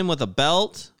picture of him with a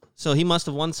belt. So he must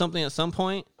have won something at some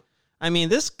point. I mean,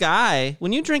 this guy,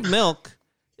 when you drink milk,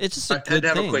 it's just a good I'd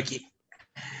have thing. a quickie.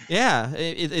 Yeah,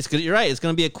 it's good. You're right. It's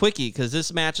going to be a quickie because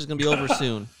this match is going to be over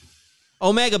soon.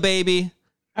 Omega, baby.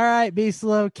 All right, Beast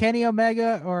Slow, Kenny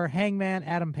Omega or Hangman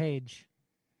Adam Page?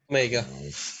 Mega.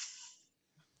 This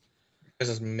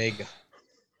is mega.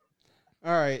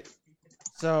 All right.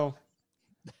 So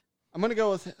I'm going to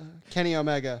go with Kenny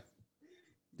Omega.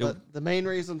 Nope. But the main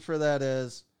reason for that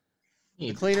is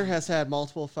the Cleaner has had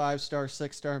multiple 5-star,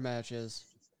 6-star matches,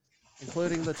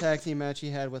 including the tag team match he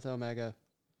had with Omega.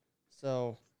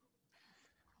 So,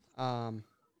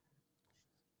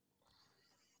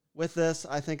 with this,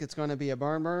 I think it's going to be a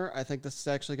barn burner. I think this is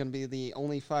actually going to be the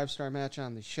only 5-star match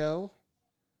on the show,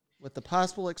 with the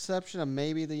possible exception of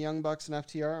maybe the Young Bucks and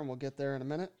FTR, and we'll get there in a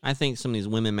minute. I think some of these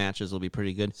women matches will be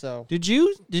pretty good. So,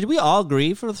 Did we all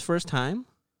agree for the first time?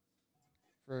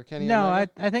 for Kenny No,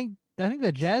 Omega, I think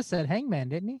the Jazz said Hangman,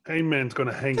 didn't he? Hangman's going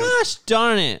to hang him. Gosh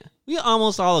darn it. We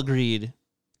almost all agreed.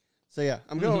 So yeah,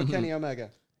 I'm going with Kenny Omega.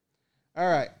 All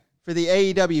right. For the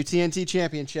AEW TNT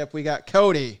Championship, we got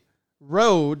Cody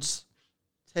Rhodes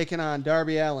taking on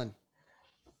Darby Allin.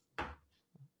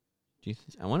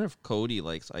 I wonder if Cody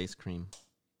likes ice cream.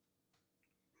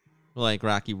 Like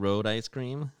Rocky Road ice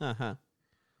cream?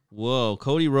 Whoa,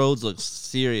 Cody Rhodes looks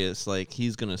serious, like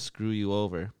he's going to screw you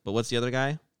over. But what's the other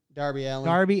guy? Darby Allin.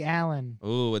 Darby Allin.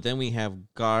 Oh, but then we have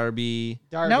Garby.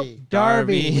 Darby. Nope,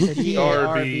 Darby. Darby. With a D.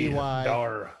 Darby. D-A-R-B-Y.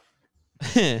 Dar.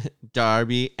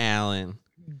 Darby Allin.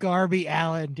 Garby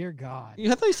Allen. Dear God.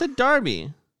 I thought you said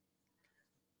Darby.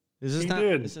 Is this He not,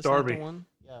 did, is this Darby. Not the one?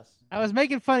 Yes. I was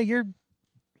making fun of your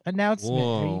announcement.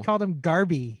 Whoa. You called him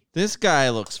Garby. This guy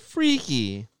looks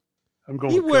freaky. I'm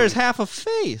going He with wears Cody. half a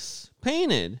face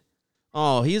painted.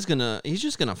 Oh, he's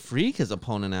just gonna freak his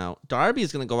opponent out.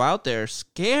 Darby's gonna go out there,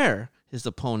 scare his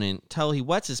opponent till he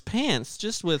wets his pants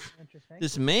just with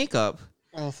this makeup.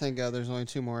 Oh, thank God there's only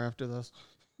 2 more after this.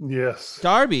 Yes.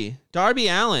 Darby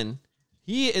Allin,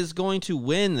 he is going to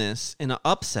win this in an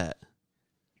upset.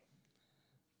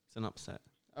 It's an upset.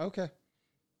 Okay.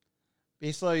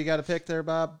 Be slow. You got a pick there,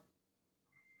 Bob?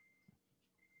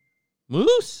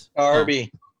 Moose?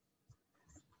 Darby.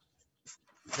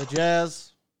 The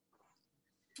Jazz.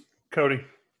 Cody.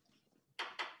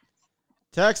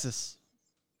 Texas.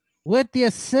 With the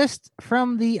assist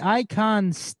from the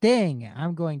icon Sting,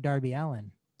 I'm going Darby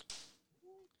Allin.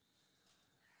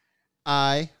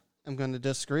 I am going to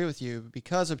disagree with you.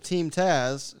 Because of Team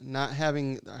Taz not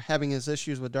having his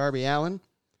issues with Darby Allin,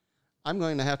 I'm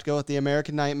going to have to go with the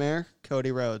American Nightmare,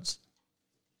 Cody Rhodes.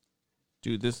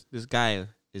 Dude, this guy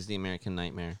is the American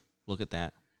Nightmare. Look at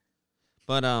that.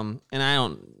 But and I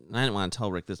didn't want to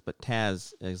tell Rick this, but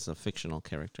Taz is a fictional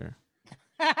character.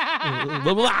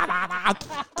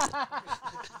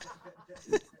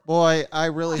 Boy, I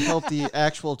really hope the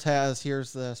actual Taz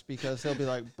hears this, because he'll be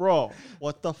like, bro,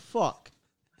 what the fuck?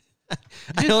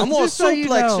 I'm going to just so you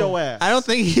suplex know. your ass. I don't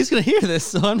think he's gonna hear this,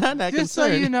 so I'm not that Just so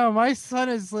concerned. you know, my son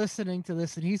is listening to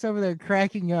this, and he's over there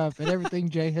cracking up at everything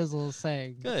Jay Hizzle is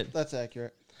saying. Good. That's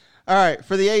accurate. All right,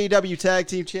 for the AEW Tag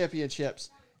Team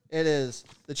Championships, it is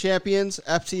the champions,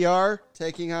 FTR,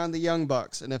 taking on the Young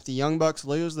Bucks. And if the Young Bucks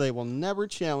lose, they will never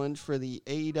challenge for the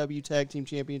AEW Tag Team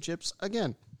Championships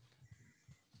again.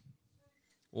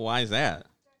 Why is that?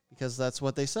 Because that's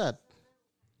what they said.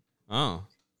 Oh.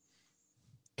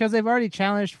 Because they've already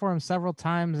challenged for him several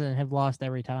times and have lost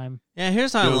every time. Yeah,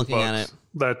 here's how I'm Young looking at it.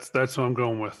 Bucks. That's what I'm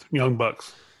going with. Young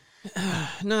Bucks.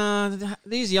 No,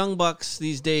 these young bucks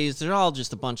these days, they're all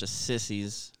just a bunch of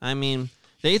sissies. I mean,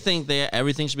 they think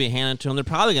everything should be handed to them. They're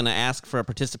probably going to ask for a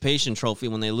participation trophy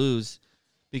when they lose,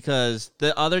 because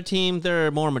the other team, they're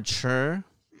more mature,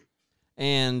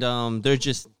 and they're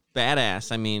just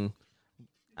badass. I mean,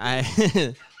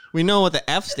 we know what the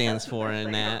F stands for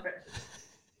in that.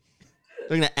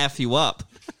 They're going to F you up.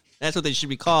 That's what they should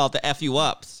be called, the F you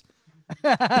ups.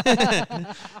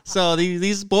 So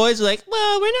these boys are like,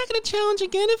 well, we're not going to challenge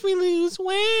again if we lose.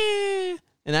 Wah.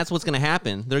 And that's what's going to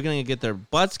happen. They're going to get their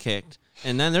butts kicked,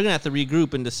 and then they're going to have to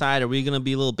regroup and decide, are we going to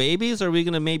be little babies, or are we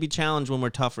going to maybe challenge when we're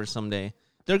tougher someday?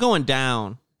 They're going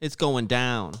down. It's going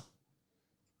down.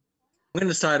 I'm going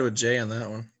to side with Jay on that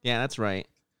one. Yeah, that's right.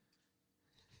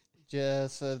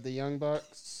 Just said the Young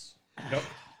Bucks. Yep.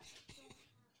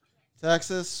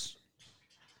 Texas.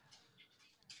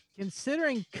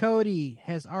 Considering Cody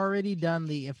has already done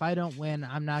the if I don't win,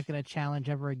 I'm not going to challenge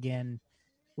ever again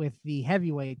with the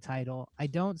heavyweight title, I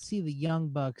don't see the Young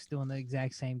Bucks doing the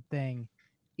exact same thing,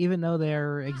 even though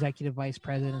they're executive vice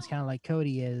presidents, kind of like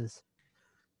Cody is.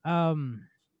 I'm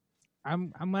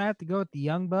gonna have to go with the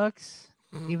Young Bucks,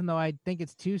 even though I think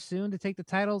it's too soon to take the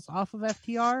titles off of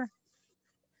FTR.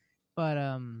 But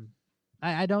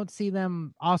I don't see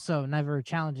them also never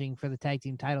challenging for the tag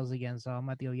team titles again, so I'm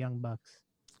at the Young Bucks.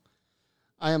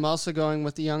 I am also going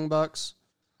with the Young Bucks.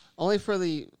 Only for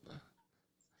the...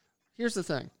 Here's the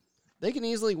thing. They can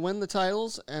easily win the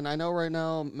titles, and I know right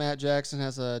now Matt Jackson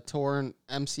has a torn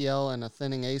MCL and a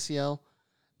thinning ACL.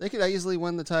 They could easily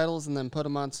win the titles and then put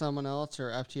them on someone else,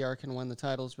 or FTR can win the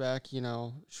titles back,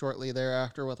 shortly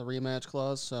thereafter with a rematch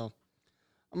clause. So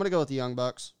I'm going to go with the Young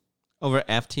Bucks. Over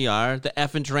FTR, the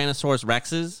effing Tyrannosaurus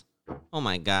Rexes. Oh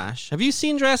my gosh. Have you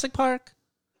seen Jurassic Park?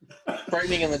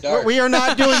 Frightening in the dark. We are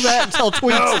not doing that until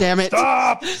tweets, damn it.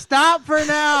 Stop for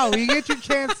now. You get your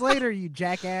chance later, you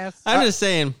jackass. I'm just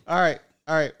saying. All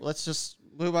right. Let's just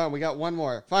move on. We got one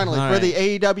more. Finally, All for right.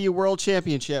 the AEW World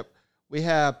Championship, we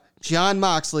have Jon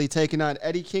Moxley taking on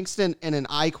Eddie Kingston in an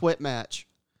I Quit match.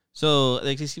 So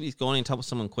they just keep going until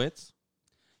someone quits?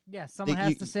 Yeah, someone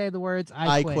has to say the words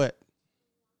I quit. Quit.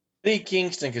 Eddie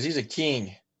Kingston, because he's a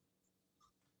king.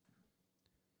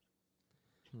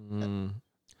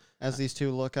 As these two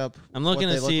look up. I'm looking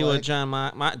what to they see look what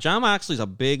like. Jon Moxley's a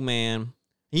big man.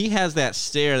 He has that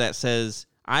stare that says,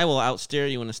 I will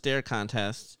outstare you in a stare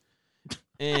contest.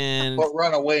 And But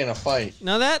run away in a fight.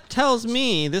 now that tells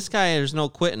me this guy, there's no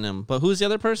quitting him. But who's the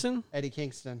other person? Eddie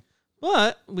Kingston.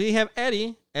 But we have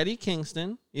Eddie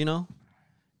Kingston,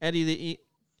 Eddie the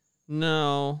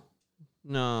No.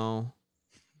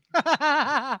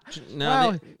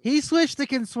 Wow, he switched to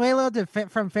Consuelo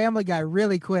from Family Guy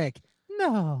really quick.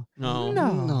 No.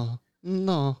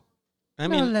 No. I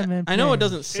mean, lemon I know it pie.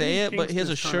 doesn't say Eddie it, but he has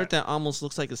a Kingston's shirt trying that almost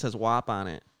looks like it says WAP on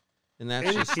it. And that's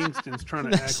Eddie just... Kingston's trying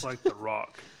to act like The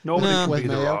Rock. Nobody No. can With be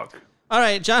The Mayo? Rock. All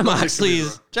right, Jon Nobody can be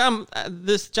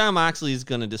Moxley's Jon Moxley's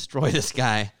going to destroy this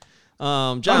guy.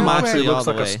 Jon Jon Moxley He all looks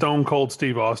the like a way. Stone Cold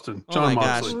Steve Austin. Oh Jon my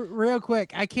gosh. Moxley. Real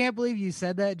quick, I can't believe you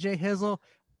said that, Jay Hizzle.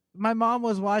 My mom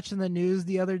was watching the news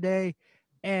the other day,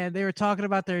 and they were talking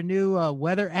about their new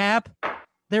weather app.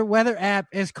 Their weather app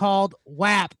is called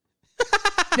WAP.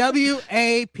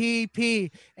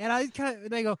 WAPP. And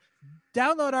they go,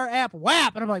 download our app,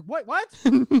 WAP. And I'm like, what? What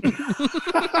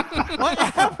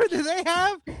app do they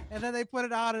have? And then they put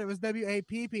it on, and it was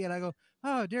WAPP. And I go,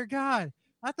 oh, dear God.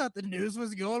 I thought the news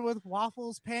was going with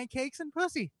waffles, pancakes, and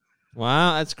pussy.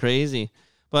 Wow, that's crazy.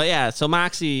 But yeah, so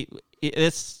Moxie,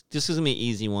 it's just going to be an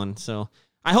easy one. So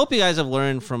I hope you guys have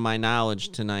learned from my knowledge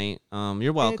tonight.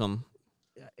 You're welcome.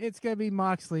 It's going to be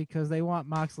Moxley because they want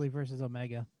Moxley versus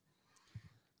Omega.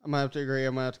 I'm going to have to agree.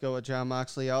 I'm going to have to go with Jon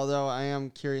Moxley, although I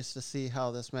am curious to see how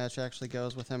this match actually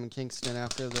goes with him and Kingston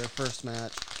after their first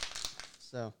match.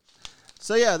 So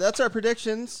yeah, that's our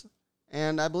predictions,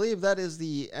 and I believe that is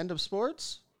the end of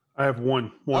sports. I have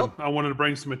one. Oh. I wanted to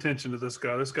bring some attention to this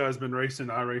guy. This guy's been racing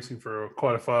iRacing for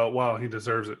quite a while. He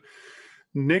deserves it.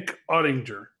 Nick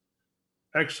Ottinger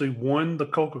actually won the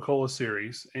Coca-Cola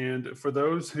Series, and for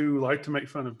those who like to make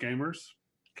fun of gamers,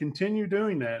 continue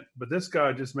doing that. But this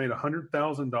guy just made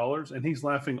 $100,000, and he's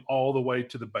laughing all the way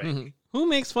to the bank. Mm-hmm. Who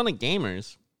makes fun of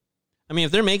gamers? I mean,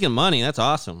 if they're making money, that's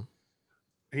awesome.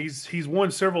 He's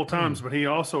won several times, but he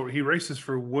races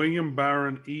for William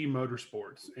Byron E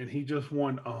Motorsports, and he just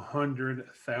won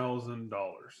 $100,000.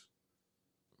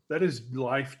 That is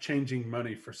life-changing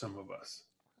money for some of us.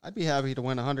 I'd be happy to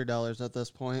win $100 at this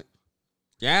point.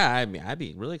 Yeah, I'd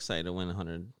be really excited to win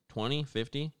 120,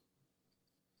 50.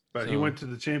 But he went to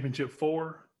the championship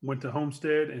 4, went to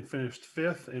Homestead, and finished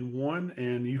 5th and won.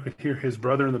 And you could hear his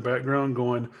brother in the background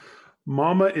going,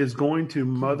 "Mama is going to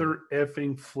mother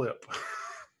effing flip."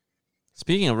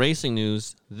 Speaking of racing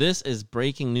news, this is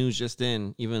breaking news just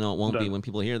in, even though it won't be Done. when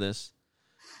people hear this.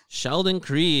 Sheldon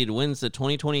Creed wins the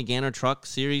 2020 Ganner Truck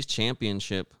Series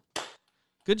Championship.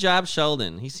 Good job,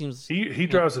 Sheldon. He seems... He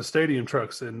drives the stadium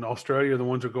trucks in Australia, the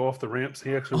ones that go off the ramps.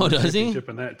 He actually won the does he? championship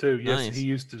in that too. Yes, Nice. he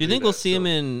used to. Do you think we'll that, see him so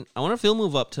in... I wonder if he'll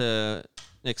move up to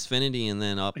Xfinity and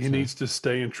then up He to... needs to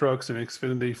stay in trucks and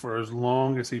Xfinity for as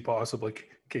long as he possibly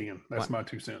can. That's my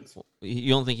 2 cents. You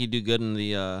don't think he'd do good in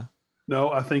the...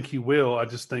 No, I think he will. I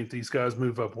just think these guys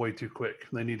move up way too quick.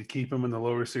 They need to keep him in the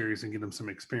lower series and get him some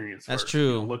experience. That's first.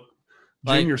 true. Look,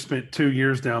 Like- Junior spent 2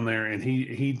 years down there, and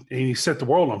he set the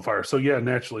world on fire. So yeah,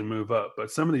 naturally move up. But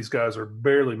some of these guys are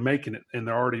barely making it, and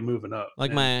they're already moving up.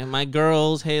 Like And my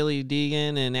girls, Haley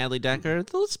Deegan and Natalie Decker,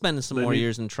 they'll spend some They more need-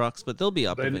 years in trucks, but they'll be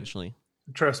up they need- eventually.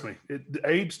 trust me, the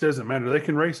age doesn't matter. They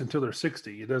can race until they're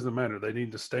 60. It doesn't matter. They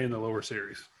need to stay in the lower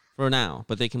series For now,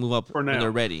 but they can move up for when now.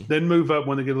 they're ready. Then move up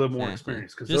when they get a little more Exactly.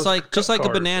 experience. Because Just like a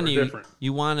banana, you different.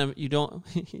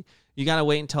 you gotta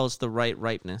wait until it's the right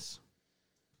ripeness.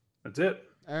 That's it.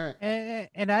 All right.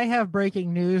 And I have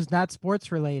breaking news, not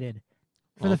sports related.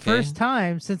 For the Okay. first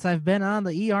time since I've been on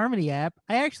the eHarmony app,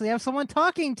 I actually have someone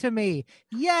talking to me.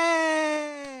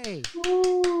 Yay!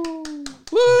 Woo!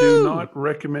 Do not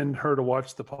recommend her to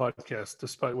watch the podcast,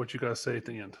 despite what you guys say at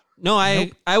the end. No,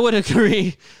 I would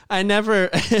agree. I never.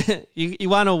 you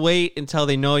want to wait until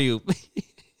they know you.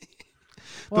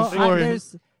 Well, Before-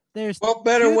 There's What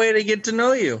better way to get to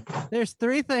know you? There's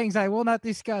 3 things I will not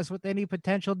discuss with any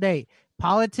potential date: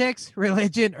 politics,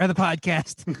 religion, or the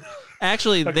podcast.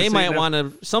 Actually, I can they see might that. want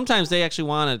to. Sometimes they actually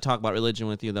want to talk about religion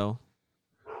with you, though.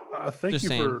 Thank Just you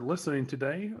saying. for listening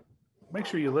today. Make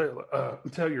sure you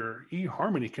tell your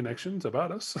eHarmony connections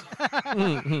about us.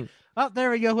 Mhm. Oh,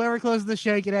 there we go. Whoever closes the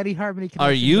show, get Eddie Harmony. Are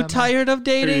connections you on that. tired of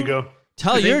There you dating? go.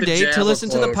 Tell I think your the date jab to will listen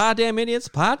to the close. Poddamn Idiotz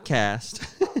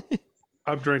podcast.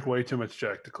 I've drank way too much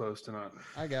Jack to close tonight.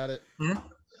 I got it.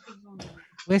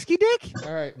 Whiskey Dick?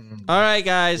 All right. All right,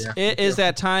 guys, Yeah. it is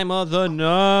that time of the Getting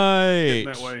night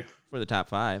that way. for the top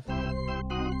 5.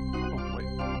 Oh, wait.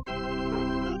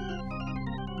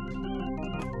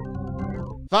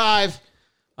 5.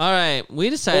 All right, we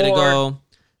decided to 4. go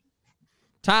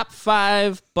top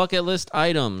 5 bucket list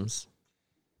items.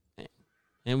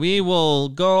 And we will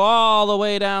go all the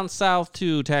way down south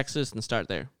to Texas and start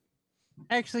there.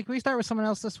 Actually, can we start with someone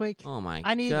else this week? Oh my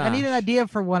I need gosh. an idea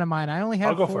for one of mine. I only have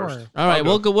I'll go 4. first. All right, I'll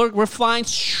we'll go. go. We're flying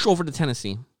over to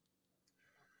Tennessee.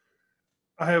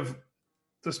 I have,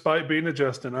 despite being a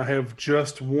Justin, I have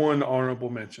just one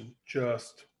honorable mention.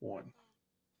 Just one.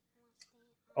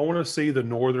 I want to see the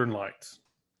Northern Lights.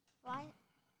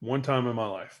 One time in my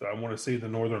life, I want to see the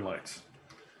Northern Lights.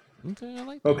 Okay, I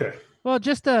like that. Okay. Well,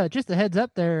 just a heads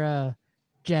up there,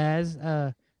 Jazz.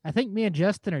 I think me and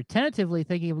Justin are tentatively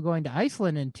thinking of going to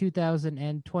Iceland in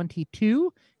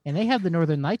 2022, and they have the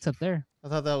Northern Lights up there. I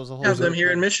thought that was a whole. Have them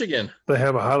here in Michigan. They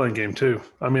have a Highland game too.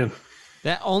 I'm in.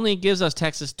 That only gives us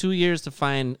Texas 2 years to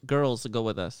find girls to go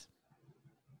with us.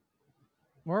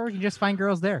 Or we can just find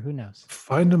girls there. Who knows?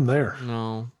 Find them there.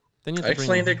 No, then you have to bring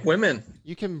them. Icelandic women.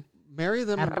 You can marry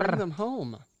them and bring them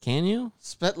home. Can you?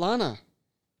 Svetlana.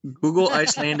 Google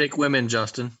Icelandic women,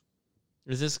 Justin.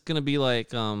 Is this gonna be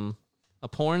like a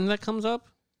porn that comes up?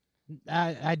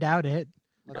 I doubt it.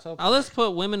 Let's hope. Let's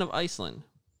put women of Iceland.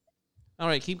 All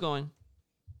right, keep going.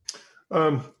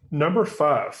 Number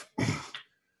 5.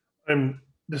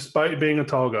 Despite being a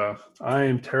tall guy, I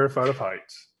am terrified of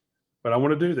heights. But I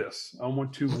want to do this. I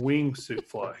want to wingsuit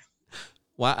fly.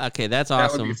 Wow. Okay, that's That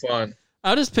awesome. would be fun.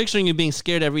 I was just picturing you being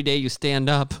scared every day you stand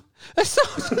up. This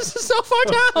is so far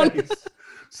down.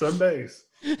 Some days.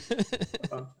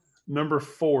 Number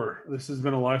 4. This has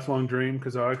been a lifelong dream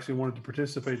because I actually wanted to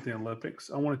participate in the Olympics.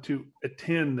 I wanted to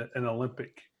attend an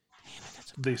Olympic,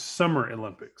 the Summer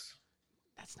Olympics.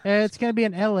 That's nice. It's going to be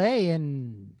in LA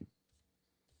in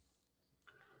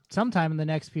sometime in the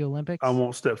next few Olympics. I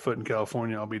won't step foot in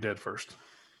California. I'll be dead first.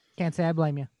 Can't say I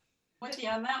blame you. With you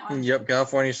on that one. Yep,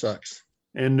 California sucks.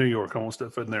 And New York. I won't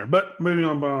step foot in there. But moving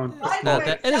on.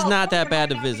 It is not that bad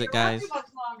to visit, guys.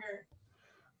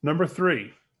 Number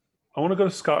 3, I want to go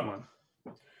to Scotland.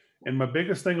 And my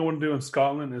biggest thing I want to do in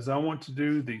Scotland is I want to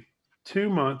do the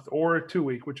 2-month or a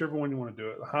 2-week, whichever one you want to do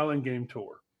it, the Highland Game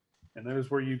Tour. And that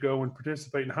is where you go and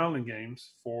participate in Highland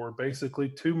Games for basically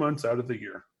 2 months out of the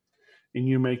year. And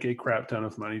you make a crap ton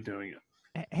of money doing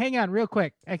it. Hang on real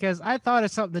quick, because I thought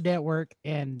of something today at work,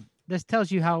 and this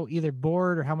tells you how either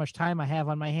bored or how much time I have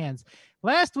on my hands.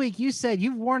 Last week, you said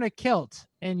you've worn a kilt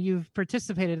and you've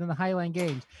participated in the Highland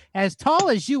Games. As tall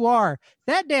as you are,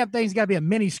 that damn thing's got to be a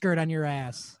mini skirt on your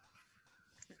ass.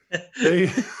 They,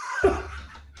 Does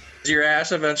your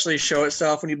ass eventually show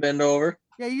itself when you bend over?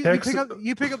 Yeah, you Texas-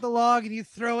 pick up the log and you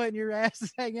throw it, and your ass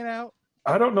is hanging out.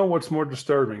 I don't know what's more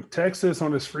disturbing. Texas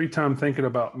on his free time thinking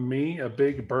about me, a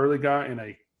big burly guy in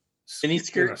a Mini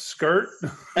skirt? in a skirt.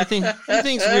 He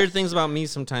thinks weird things about me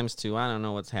sometimes too. I don't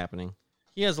know what's happening.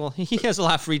 He has a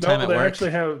lot of free time No, at they work.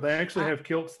 actually have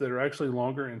kilts that are actually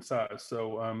longer in size.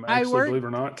 So I work- believe it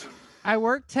or not, I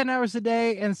work 10 hours a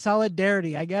day in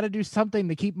solidarity. I got to do something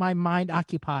to keep my mind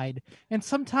occupied. And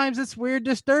sometimes it's weird,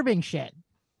 disturbing shit.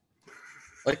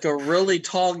 Like a really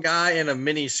tall guy in a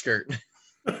mini skirt.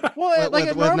 Well, like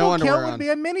a with no normal underwear kilt would on. be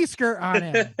a mini skirt on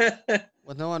him.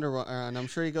 With no underwear on. I'm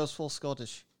sure he goes full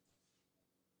Scottish.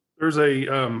 there's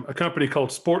a company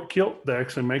called Sport Kilt that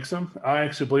actually makes them. I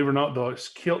actually, believe it or not, the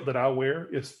kilt that I wear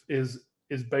is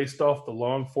based off the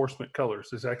law enforcement colors.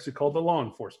 It's actually called the law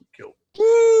enforcement kilt.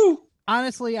 Woo!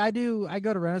 Honestly, I go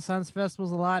to Renaissance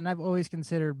festivals a lot, and I've always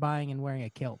considered buying and wearing a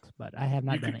kilt, but I have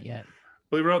not You done could- it yet.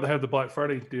 Believe it or not, they have the Black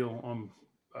Friday deal on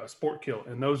Sport Kilt,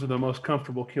 and those are the most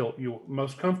comfortable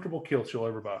kilts you'll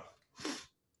ever buy.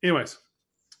 Anyways,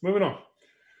 moving on.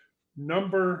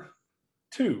 Number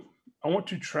 2, I want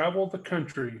to travel the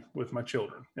country with my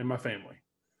children and my family.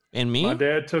 And me? My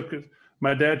dad took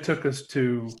us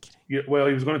to, well,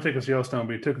 he was going to take us to Yellowstone,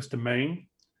 but he took us to Maine.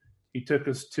 He took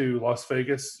us to Las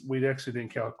Vegas. We actually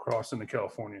didn't cross into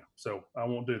California, so I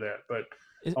won't do that. But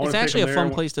It's wanna take actually them a there.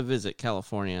 fun place to visit,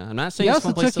 California. I'm not He saying it's a also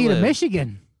fun place took you to to live.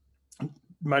 Michigan.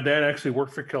 My dad actually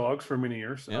worked for Kellogg's for many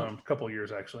years, Yeah. a couple of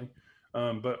years actually.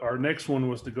 But our next one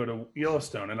was to go to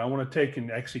Yellowstone, and I want to take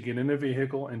and actually get in a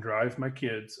vehicle and drive my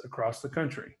kids across the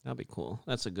country. That'd be cool.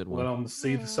 That's a good Let one. them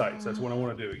see the sights. That's what I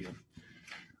want to do again.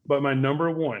 But my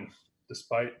number one,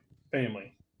 despite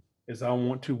family, is I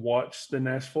want to watch the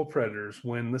Nashville Predators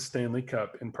win the Stanley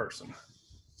Cup in person.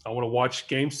 I want to watch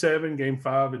Game 7, Game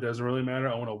 5. It doesn't really matter.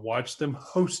 I want to watch them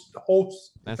host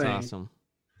That's thing awesome.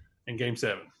 in Game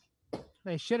 7.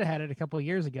 They should have had it a couple of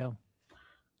years ago.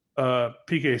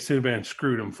 PK Subban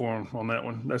screwed him for him on that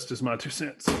one. That's just my 2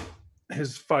 cents.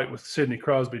 His fight with Sidney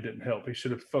Crosby didn't help. He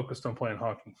should have focused on playing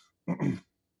hockey.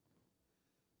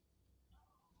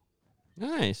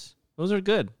 Nice. Those are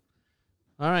good.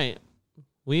 All right.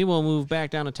 We will move back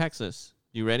down to Texas.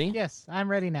 You ready? Yes, I'm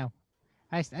ready now.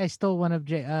 I stole one of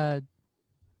Jazz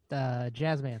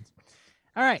Man's.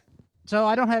 All right. So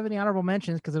I don't have any honorable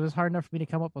mentions because it was hard enough for me to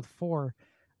come up with 4.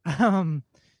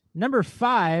 Number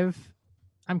 5,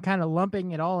 I'm kind of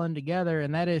lumping it all in together,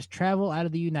 and that is travel out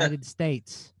of the United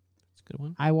States. That's a good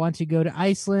one. I want to go to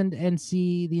Iceland and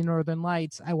see the Northern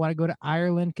Lights. I want to go to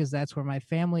Ireland because that's where my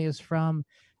family is from.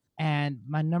 And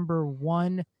my number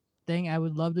 1 thing I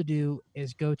would love to do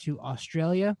is go to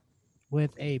Australia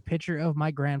with a picture of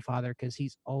my grandfather, because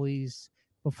he's always,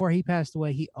 before he passed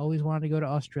away, he always wanted to go to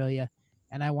Australia,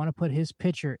 and I want to put his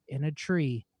picture in a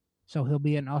tree so he'll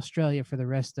be in Australia for the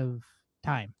rest of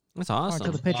time. That's Or awesome.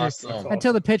 until the picture Awesome.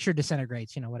 until the picture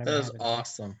disintegrates, whatever. That is happens.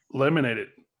 awesome. Eliminate it.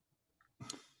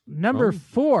 Number Oh.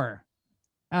 4,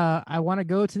 I want to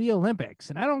go to the Olympics,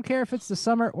 and I don't care if it's the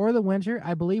summer or the winter.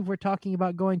 I believe we're talking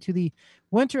about going to the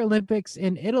Winter Olympics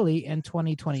in Italy in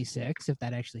 2026, if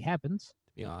that actually happens.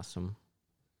 Be awesome.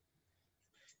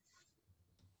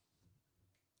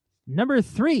 Number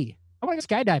 3, I want to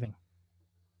go skydiving.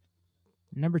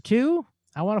 Number 2,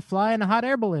 I want to fly in a hot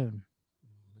air balloon.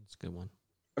 That's a good one.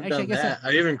 I've Actually, I done guess that.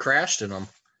 I even crashed in them.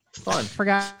 It's fun.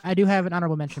 Forgot I do have an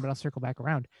honorable mention, but I'll circle back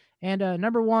around. And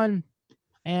number 1,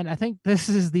 and I think this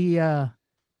is the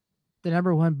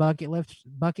number 1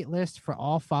 bucket list for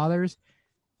all fathers.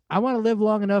 I want to live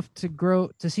long enough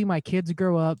to see my kids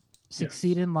grow up,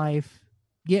 succeed in life,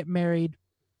 get married,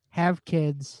 have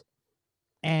kids,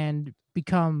 and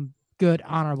become good,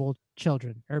 honorable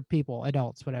children or people,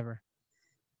 adults, whatever.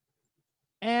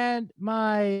 And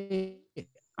my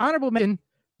honorable mention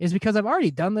is because I've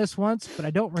already done this once, but I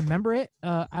don't remember it.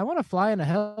 I want to fly in a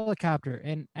helicopter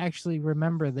and actually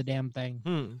remember the damn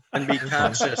thing. And be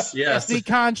conscious. Yes. Be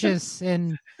conscious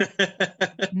and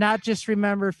not just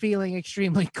remember feeling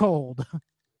extremely cold.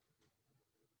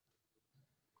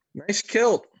 Nice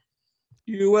kilt.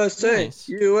 USA. Nice.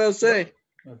 USA.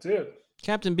 That's it.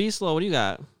 Captain Beaslow, what do you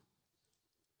got?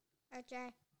 Okay.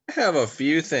 I have a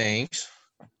few things.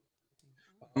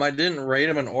 I didn't rate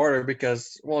them in order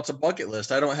because, well, it's a bucket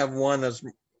list. I don't have one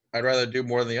I'd rather do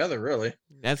more than the other, really.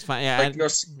 That's fine. Yeah, Like to go,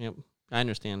 yep, I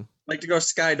understand. like to go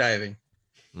skydiving.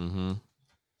 Mm-hmm.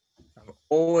 I've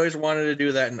always wanted to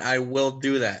do that, and I will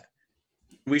do that.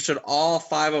 We should all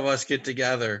 5 of us get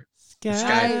together.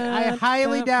 I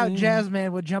highly doubt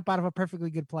Jazzman would jump out of a perfectly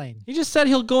good plane. He just said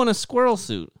he'll go in a squirrel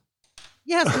suit.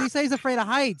 Yes, but he says he's afraid of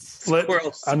heights.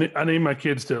 Squirrels. I need my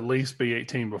kids to at least be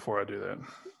 18 before I do that.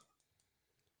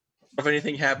 If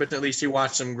anything happens, at least you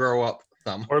watch them grow up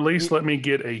some. Or at least let me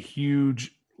get a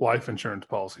huge life insurance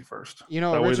policy first. That way they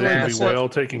Originally, can be that's what- well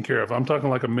taken care of. I'm talking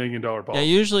like $1 million policy. Yeah,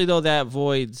 usually though that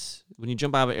voids when you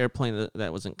jump out of an airplane that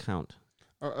doesn't count.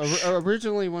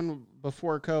 originally,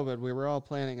 before COVID, we were all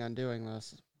planning on doing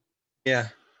this. Yeah.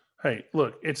 Hey,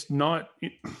 look, it's not.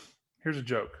 Here's a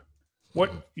joke.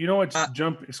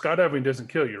 Skydiving doesn't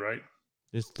kill you, right?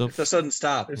 It's It's a sudden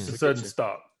stop. It's a It sudden gets you.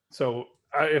 stop. So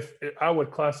if I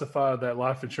would classify that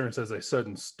life insurance as a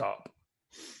sudden stop.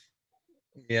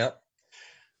 Yep.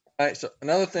 All right. So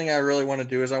another thing I really want to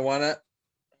do is I want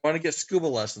to get scuba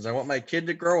lessons. I want my kid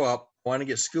to grow up. I want to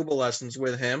get scuba lessons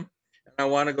with him, and I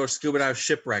want to go scuba dive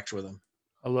shipwrecks with him.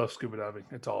 I love scuba diving.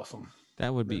 It's awesome.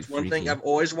 That would be It's one thing freaky. I've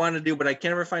always wanted to do, but I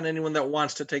can't ever find anyone that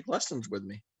wants to take lessons with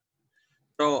me.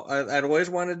 So I'd always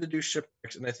wanted to do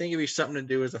shipwrecks, and I think it'd be something to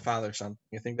do as a father or something.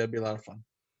 I think that'd be a lot of fun.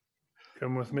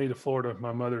 Come with me to Florida.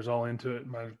 My mother's all into it.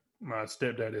 My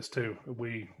stepdad is too.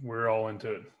 We're all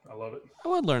into it. I love it. I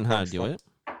would learn how to Sounds do fun. it.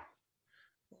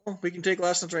 Well, we can take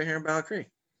lessons right here in Battle Creek.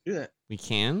 Do that. We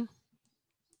can.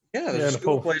 Yeah, Yeah, there's in a the scuba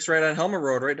pool. place right on Helmer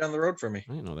Road, right down the road from me.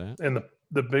 I didn't know that. And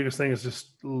the biggest thing is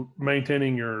just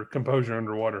maintaining your composure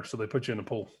underwater. So they put you in the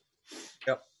pool.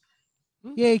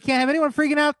 Yeah, you can't have anyone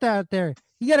freaking out there.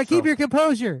 You got to keep So- your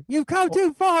composure. You've come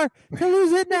too far to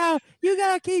lose it now. You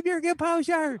got to keep your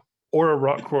composure. Or a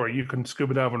rock quarry. You can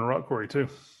scuba dive in a rock quarry too.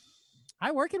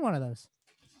 I work in one of those.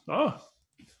 Oh,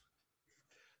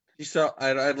 So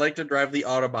I'd like to drive the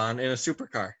Autobahn in a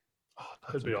supercar. Oh,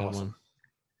 that'd be awesome.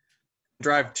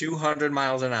 Drive 200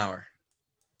 miles an hour.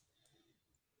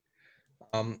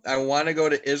 I want to go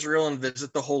to Israel and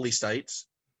visit the holy sites.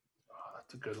 Oh,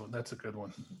 that's a good one. That's a good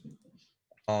one.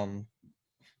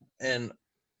 And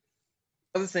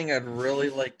other thing I'd really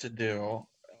like to do,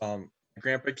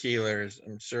 Grandpa Keeler's,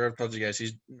 I'm sure I've told you guys,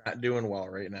 he's not doing well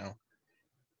right now.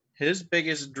 His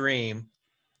biggest dream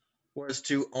was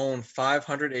to own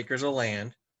 500 acres of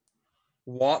land,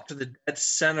 walk to the dead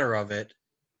center of it,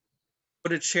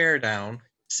 put a chair down,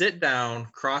 sit down,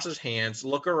 cross his hands,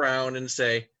 look around, and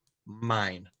say,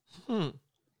 mine.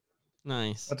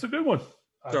 Nice. That's a good one.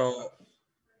 So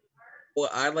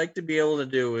what I'd like to be able to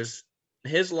do is,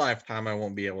 in his lifetime, I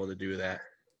won't be able to do that.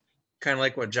 Kind of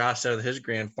like what Josh said with his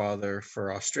grandfather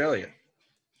for Australia.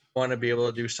 I want to be able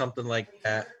to do something like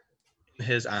that in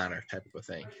his honor type of a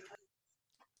thing.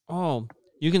 Oh,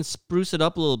 you can spruce it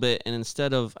up a little bit, and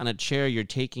instead of on a chair, you're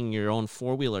taking your own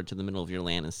four-wheeler to the middle of your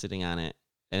land and sitting on it.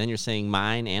 And then you're saying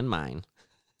mine and mine.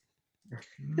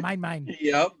 Mine.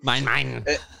 Yep. Mine.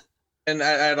 And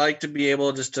I'd like to be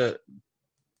able just to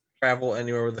travel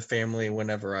anywhere with the family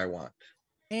whenever I want.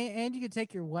 And you could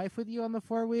take your wife with you on the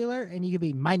four-wheeler, and you could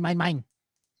be mine.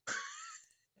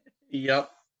 Yep.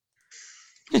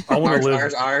 I want to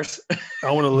live. Ours.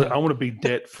 I want to be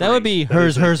debt free. That would be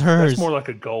hers. That's more like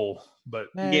a goal, but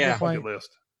Yeah. bucket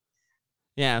list.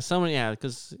 Yeah,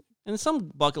 because and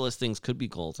some bucket list things could be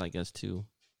goals, I guess, too.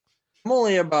 I'm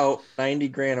only about 90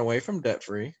 grand away from debt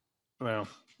free. Well,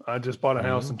 I just bought a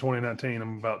house in 2019.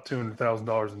 I'm about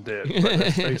 $200,000 in debt. But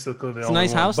that's basically the It's a only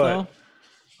nice one. house, though.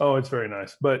 Oh, it's very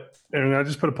nice. And I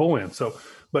just put a pool in.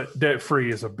 But debt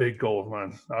free is a big goal of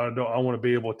mine. I want to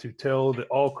be able to tell that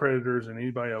all creditors and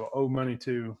anybody I owe money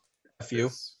to. A few.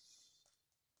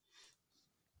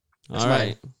 All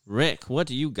right. Rick, what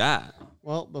do you got?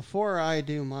 Well, before I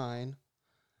do mine,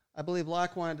 I believe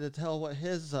Locke wanted to tell what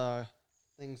his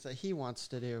things that he wants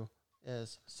to do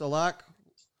is. So, Locke,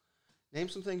 name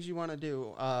some things you want to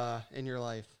do in your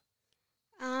life.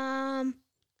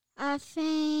 I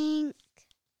think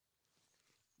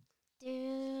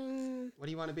What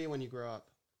do you want to be when you grow up?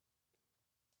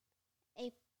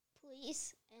 a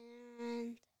police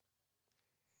and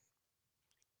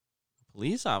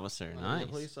Police officer. Want to be Nice. a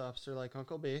police officer like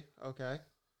Uncle B. Okay.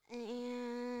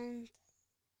 and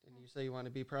And you say you want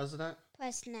to be president?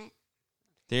 president.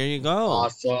 There you go. I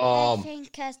Awesome. think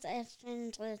because I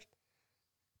friends with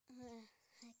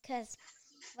because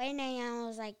right now I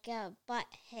was like a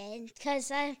butthead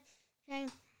because I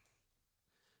think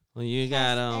Well, you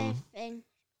got I think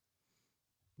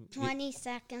 20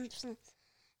 seconds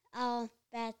of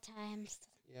bad times.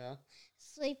 Yeah.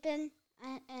 Sleeping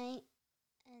at night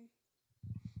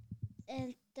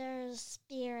and there's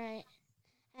spirit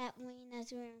at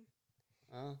Lena's room.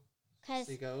 Oh. Cause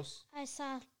See ghosts? I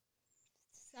saw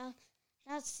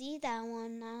not see that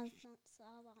one. I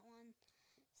saw that one.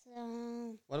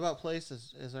 So What about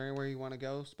places? Is there anywhere you want to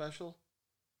go special?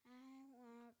 I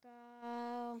wanna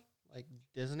go Like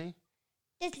Disney?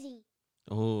 Disney.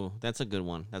 Oh, that's a good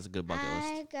one. That's a good bucket list.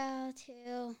 I go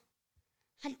to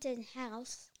haunted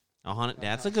house. A haunted.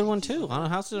 That's a good one too.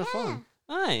 Haunted houses are fun.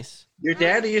 Nice. Your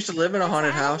daddy used to live in a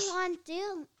haunted house. I want to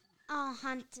do a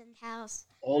haunted house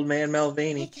Old man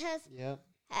Melvini. because Yep.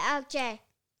 okay,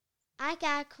 I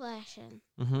got a question.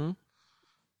 Mm-hmm.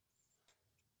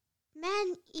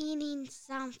 Man eating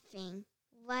something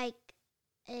like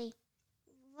a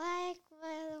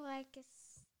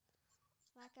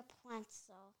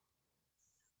pretzel.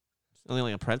 Something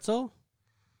like a pretzel.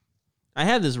 I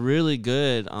had this really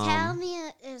good. Tell me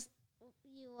it is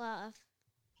you love.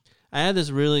 I had this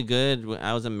really good when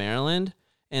I was in Maryland,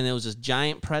 and it was this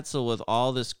giant pretzel with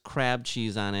all this crab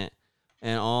cheese on it.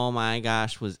 And oh my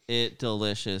gosh, was it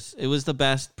delicious. It was the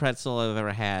best pretzel I've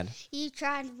ever had. You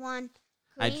tried one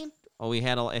cream.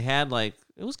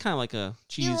 It was kind of like a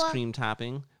cheese cream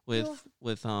topping with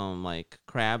like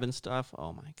crab and stuff.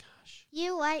 Oh my gosh.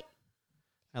 You like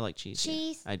I like cheese.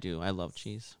 cheese? Yeah. I do. I love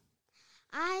cheese.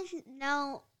 I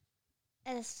know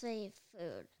it's a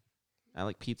food. I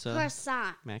like pizza.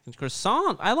 Croissant. Mac and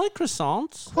croissant. I like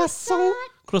croissants. Croissant.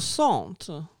 Croissant.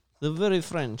 The very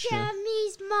French.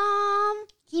 Jimmy's mom.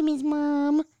 Jimmy's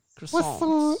mom.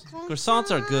 Croissants.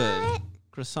 Croissants are good.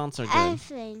 Croissants are good.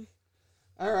 Everything.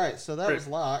 All right. So that was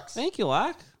Locke's. Thank you,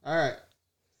 Locke. All right.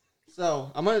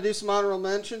 So I'm going to do some honorable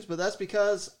mentions, but that's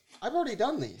because I've already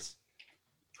done these.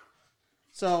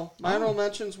 So my honorable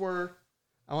mentions were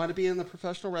I wanted to be in the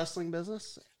professional wrestling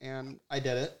business, and I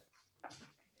did it.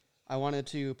 I wanted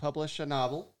to publish a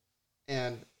novel,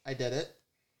 and I did it.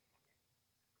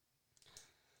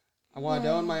 I wanted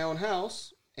to own my own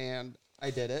house, and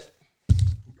I did it.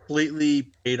 Completely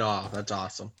paid off. That's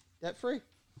awesome. Debt free.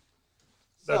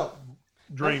 That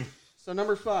dream. So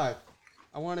number 5,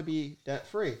 I want to be debt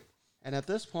free. And at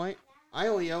this point, I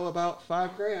only owe about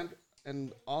 $5,000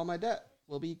 and all my debt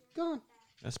will be gone.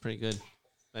 That's pretty good.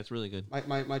 That's really good.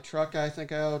 My truck, I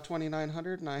think I owe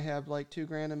 $2,900 and I have like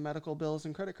 $2,000 in medical bills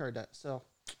and credit card debt. So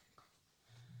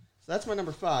that's my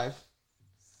number 5.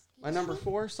 My number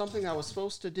 4, something I was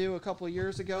supposed to do a couple of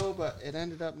years ago, but it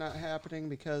ended up not happening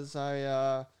because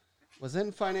I was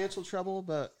in financial trouble,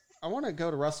 but I want to go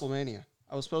to WrestleMania.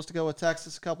 I was supposed to go with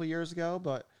Texas a couple of years ago,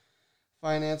 but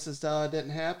finances didn't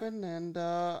happen, and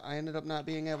I ended up not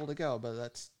being able to go. But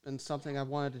that's been something I've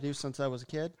wanted to do since I was a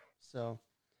kid. So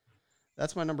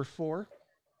that's my number 4.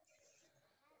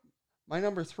 My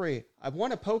number 3, I've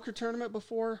won a poker tournament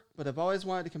before, but I've always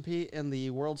wanted to compete in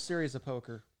the World Series of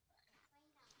Poker.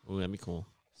 Oh, that'd be cool.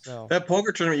 So That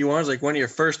poker tournament you won was like one of your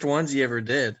first ones you ever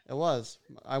did. it was.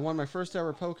 I won my first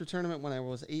ever poker tournament when I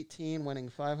was 18, winning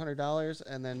 $500,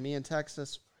 and then me and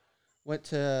Texas went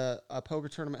to a poker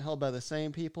tournament held by the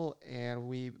same people, and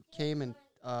we came in,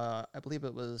 I believe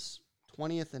it was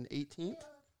 20th and 18th.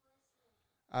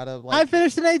 Out of I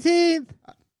finished in 18th.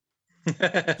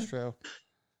 That's true.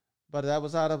 But that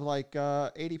was out of like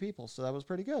 80 people, so that was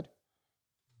pretty good.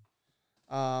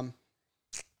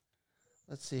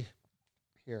 Let's see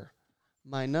here.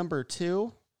 My number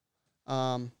 2,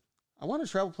 I want to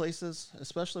travel places,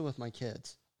 especially with my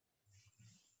kids.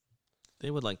 They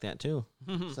would like that too.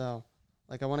 So,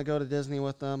 like, I want to go to Disney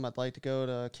with them. I'd like to go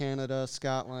to Canada,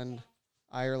 Scotland,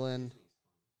 Ireland.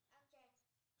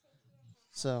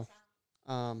 So,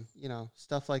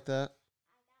 stuff like that.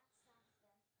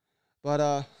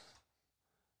 But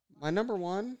my number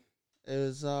 1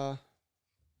 is I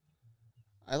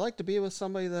like to be with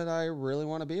somebody that I really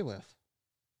want to be with.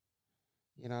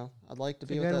 I'd like to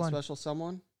be with that special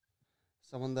someone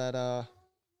that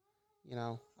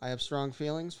I have strong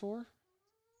feelings for.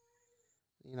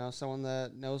 Someone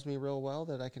that knows me real well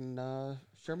that I can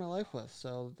share my life with.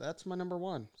 So that's my number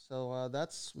 1. So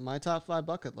that's my top 5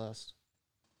 bucket list.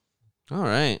 All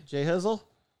right. Jay Hizzle?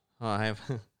 Oh,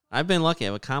 I've been lucky.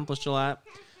 I've accomplished a lot.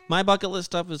 My bucket list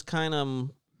stuff is kind of,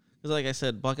 like I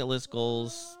said, bucket list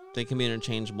goals, they can be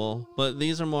interchangeable. But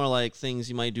these are more like things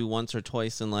you might do once or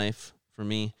twice in life for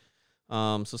me.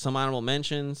 So some honorable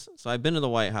mentions. So I've been to the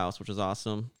White House, which is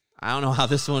awesome. I don't know how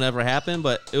this one ever happened,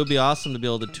 but it would be awesome to be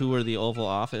able to tour the Oval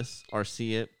Office or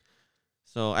see it.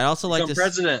 So I'd also like to...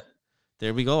 president.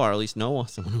 There we go, or at least know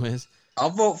someone who is. I'll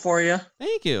vote for you.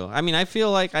 Thank you. I mean, I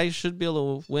feel like I should be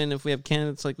able to win if we have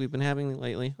candidates like we've been having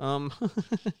lately.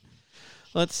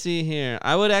 Let's see here.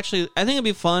 I think it'd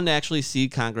be fun to actually see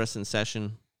Congress in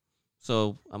session.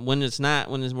 So when we're not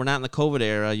in the COVID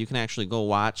era, you can actually go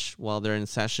watch while they're in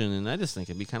session, and I just think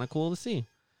it'd be kind of cool to see.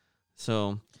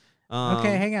 So,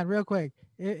 Okay, hang on real quick.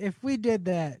 If we did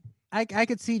that, I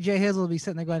could see Jay Hizzle be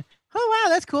sitting there going, "Oh wow,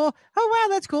 that's cool. Oh wow,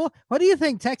 that's cool. What do you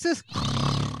think, Texas?"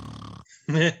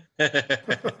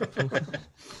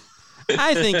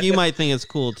 I think you might think it's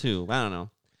cool too. I don't know.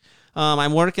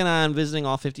 I'm working on visiting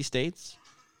all 50 states.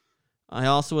 I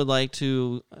also would like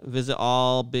to visit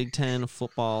all Big Ten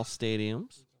football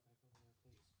stadiums.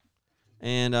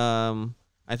 And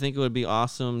I think it would be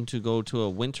awesome to go to a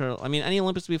winter... I mean, any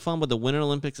Olympics would be fun, but the Winter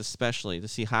Olympics especially, to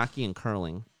see hockey and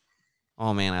curling.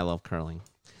 Oh, man, I love curling.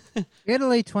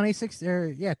 Italy,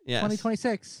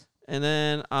 2026. And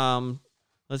then,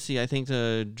 let's see, I think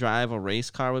to drive a race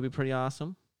car would be pretty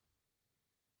awesome.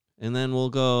 And then we'll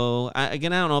go...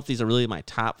 Again, I don't know if these are really my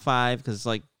top 5, because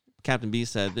like Captain B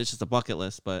said, it's just a bucket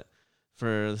list, but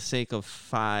for the sake of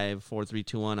 5, 4, 3,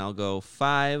 2, 1, I'll go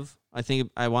 5. I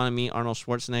think I want to meet Arnold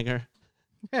Schwarzenegger.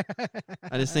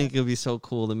 I just think it would be so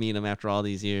cool to meet him after all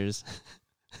these years.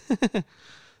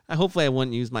 Hopefully I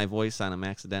wouldn't use my voice on him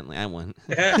accidentally. I wouldn't.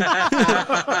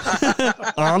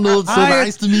 Arnold, so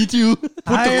nice to meet you. Put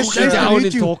the cookie down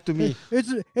and talk to me.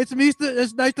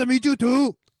 It's nice to meet you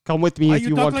too. Come with me if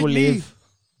you want to live.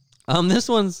 This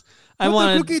one's... Put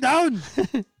the cookie down.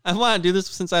 I want to do this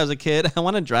since I was a kid. I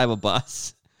want to drive a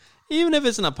bus. Even if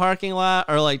it's in a parking lot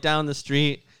or like down the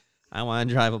street, I want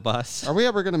to drive a bus. Are we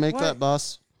ever going to make that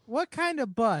bus? What kind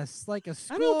of bus? Like a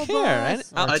school I don't care.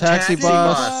 bus? A taxi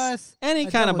bus. Any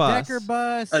kind of bus. Decker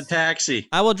bus. A taxi.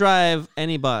 I will drive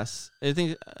any bus.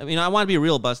 I want to be a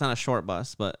real bus, not a short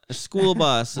bus, but a school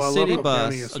bus, a city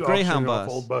bus, a Greyhound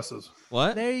bus. Old buses.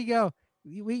 What? There you go.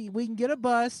 We can get a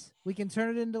bus. We can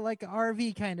turn it into like an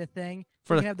RV kind of thing.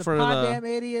 We can have the Poddamn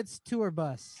Idiotz tour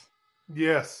bus.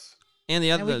 Yes. And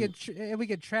the other. And we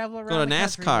could travel around. Go to the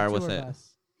NASCAR with it.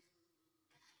 Bus.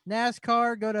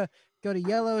 NASCAR. Go to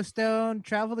Yellowstone.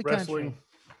 Travel the country.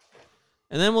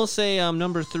 And then we'll say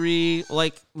number 3,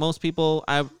 like most people,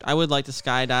 I would like to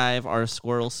skydive or a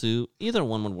squirrel suit. Either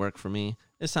one would work for me.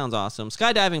 It sounds awesome.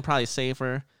 Skydiving probably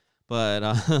safer, but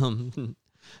and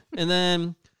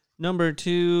then number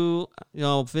 2,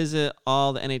 visit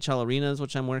all the NHL arenas,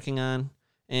 which I'm working on.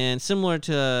 And similar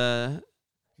to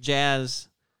Jazz,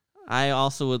 I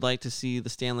also would like to see the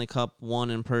Stanley Cup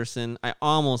won in person. I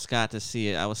almost got to see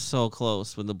it. I was so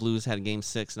close when the Blues had Game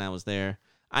 6 and I was there.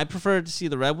 I prefer to see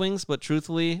the Red Wings, but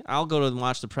truthfully, I'll go to and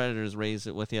watch the Predators raise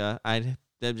it with you. That'd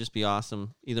just be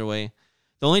awesome either way.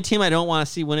 The only team I don't want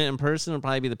to see win it in person would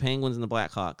probably be the Penguins and the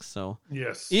Blackhawks. So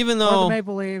yes, or the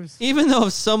Maple Leafs. Even though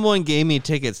if someone gave me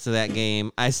tickets to that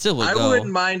game, I still would go. I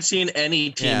wouldn't mind seeing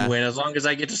any team win as long as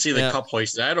I get to see the cup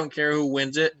hoisted. I don't care who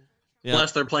wins it,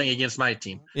 unless they're playing against my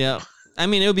team. Yeah, I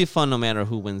mean it would be fun no matter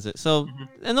who wins it. So,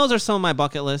 and those are some of my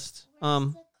bucket lists.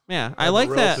 Yeah, I like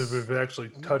that. We've actually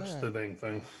touched the dang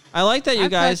thing. I like that you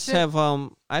guys have.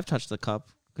 I've touched the cup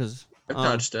because I've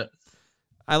touched it.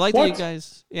 I like that you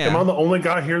guys. Yeah, am I the only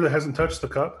guy here that hasn't touched the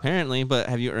cup? Apparently, but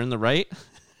have you earned the right?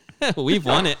 We've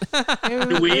won it.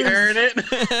 Did we earn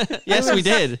it? Yes, we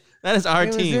did. That is our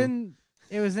team.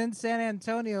 It was in San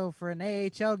Antonio for an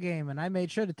AHL game, and I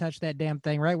made sure to touch that damn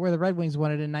thing right where the Red Wings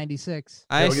won it in '96.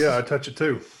 Oh yeah, I touch it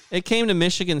too. It came to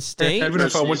Michigan State. Even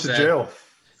if I went to jail.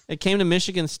 It came to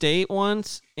Michigan State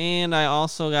once, and I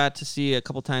also got to see it a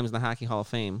couple times in the Hockey Hall of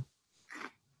Fame.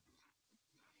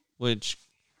 Which,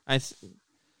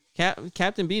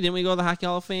 Captain B, didn't we go to the Hockey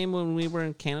Hall of Fame when we were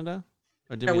in Canada?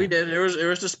 Or did we did. It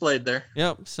was displayed there.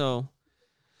 Yep. So,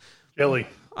 Jelly.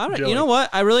 All right. Jelly. You know what?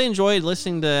 I really enjoyed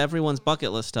listening to everyone's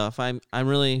bucket list stuff. I'm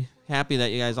really happy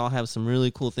that you guys all have some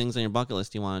really cool things on your bucket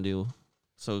list you want to do.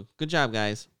 So good job,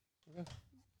 guys.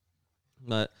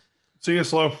 But see you,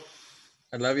 Slow.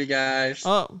 I love you guys.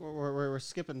 Oh, we're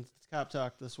skipping cop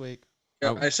talk this week.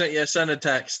 Yep, I sent you a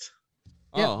text.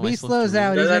 Yeah, he slows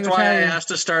out. That's why I asked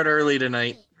to start early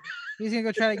tonight. He's gonna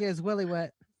go try to get his willy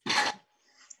wet.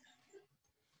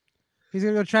 He's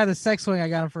gonna go try the sex swing I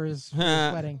got him for his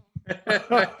wedding.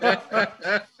 All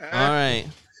right.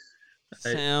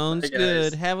 Sounds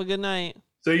good. Have a good night.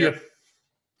 See ya.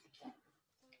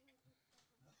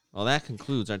 Well, that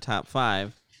concludes our top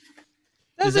 5.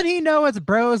 Doesn't he know it's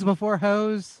bros before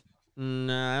hoes?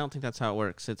 No, I don't think that's how it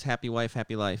works. It's happy wife,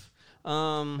 happy life.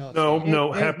 No,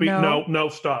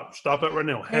 stop that right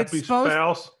now. Happy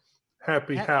spouse,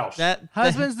 happy house.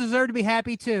 Husbands deserve to be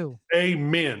happy too.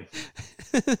 Amen.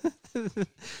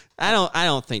 I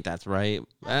don't think that's right.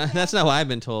 That's not what I've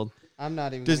been told. I'm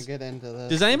not even gonna get into this.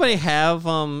 Does anybody have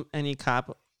any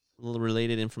cop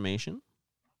related information?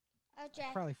 I'll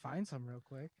probably find some real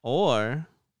quick. Or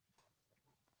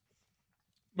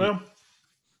well,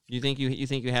 you think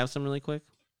you have some really quick?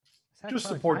 Just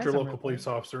support your local police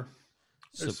officer.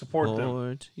 Support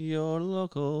them. Your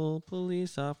local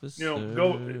police officer.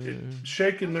 Go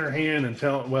shaking their hand and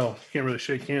telling. Well, you can't really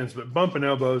shake hands, but bumping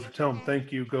elbows or telling them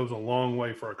thank you goes a long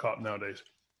way for a cop nowadays.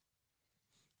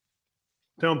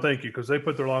 Tell them thank you because they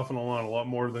put their life on the line a lot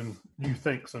more than you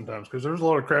think sometimes. Because there's a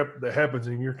lot of crap that happens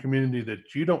in your community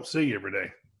that you don't see every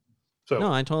day. So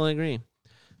no, I totally agree.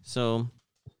 So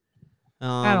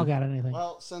I don't got anything.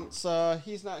 Well, since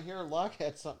he's not here, Locke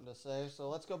had something to say. So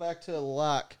let's go back to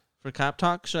Locke. For cop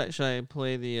talk, should I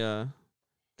play the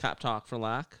cop talk for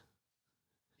Locke?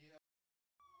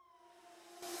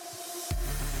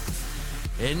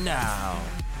 And now,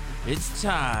 it's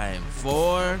time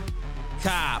for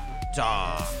cop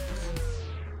talk.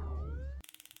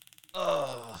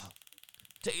 Ugh,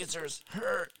 tasers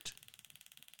hurt.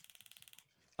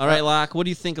 All right, Locke, what do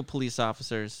you think of police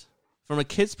officers? From a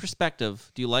kid's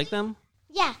perspective, do you like them?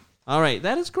 Yeah. All right,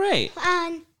 that is great.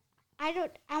 I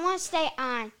want to stay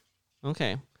on.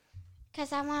 Okay.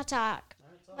 Because I want to talk.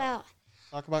 Well,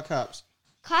 talk about cops.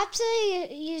 Cops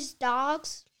use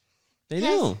dogs. They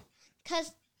do.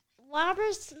 Because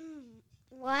robbers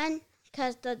won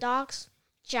because the dogs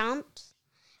jumped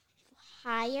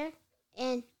higher,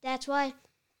 and that's why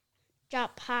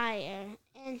drop higher.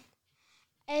 And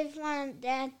everyone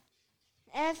did.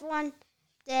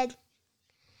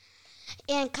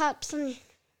 And cops and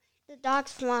the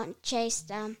dogs won't chase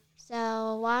them.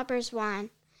 So robbers won.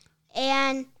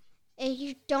 And if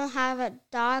you don't have a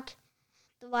dog,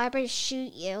 the robbers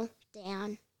shoot you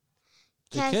down.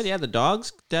 They could, yeah. The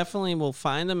dogs definitely will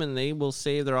find them, and they will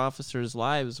save their officers'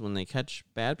 lives when they catch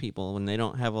bad people, when they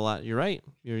don't have a lot. You're right.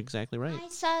 You're exactly right. I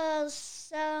saw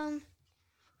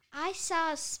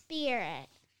a spirit.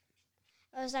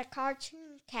 It was a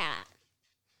cartoon cat.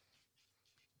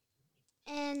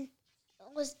 And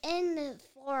it was in the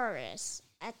forest.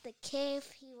 At the cave,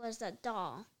 he was a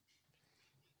doll.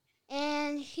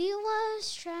 and he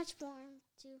was transformed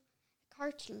to a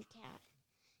cartoon cat,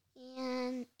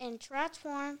 and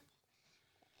transformed,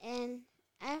 and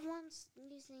everyone's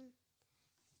using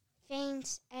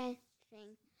things and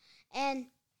things, and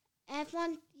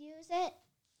everyone use it.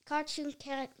 Cartoon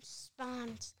cat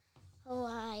spawns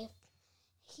alive.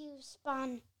 He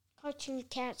spawned cartoon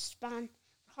cat, spawned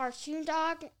cartoon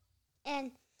dog,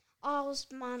 and all those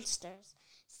monsters.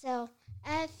 So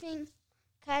I think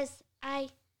because I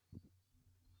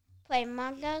play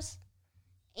Among Us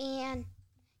and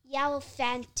Yellow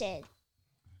fainted.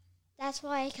 That's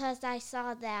why, because I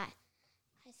saw that.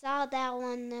 I saw that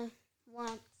one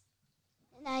once.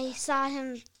 And I saw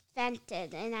him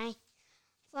fainted. And I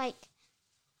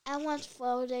was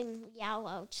floating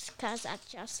yellow just because I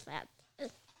just fainted.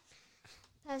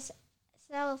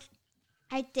 So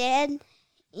I did.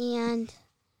 And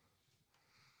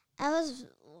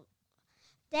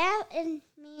Dad and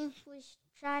me was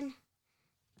trying.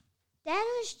 Dad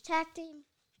was texting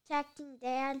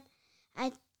Dad,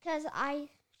 because I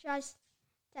just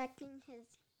texting his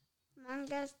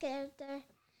Among Us character,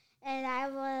 and I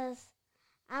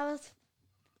was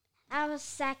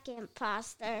second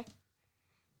imposter,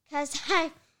 because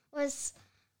I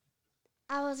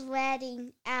was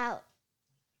ratting out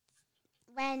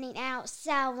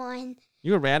someone.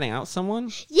 You were ratting out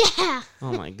someone? Yeah.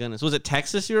 Oh my goodness. Was it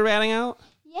Texas you were ratting out?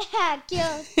 Yeah,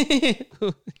 kill.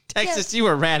 Texas, you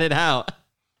were ratted out.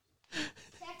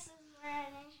 Texas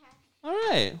ratting out. All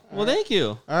right. Well, thank you.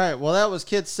 All right. Well, that was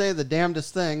Kids Say the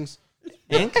Damnedest Things.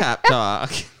 And cop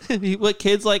talk. What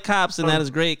kids like cops, and that is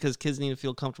great because kids need to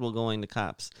feel comfortable going to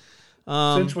cops.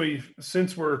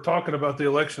 Since we're talking about the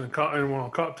election and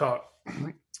cop talk,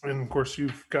 and of course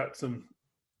you've got some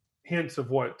hints of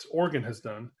what Oregon has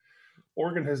done.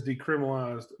 Oregon has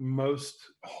decriminalized most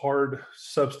hard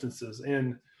substances,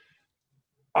 and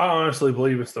I honestly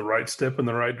believe it's the right step in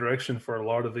the right direction for a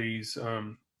lot of these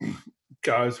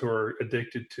guys who are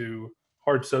addicted to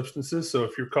hard substances. So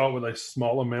if you're caught with a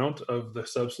small amount of the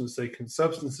substances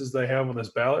they have on this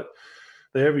ballot,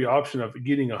 they have the option of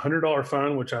getting a $100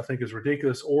 fine, which I think is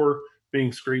ridiculous, or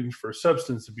being screened for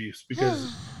substance abuse,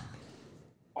 because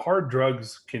hard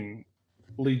drugs can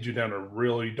lead you down a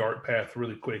really dark path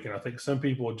really quick, and I think some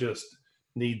people just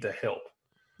need the help.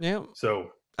 Yeah.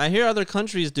 So I hear other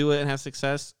countries do it and have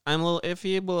success. I'm a little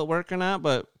iffy will it work or not,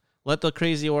 but let the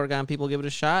crazy Oregon people give it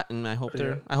a shot, and I hope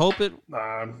whatever.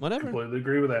 Completely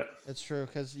agree with that. It's true,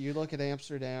 because you look at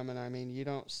Amsterdam, and I mean, you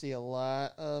don't see a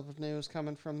lot of news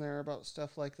coming from there about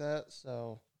stuff like that.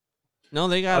 So no,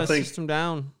 they got a system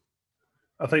down.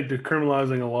 I think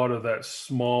decriminalizing a lot of that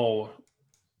small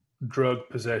drug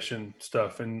possession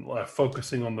stuff and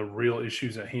focusing on the real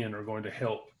issues at hand are going to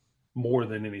help more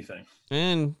than anything.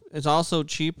 And it's also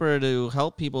cheaper to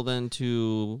help people than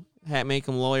to make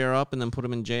them lawyer up and then put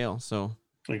them in jail. So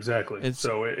exactly.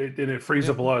 It frees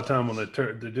up a lot of time on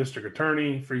the district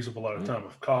attorney, frees up a lot of time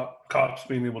of cops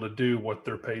being able to do what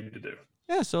they're paid to do.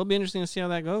 Yeah, so it'll be interesting to see how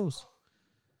that goes.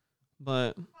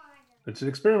 But it's an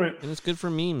experiment. And it's good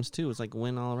for memes too. It's like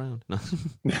win all around. No.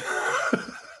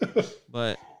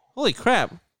 But holy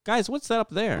crap. Guys, what's that up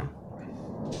there?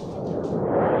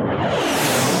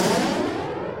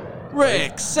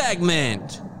 Rick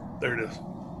segment. There it is.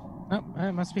 Oh,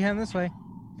 it must be heading this way.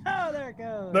 Oh, there it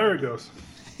goes. There it goes.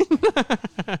 By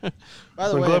the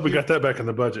I'm way, glad we got that back in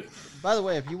the budget. By the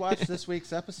way, if you watched this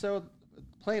week's episode, the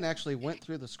plane actually went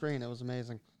through the screen. It was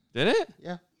amazing. Did it?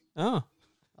 Yeah. Oh.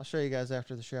 I'll show you guys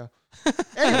after the show.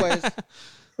 Anyways,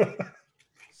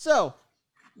 so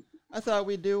I thought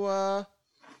we'd do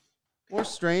more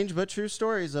strange but true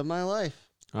stories of my life.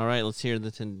 All right, let's hear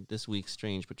this week's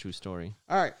strange but true story.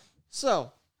 All right,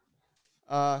 so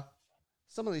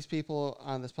some of these people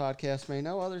on this podcast may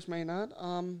know, others may not.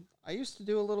 I used to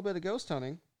do a little bit of ghost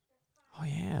hunting. Oh,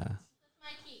 yeah.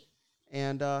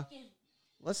 And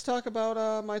let's talk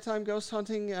about my time ghost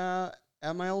hunting at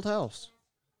my old house.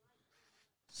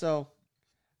 So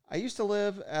I used to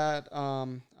live at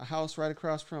a house right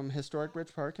across from Historic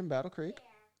Bridge Park in Battle Creek.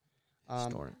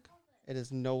 Historic. It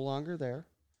is no longer there.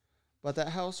 But that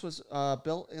house was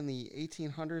built in the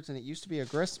 1800s, and it used to be a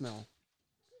grist mill.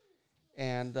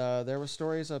 And there were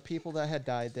stories of people that had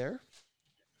died there.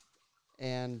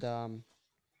 And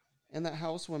in that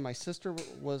house, when my sister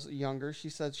was younger, she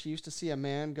said she used to see a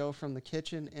man go from the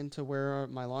kitchen into where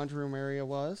my laundry room area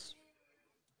was.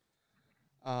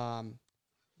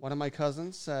 One of my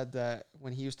cousins said that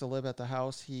when he used to live at the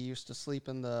house, he used to sleep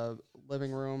in the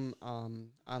living room on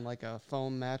like a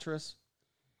foam mattress.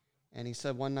 And he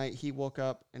said one night he woke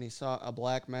up and he saw a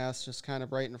black mass just kind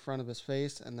of right in front of his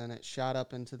face, and then it shot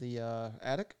up into the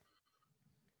attic.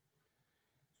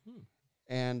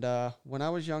 And when I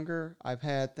was younger, I've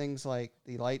had things like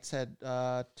the lights had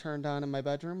turned on in my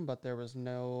bedroom, but there was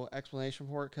no explanation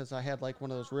for it because I had like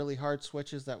one of those really hard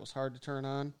switches that was hard to turn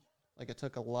on. Like it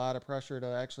took a lot of pressure to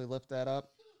actually lift that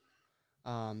up.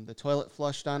 The toilet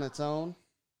flushed on its own.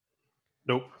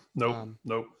 Nope.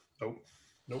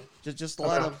 Just a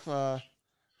lot of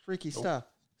freaky stuff.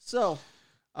 So,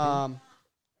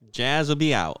 Jazz will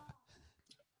be out.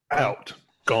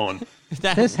 Gone.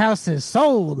 This house is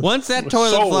sold. Once that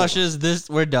toilet flushes,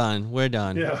 we're done. We're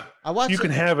done. Yeah. You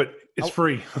can have it. It's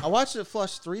free. I watched it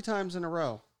flush 3 times in a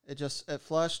row. It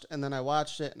flushed, and then I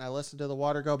watched it, and I listened to the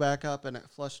water go back up, and it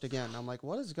flushed again. I'm like,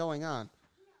 what is going on?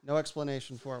 No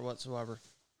explanation for it whatsoever.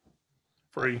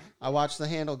 Free. I watched the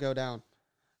handle go down.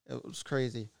 It was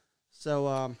crazy.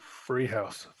 So, free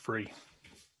house. Free.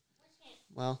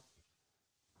 Well,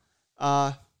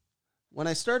 when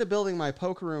I started building my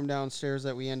poker room downstairs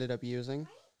that we ended up using,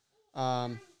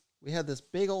 we had this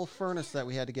big old furnace that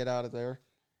we had to get out of there.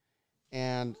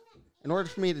 And in order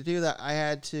for me to do that, I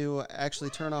had to actually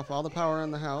turn off all the power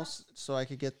in the house so I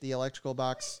could get the electrical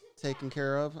box taken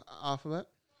care of off of it.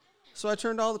 So I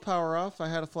turned all the power off. I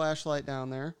had a flashlight down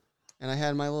there. And I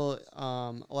had my little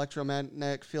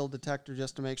electromagnetic field detector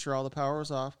just to make sure all the power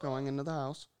was off going into the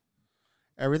house.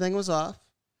 Everything was off.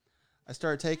 I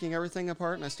started taking everything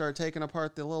apart, and I started taking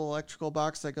apart the little electrical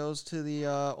box that goes to the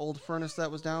old furnace that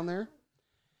was down there.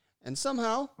 And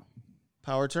somehow,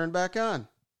 power turned back on.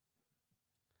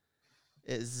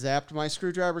 It zapped my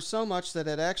screwdriver so much that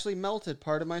it actually melted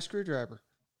part of my screwdriver.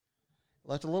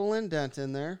 Left a little indent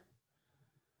in there.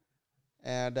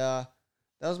 And that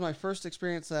was my first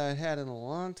experience that I had in a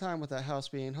long time with that house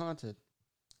being haunted.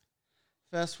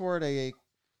 Fast forward a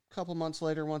couple months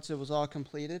later, once it was all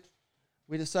completed,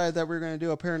 we decided that we were going to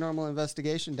do a paranormal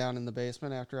investigation down in the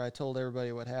basement after I told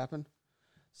everybody what happened.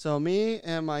 So me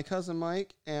and my cousin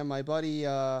Mike and my buddy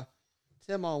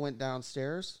Tim all went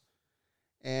downstairs.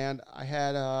 And I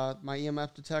had my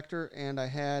EMF detector, and I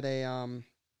had a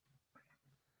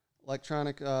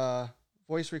electronic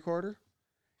voice recorder.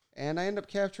 And I ended up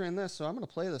capturing this, so I'm going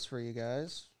to play this for you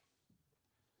guys.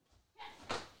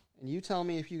 And you tell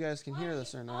me if you guys can hear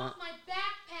this or not. My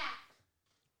backpack.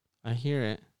 I hear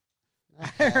it. I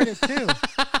heard it too.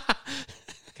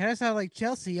 Kind of sound like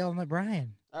Chelsea yelling at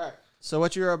Brian. All right. So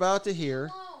what you're about to hear.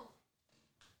 No.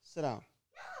 Sit down.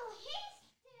 No, he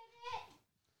did it.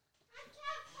 I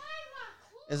can't find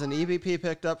my Is an EVP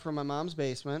picked up from my mom's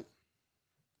basement.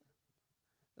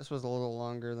 This was a little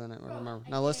longer than I remember.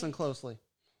 Now listen closely.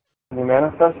 Can you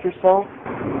manifest yourself?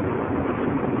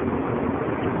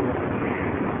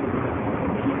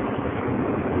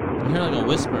 I hear like a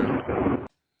whisper.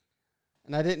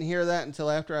 And I didn't hear that until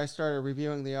after I started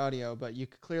reviewing the audio, but you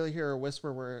could clearly hear a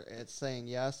whisper where it's saying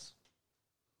yes.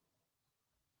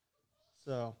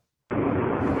 So.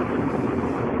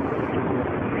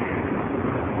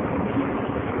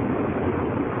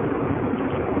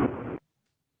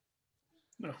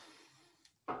 No.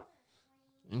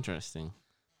 Interesting.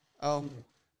 Oh,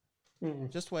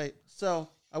 just wait. So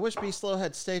I wish Be Slow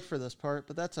had stayed for this part,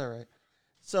 but that's all right.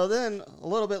 So then a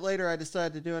little bit later, I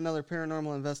decided to do another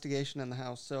paranormal investigation in the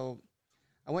house. So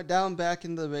I went down back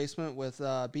into the basement with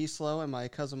Be Slow and my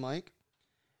cousin Mike.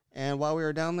 And while we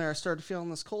were down there, I started feeling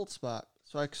this cold spot.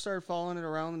 So I started following it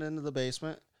around into the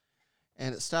basement,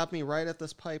 and it stopped me right at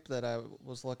this pipe that I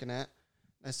was looking at.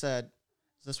 I said,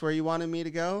 "Is this where you wanted me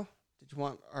to go? Did you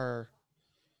want, or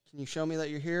can you show me that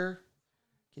you're here?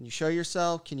 Can you show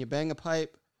yourself? Can you bang a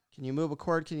pipe? Can you move a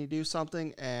cord? Can you do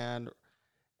something?" And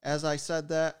as I said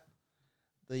that,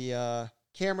 the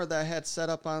camera that I had set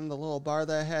up on the little bar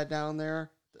that I had down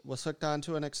there was hooked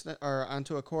onto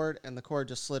onto a cord, and the cord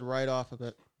just slid right off of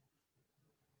it.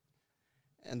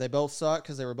 And they both saw it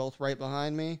because they were both right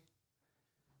behind me.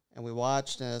 And we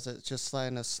watched as it just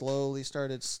kind of slowly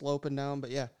started sloping down. But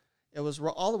yeah, it was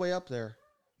all the way up there.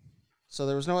 So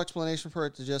there was no explanation for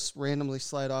it to just randomly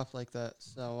slide off like that.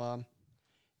 So,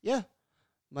 yeah,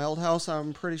 my old house,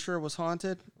 I'm pretty sure, was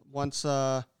haunted. Once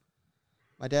my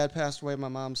dad passed away, my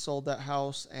mom sold that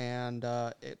house, and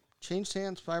it changed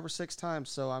hands 5 or 6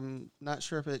 times. So I'm not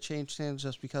sure if it changed hands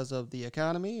just because of the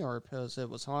economy or because it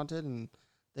was haunted and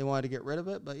they wanted to get rid of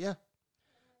it. But yeah,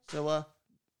 so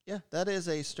yeah, that is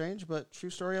a strange but true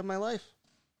story of my life.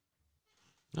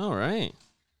 All right.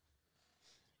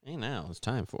 Hey, now it's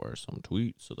time for some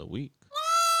tweets of the week.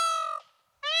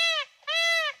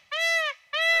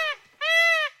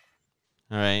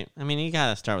 All right. I mean, you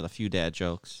got to start with a few dad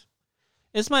jokes.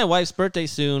 It's my wife's birthday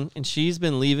soon, and she's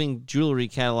been leaving jewelry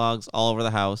catalogs all over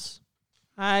the house.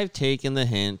 I've taken the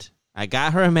hint. I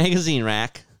got her a magazine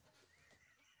rack.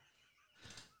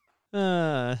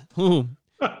 Who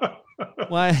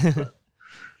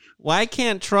Why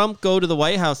can't Trump go to the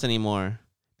White House anymore?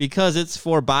 Because it's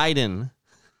for Biden.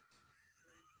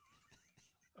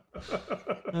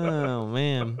 Oh,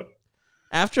 man.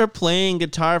 After playing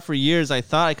guitar for years, I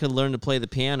thought I could learn to play the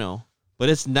piano, but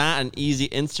it's not an easy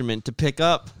instrument to pick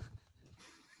up.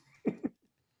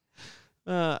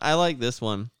 I like this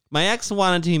one. My ex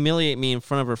wanted to humiliate me in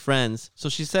front of her friends, so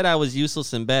she said I was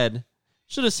useless in bed.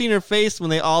 Should have seen her face when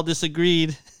they all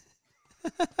disagreed.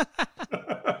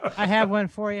 I have one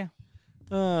for you.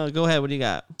 Go ahead. What do you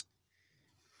got?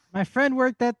 My friend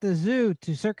worked at the zoo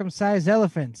to circumcise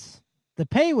elephants. The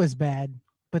pay was bad,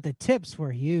 but the tips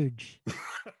were huge.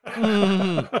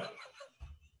 I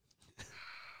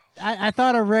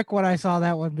thought of Rick when I saw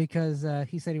that one because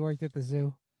he said he worked at the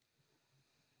zoo.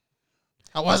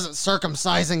 I wasn't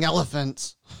circumcising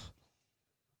elephants.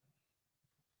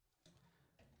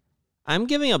 I'm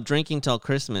giving up drinking till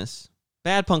Christmas.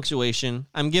 Bad punctuation.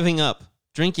 I'm giving up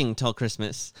drinking till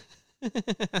Christmas.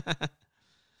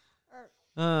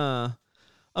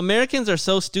 Americans are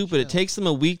so stupid. It takes them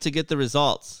a week to get the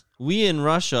results. We in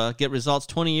Russia get results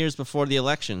 20 years before the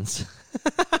elections.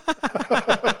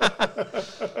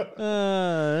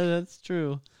 That's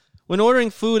true. When ordering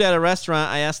food at a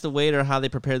restaurant, I asked the waiter how they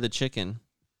prepare the chicken.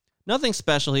 Nothing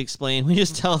special, he explained. We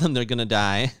just tell them they're going to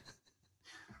die.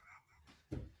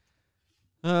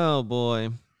 Oh, boy.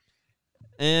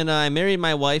 And I married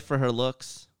my wife for her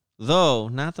looks, though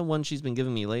not the one she's been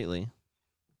giving me lately.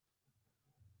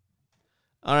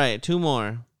 All right, 2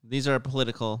 more. These are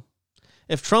political.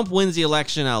 If Trump wins the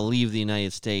election, I'll leave the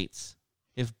United States.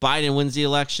 If Biden wins the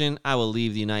election, I will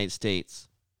leave the United States.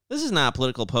 This is not a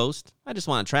political post. I just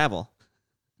want to travel.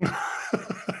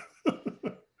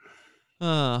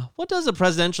 What does a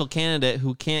presidential candidate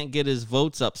who can't get his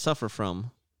votes up suffer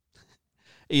from?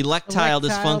 Electile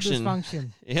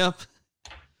dysfunction. Yep.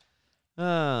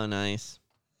 Oh, nice.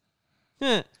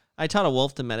 I taught a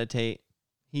wolf to meditate.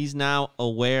 He's now a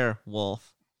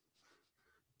werewolf.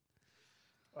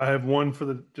 I have one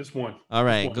for just one. All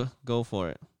right, go for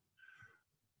it.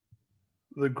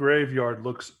 The graveyard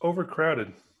looks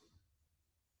overcrowded.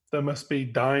 That must be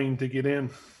dying to get in.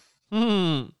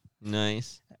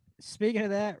 Nice. Speaking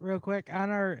of that, real quick, on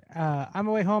my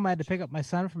way home, I had to pick up my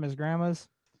son from his grandma's,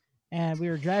 and we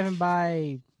were driving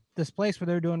by this place where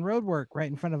they were doing road work right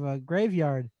in front of a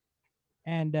graveyard,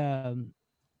 and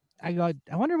I go,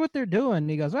 I wonder what they're doing. And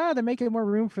he goes, oh, they're making more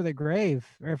room for the grave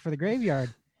or for the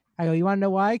graveyard. I go, you want to know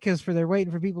why? Because they're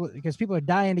waiting for people because people are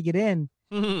dying to get in.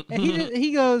 And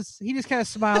he just kind of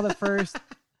smiled at first.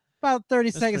 About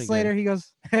 30 seconds later, he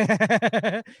goes,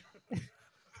 it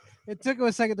took him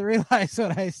a second to realize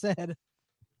what I said.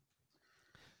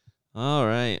 All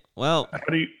right. Well, how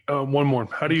do you, one more.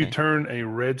 How do you turn a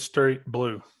red straight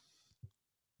blue?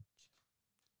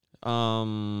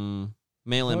 Mail-in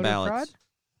ballots. Fraud?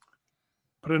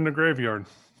 Put it in the graveyard.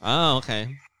 Oh,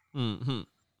 okay. Mm-hmm.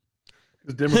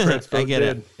 The Democrats vote I get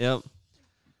dead. it. Yep.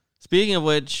 Speaking of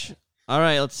which, all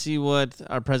right, let's see what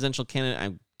our presidential candidate,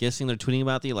 I'm guessing they're tweeting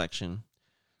about the election.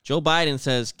 Joe Biden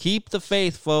says, keep the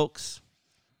faith, folks.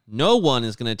 No one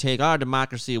is going to take our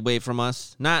democracy away from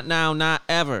us. Not now, not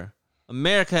ever.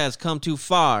 America has come too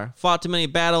far, fought too many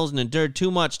battles, and endured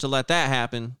too much to let that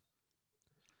happen.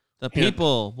 The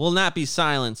people will not be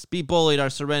silenced, be bullied, or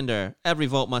surrender. Every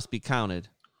vote must be counted.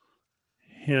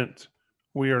 Hint,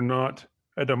 we are not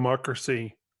a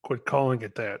democracy. Quit calling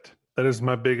it that. That is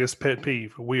my biggest pet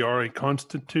peeve. We are a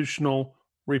constitutional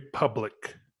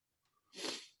republic.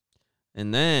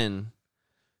 And then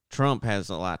Trump has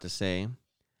a lot to say.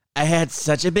 I had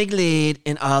such a big lead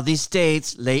in all these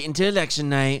states late into election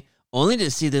night, only to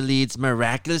see the leads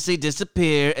miraculously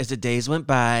disappear as the days went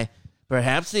by.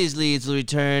 Perhaps these leads will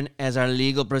return as our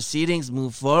legal proceedings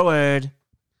move forward.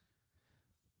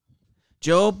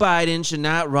 Joe Biden should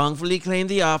not wrongfully claim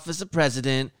the office of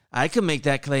president. I could make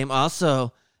that claim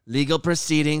also. Legal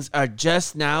proceedings are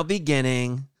just now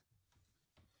beginning.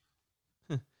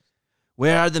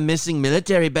 Where are the missing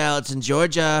military ballots in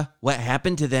Georgia? What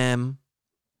happened to them?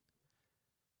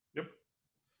 Yep.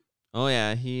 Oh,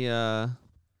 yeah. He, as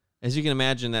you can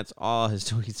imagine, that's all his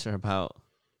tweets are about.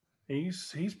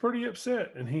 He's pretty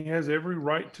upset, and he has every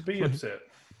right to be upset.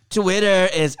 Twitter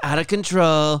is out of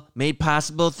control, made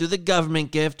possible through the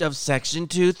government gift of Section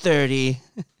 230.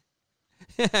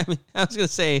 I was going to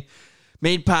say,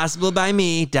 made possible by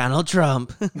me, Donald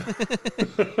Trump.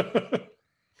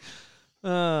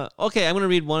 Okay, I'm going to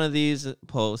read one of these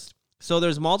posts. So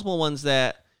there's multiple ones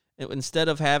that, instead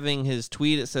of having his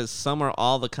tweet, it says some or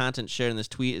all the content shared in this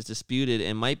tweet is disputed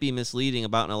and might be misleading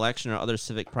about an election or other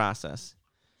civic process.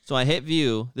 So I hit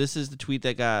view. This is the tweet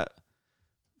that got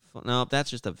No, that's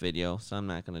just a video, so I'm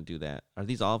not going to do that. Are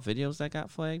these all videos that got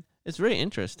flagged? It's very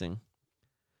interesting.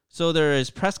 So there is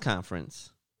press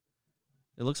conference.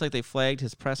 It looks like they flagged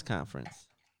his press conference.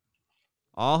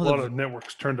 A lot of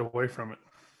networks turned away from it.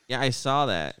 Yeah, I saw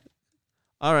that.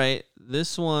 All right,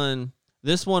 this one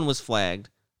was flagged.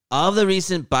 All of the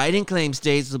recent Biden claim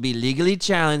states will be legally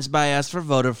challenged by us for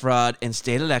voter fraud and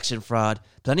state election fraud.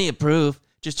 Plenty of proof.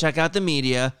 Just check out the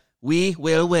media. We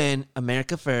will win.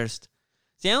 America first.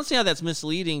 See, I don't see how that's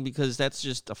misleading because that's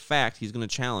just a fact. He's going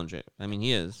to challenge it. I mean,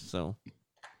 he is, so.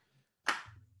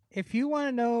 If you want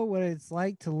to know what it's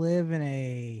like to live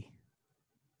in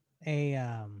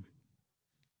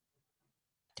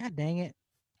God dang it.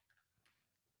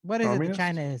 What is it that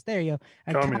China is? There you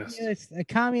go. A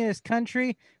communist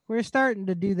country. We're starting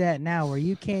to do that now where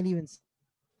you can't even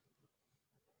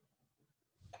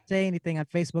say anything on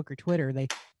Facebook or Twitter. They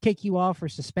kick you off or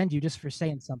suspend you just for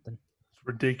saying something. It's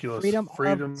ridiculous.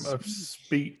 Freedom of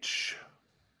speech.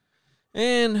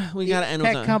 And we got to end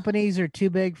with tech companies are too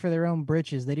big for their own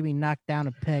britches. They'd be knocked down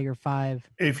a peg or 5.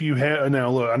 If you have now,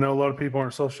 look, I know a lot of people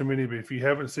aren't social media, but if you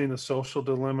haven't seen The Social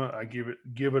Dilemma, I give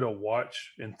it a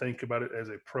watch and think about it as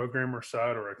a programmer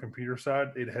side or a computer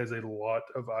side. It has a lot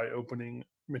of eye-opening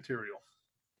material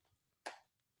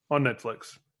on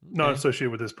Netflix, not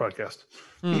associated with this podcast.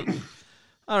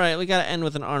 All right, we got to end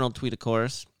with an Arnold tweet, of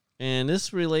course, and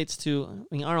this relates to.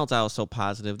 I mean, Arnold's always so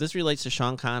positive. This relates to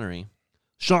Sean Connery.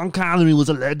 Sean Connery was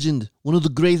a legend, one of the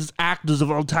greatest actors of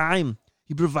all time.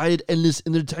 He provided endless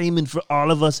entertainment for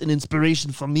all of us and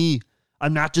inspiration for me.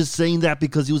 I'm not just saying that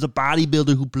because he was a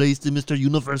bodybuilder who placed in Mr.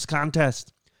 Universe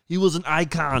contest. He was an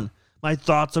icon. My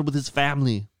thoughts are with his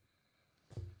family.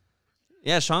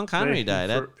 Yeah, Sean Connery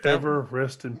died. Forever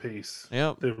rest in peace.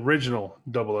 Yep. The original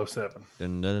 007.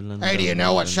 Hey, do you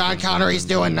know what Sean Connery's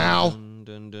doing now?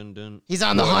 He's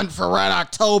on the hunt for Red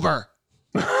October.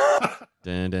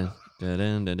 Dun, dun.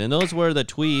 And those were the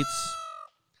tweets.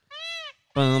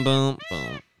 Boom, boom,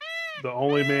 boom. The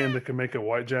only man that can make a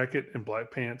white jacket and black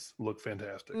pants look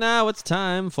fantastic. Now it's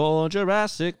time for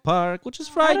Jurassic Park, which is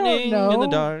frightening in the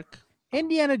dark.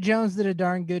 Indiana Jones did a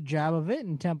darn good job of it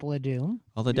in Temple of Doom.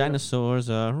 All the dinosaurs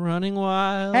are running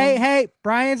wild. Hey,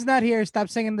 Brian's not here. Stop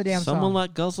singing the damn song. Someone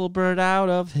let Guzzle Bird out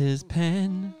of his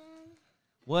pen.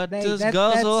 What does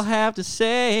Guzzle have to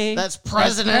say? That's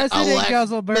President-elect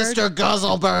Guzzle Bird. Mr.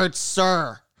 Guzzle Bird,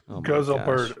 sir. Oh Guzzle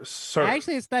Bird, sir.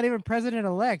 Actually, it's not even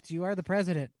president-elect. You are the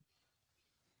president.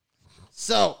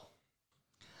 So,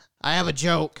 I have a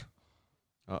joke.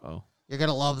 Uh-oh. You're going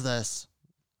to love this.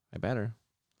 I better.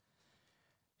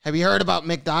 Have you heard about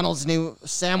McDonald's new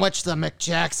sandwich, the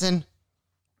McJackson?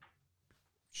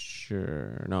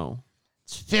 Sure, no.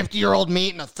 It's 50-year-old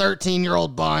meat and a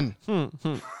 13-year-old bun.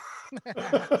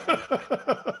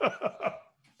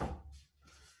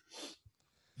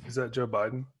 Is that Joe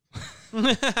Biden?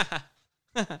 Yeah,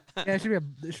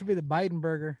 it should be the Biden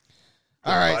burger.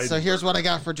 All right, so here's what I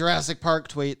got for Jurassic Park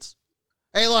tweets.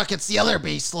 Hey, look, it's the other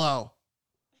Beast-Lo.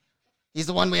 He's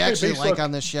the one we actually like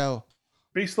on this show.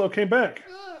 Beast-Lo came back.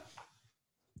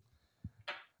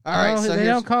 All right, so they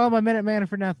don't call him a Minuteman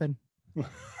for nothing. All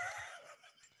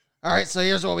right, so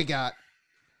here's what we got.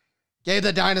 Gave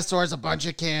the dinosaurs a bunch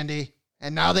of candy,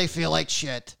 and now they feel like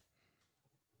shit.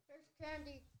 There's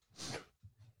candy.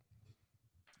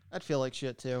 I'd feel like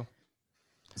shit, too.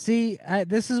 See,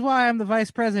 this is why I'm the vice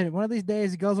president. One of these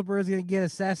days, Guzzle Bird is going to get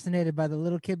assassinated by the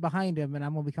little kid behind him, and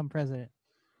I'm going to become president.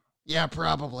 Yeah,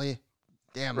 probably.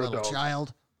 Damn Or a little dog.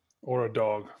 child. Or a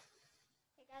dog.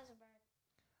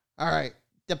 All right.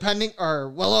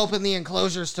 We'll open the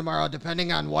enclosures tomorrow,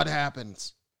 depending on what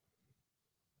happens.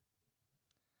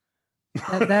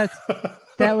 That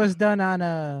was done on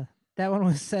that one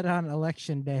was set on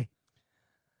election day.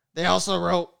 They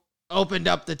also opened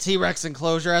up the T-Rex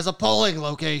enclosure as a polling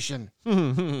location.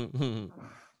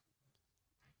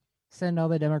 Send all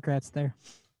the Democrats there.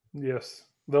 Yes.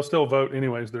 They'll still vote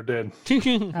anyways. They're dead.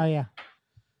 Oh, yeah.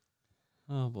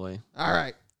 Oh, boy. All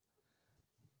right.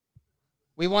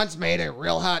 We once made a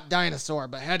real hot dinosaur,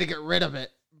 but had to get rid of it,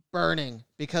 burning,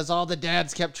 because all the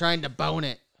dads kept trying to bone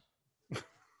it.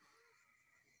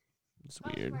 It's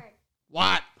weird.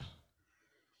 What?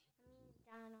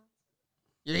 McDonald's.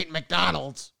 You're eating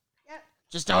McDonald's? Yep.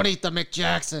 Just don't eat the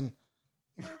McJackson.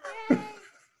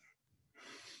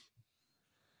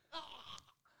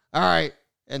 All right.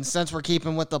 And since we're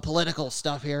keeping with the political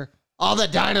stuff here, all the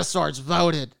dinosaurs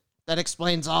voted. That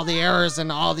explains all the errors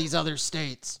in all these other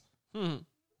states.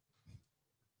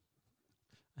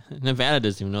 Nevada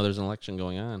doesn't even know there's an election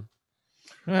going on.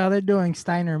 Well, they're doing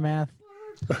Steiner math.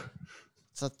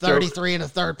 It's a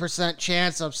 33.3%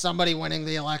 chance of somebody winning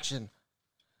the election.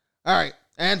 All right.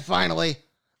 And finally,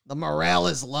 The morale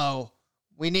is low.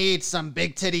 We need some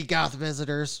big titty goth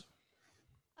visitors.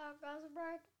 Guzzle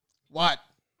Bird. What?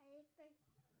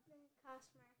 The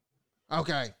customer.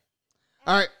 Okay.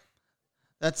 All right.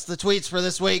 That's the tweets for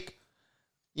this week.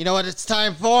 You know what it's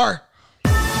time for?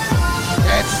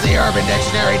 It's the Urban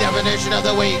Dictionary definition of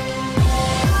the week.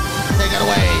 Take it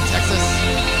away, Texas.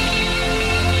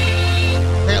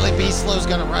 Apparently B-Slow's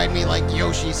gonna ride me like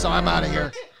Yoshi, so I'm out of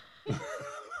here.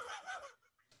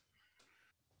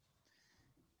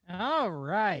 All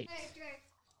right.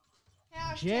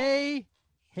 Jay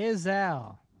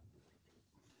Hizzle.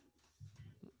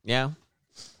 Yeah.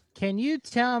 Can you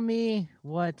tell me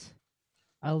what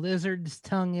a lizard's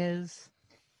tongue is?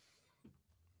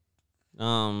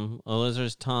 A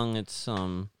lizard's tongue, it's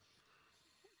well,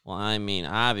 I mean,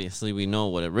 obviously we know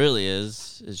what it really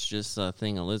is. It's just a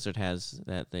thing a lizard has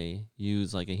that they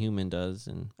use like a human does.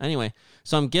 And anyway,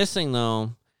 so I'm guessing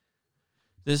though,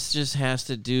 this just has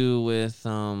to do with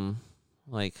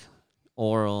like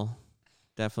oral.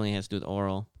 Definitely has to do with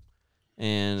oral.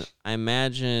 And I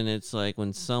imagine it's like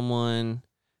when someone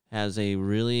has a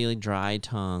really dry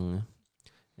tongue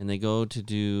and they go to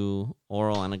do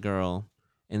oral on a girl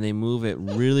and they move it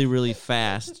really, really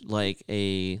fast like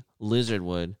a lizard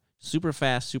would. Super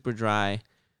fast, super dry.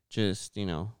 Just,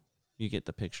 you get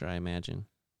the picture, I imagine.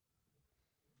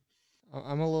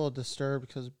 I'm a little disturbed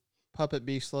because Puppet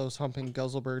B-Slow's humping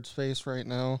Guzzle Bird's face right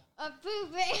now.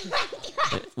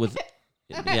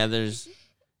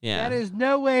 That is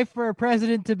no way for a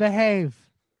president to behave.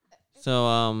 So,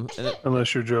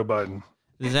 Unless you're Joe Biden.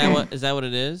 is that what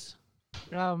it is?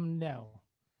 No.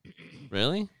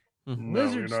 Really? No,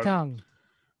 Lizard's you're not, tongue.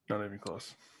 Not even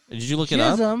close. Did you look it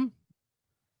up?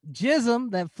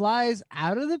 Jism that flies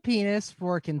out of the penis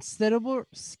for a considerable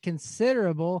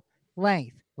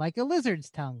length, like a lizard's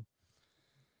tongue.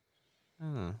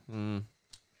 So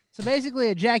basically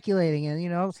ejaculating,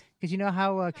 and because you know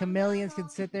how chameleons can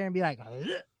sit there and be like,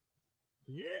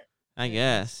 I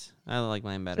guess I like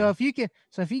mine better. So if you can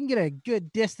get a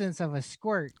good distance of a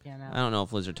squirt, I don't know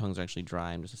if lizard tongues are actually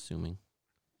dry. I'm just assuming.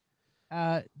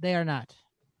 They are not.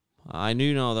 I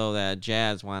do know though that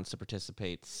Jazz wants to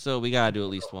participate, so we gotta do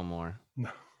at least one more.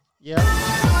 Yep.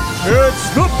 It's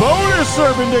the bonus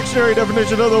Urban Dictionary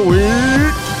definition of the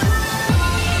week.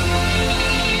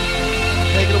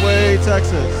 Take it away,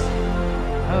 Texas.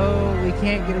 Oh, we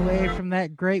can't get away from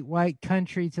that great white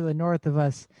country to the north of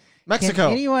us. Mexico.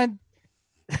 Can anyone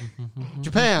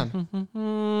Japan.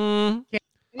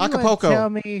 Acapulco. Tell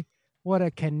me what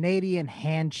a Canadian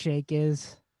handshake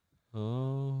is.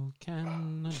 Oh,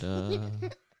 Canada.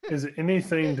 Is it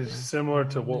anything similar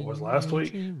to what was last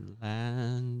week?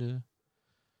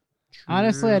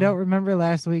 Honestly, I don't remember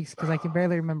last week's because I can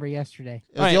barely remember yesterday.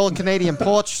 It was the old Canadian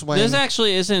porch swing. This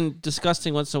actually isn't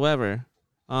disgusting whatsoever.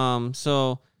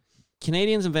 So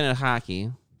Canadians invented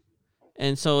hockey,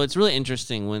 and so it's really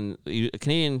interesting when a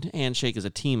Canadian handshake is a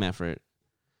team effort.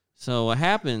 So what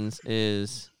happens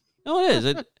is, it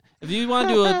is. If you want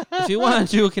to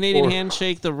do a Canadian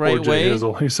handshake the right way,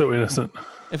 Hizzle, he's so innocent.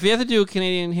 If you have to do a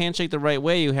Canadian handshake the right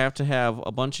way, you have to have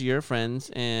a bunch of your friends,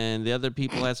 and the other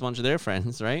people has a bunch of their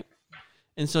friends, right?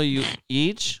 And so you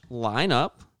each line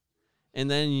up, and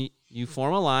then you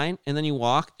form a line, and then you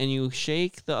walk and you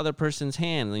shake the other person's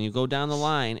hand, and then you go down the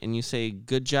line and you say,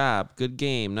 "Good job, good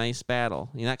game, nice battle,"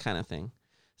 that kind of thing.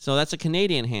 So that's a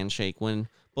Canadian handshake when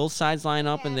both sides line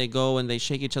up and they go and they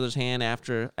shake each other's hand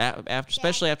after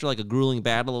especially after like a grueling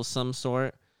battle of some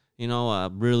sort,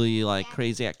 a really like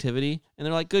crazy activity, and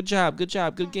they're like, good job, good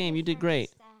game, you did great.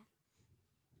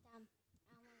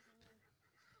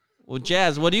 Well,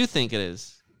 Jazz, what do you think it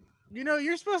is?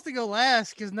 You're supposed to go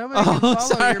last because nobody can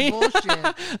follow your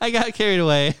bullshit. I got carried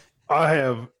away. I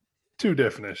have two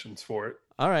definitions for it.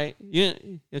 All right.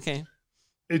 Okay.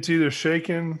 It's either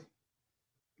shaking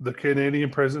the Canadian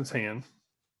president's hand,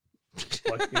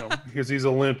 like, because he's a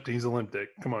limp dick.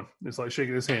 Come on. It's like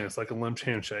shaking his hand. It's like a limp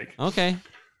handshake. Okay.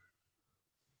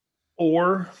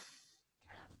 Or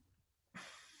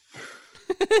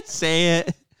say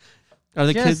it.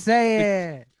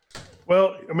 Say it.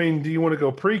 Well, I mean, do you want to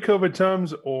go pre-COVID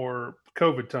times or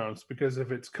COVID times? Because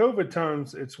if it's COVID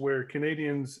times, it's where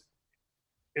Canadians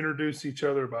introduce each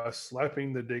other by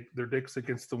slapping their dicks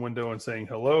against the window and saying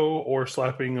hello, or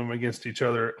slapping them against each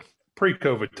other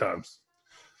pre-COVID times.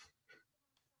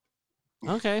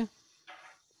 Okay.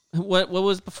 What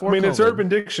was before? I mean, COVID? It's Urban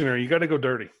Dictionary. You got to go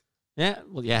dirty. Yeah.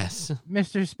 Well, yes.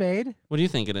 Mr. Spade. What do you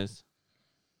think it is?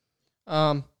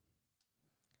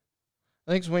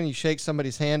 I think it's when you shake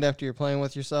somebody's hand after you're playing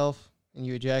with yourself and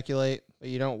you ejaculate, but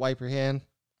you don't wipe your hand.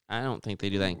 I don't think they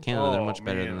do that in Canada. They're much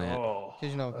better than that.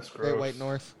 Because, that's Great gross. White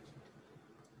North.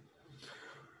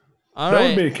 All that right.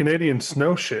 would be a Canadian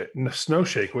snow shake,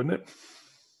 wouldn't it?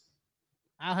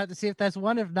 I'll have to see if that's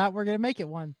one. If not, we're gonna make it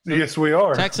one. Yes, we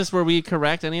are. Texas, were we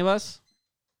correct? Any of us?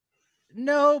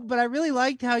 No, but I really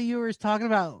liked how you were talking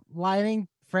about lining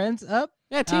friends up.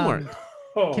 Yeah, teamwork.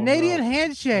 Canadian Oh,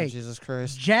 handshake. Jesus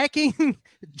Christ.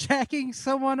 Jacking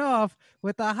someone off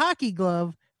with a hockey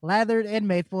glove lathered in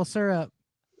maple syrup.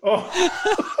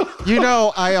 Oh. You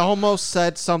know, I almost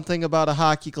said something about a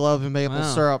hockey glove and maple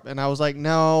Wow. syrup, and I was like,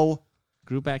 no.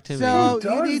 Group activity. So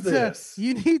Who does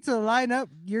you need to line up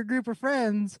your group of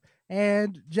friends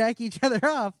and jack each other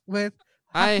off with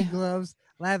hockey gloves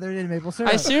lathered in maple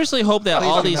syrup. I seriously hope that Please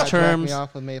all do these not jack terms. me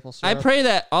off with maple I syrup. pray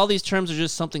that all these terms are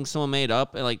just something someone made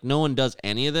up, and like no one does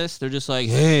any of this. They're just like,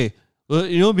 hey, well,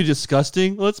 you know, it'd be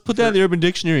disgusting. Let's put that in the Urban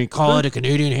Dictionary and call it a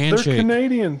Canadian handshake. They're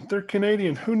Canadian. They're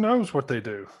Canadian. Who knows what they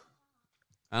do?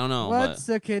 I don't know. What's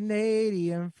a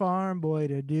Canadian farm boy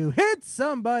to do? Hit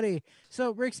somebody.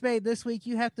 So, Ric Spade, this week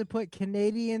you have to put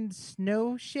Canadian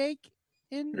snow shake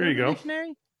in There you the go.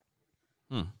 dictionary.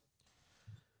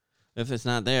 If it's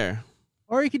not there.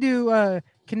 Or you could do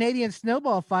Canadian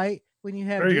snowball fight when you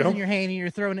have There you beers go. in your hand and you're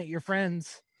throwing at your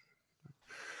friends.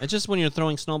 It's just when you're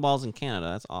throwing snowballs in Canada.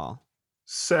 That's all.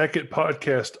 Sackett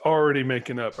Podcast already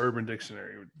making up Urban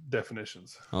Dictionary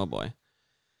definitions. Oh boy.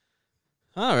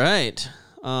 All right.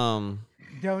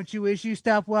 Don't you wish you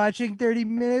stopped watching 30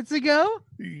 minutes ago?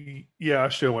 Yeah, I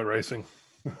still went racing.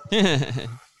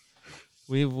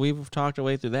 We've talked our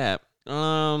way through that.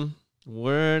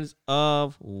 Words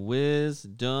of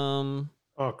wisdom.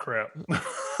 Oh crap.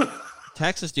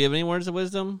 Texas, do you have any words of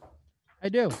wisdom? I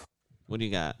do. What do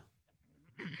you got?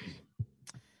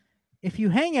 If you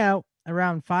hang out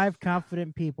around 5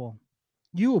 confident people,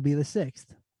 you will be the 6th.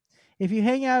 If you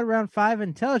hang out around 5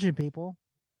 intelligent people,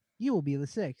 you will be the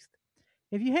 6th.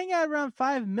 If you hang out around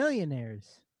 5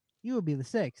 millionaires, you will be the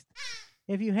 6th.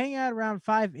 If you hang out around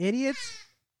 5 idiots,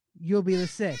 you'll be the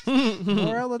 6th.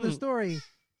 Moral of the story,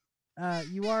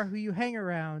 you are who you hang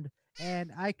around,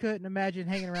 and I couldn't imagine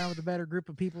hanging around with a better group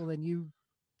of people than you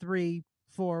 3,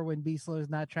 4 when B-Slow is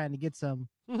not trying to get some.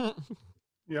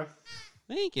 Yeah.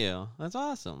 Thank you. That's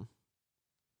awesome.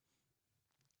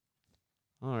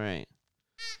 All right.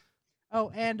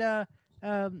 Oh, and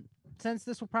since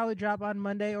this will probably drop on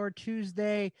Monday or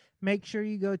Tuesday, make sure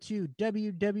you go to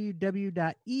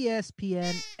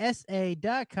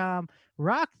www.espnsa.com,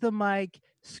 rock the mic,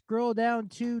 scroll down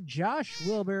to Josh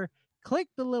Wilbur, click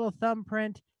the little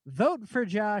thumbprint, vote for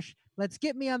Josh. Let's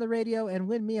get me on the radio and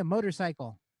win me a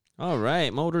motorcycle All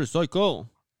right. Motorcycle.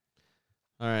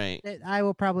 All right. that I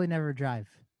will probably never drive.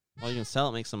 Well, you can sell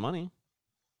it, make some money.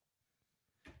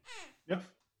 Yeah.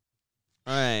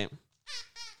 All right.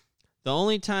 The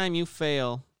only time you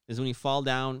fail is when you fall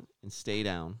down and stay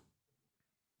down.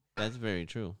 That's very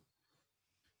true.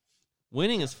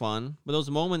 Winning is fun, but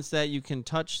those moments that you can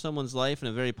touch someone's life in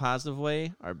a very positive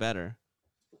way are better.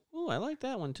 Ooh, I like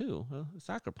that one too. A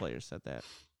soccer player said that.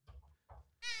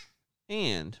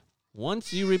 And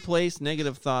once you replace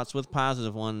negative thoughts with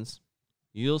positive ones,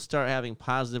 you'll start having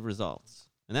positive results.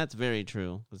 And that's very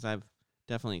true, because I've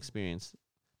definitely experienced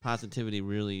positivity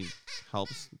really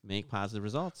helps make positive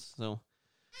results. So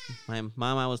my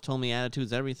mom always told me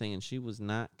attitude's everything, and she was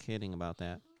not kidding about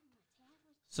that.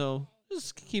 So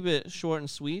just keep it short and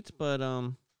sweet, but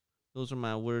those are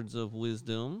my words of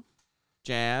wisdom.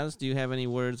 Jazz, do you have any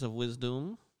words of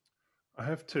wisdom? I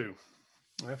have two.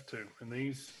 And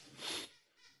these,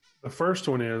 the first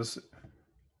one is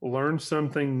learn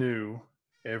something new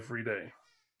every day.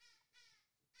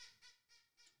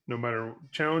 No matter,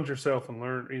 challenge yourself and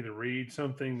learn, either read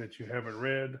something that you haven't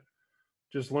read,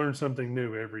 just learn something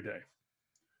new every day.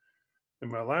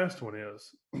 And my last one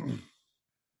is,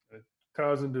 it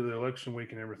ties into the election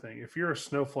week and everything. If you're a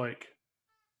snowflake,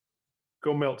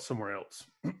 go melt somewhere else.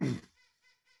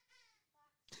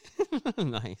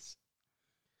 Nice.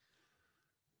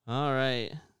 All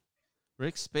right.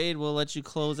 Ric Spade will let you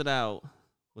close it out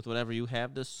with whatever you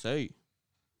have to say.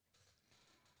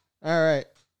 All right.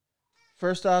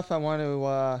 First off, I want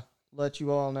to let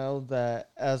you all know that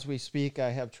as we speak,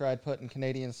 I have tried putting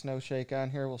Canadian Snow Shake on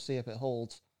here. We'll see if it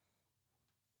holds.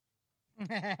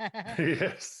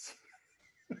 Yes.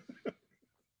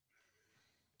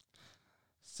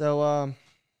 So,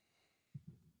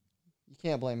 you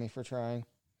can't blame me for trying.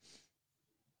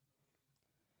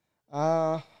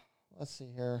 Let's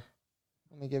see here.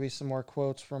 Let me give you some more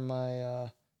quotes from my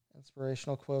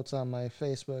inspirational quotes on my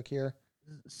Facebook here.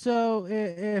 So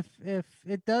if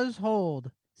it does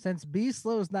hold, since B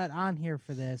Slow's not on here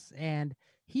for this, and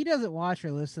he doesn't watch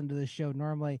or listen to the show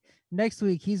normally, next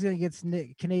week he's gonna get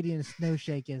Canadian Snow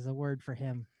Shake as a word for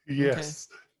him. Yes.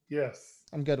 Okay. Yes.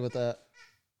 I'm good with that.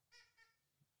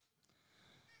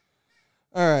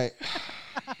 All right.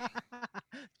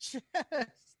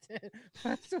 Justin,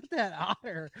 what's with that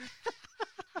otter?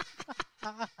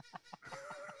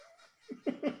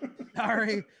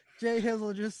 Sorry, Jay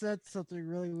Hizzle just said something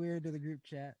really weird to the group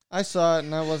chat. I saw it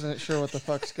and I wasn't sure what the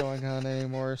fuck's going on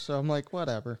anymore, so I'm like,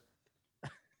 whatever.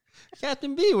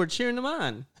 Captain B, we're cheering him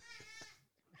on.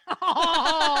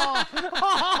 Oh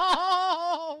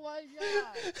my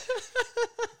god!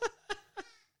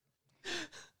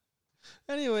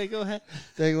 Anyway, go ahead.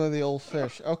 Dangling the old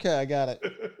fish. Okay, I got it.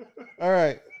 All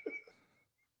right.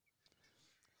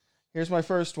 Here's my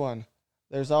first one.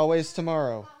 There's always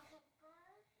tomorrow.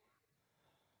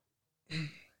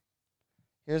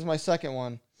 Here's my second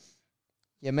one.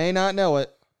 You may not know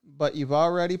it, but you've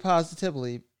already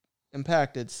positively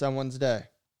impacted someone's day.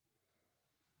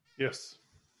 Yes.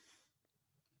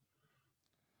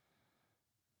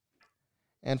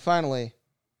 And finally,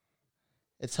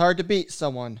 it's hard to beat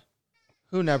someone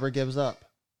who never gives up.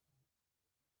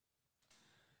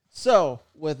 So,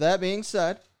 with that being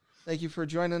said, thank you for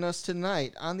joining us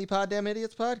tonight on the Poddamn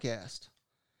Idiotz Podcast.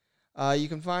 You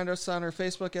can find us on our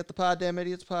Facebook at the Poddamn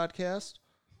Idiotz Podcast,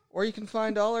 or you can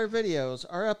find all our videos,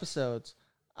 our episodes,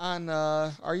 on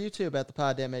our YouTube at the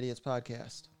Poddamn Idiotz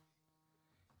Podcast.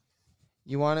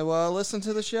 You want to listen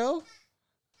to the show?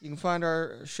 You can find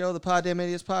our show, the Poddamn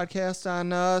Idiotz Podcast,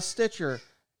 on Stitcher,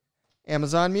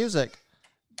 Amazon Music,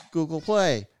 Google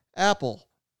Play, Apple,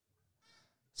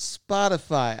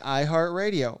 Spotify,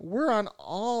 iHeartRadio. We're on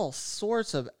all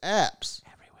sorts of apps.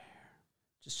 Everywhere.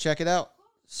 Just check it out.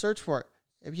 Search for it.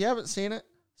 If you haven't seen it,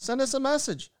 send us a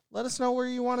message. Let us know where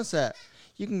you want us at.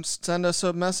 You can send us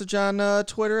a message on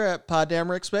Twitter at Poddamn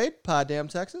Ric Spade, Poddamn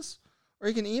Texas, or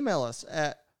you can email us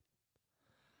at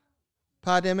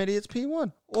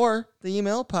PoddamnIdiotsP1 or the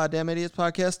email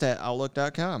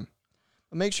PoddamnIdiotsPodcast@outlook.com.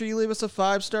 But make sure you leave us a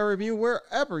 5-star review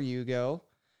wherever you go.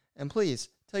 And please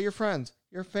tell your friends,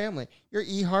 your family, your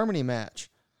eHarmony match,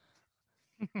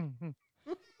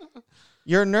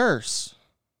 your nurse,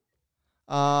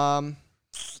 your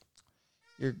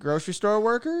grocery store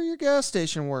worker, your gas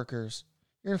station workers,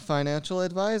 your financial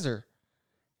advisor,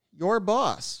 your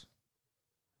boss.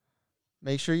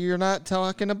 Make sure you're not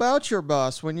talking about your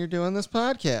boss when you're doing this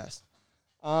podcast.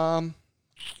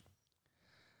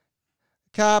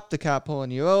 The cop pulling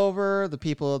you over, the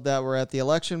people that were at the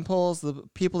election polls, the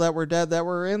people that were dead that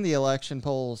were in the election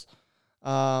polls,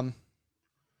 your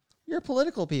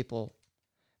political people,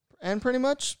 and pretty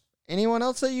much anyone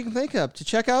else that you can think of to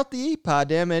check out the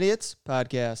Poddamn Idiotz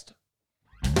Podcast.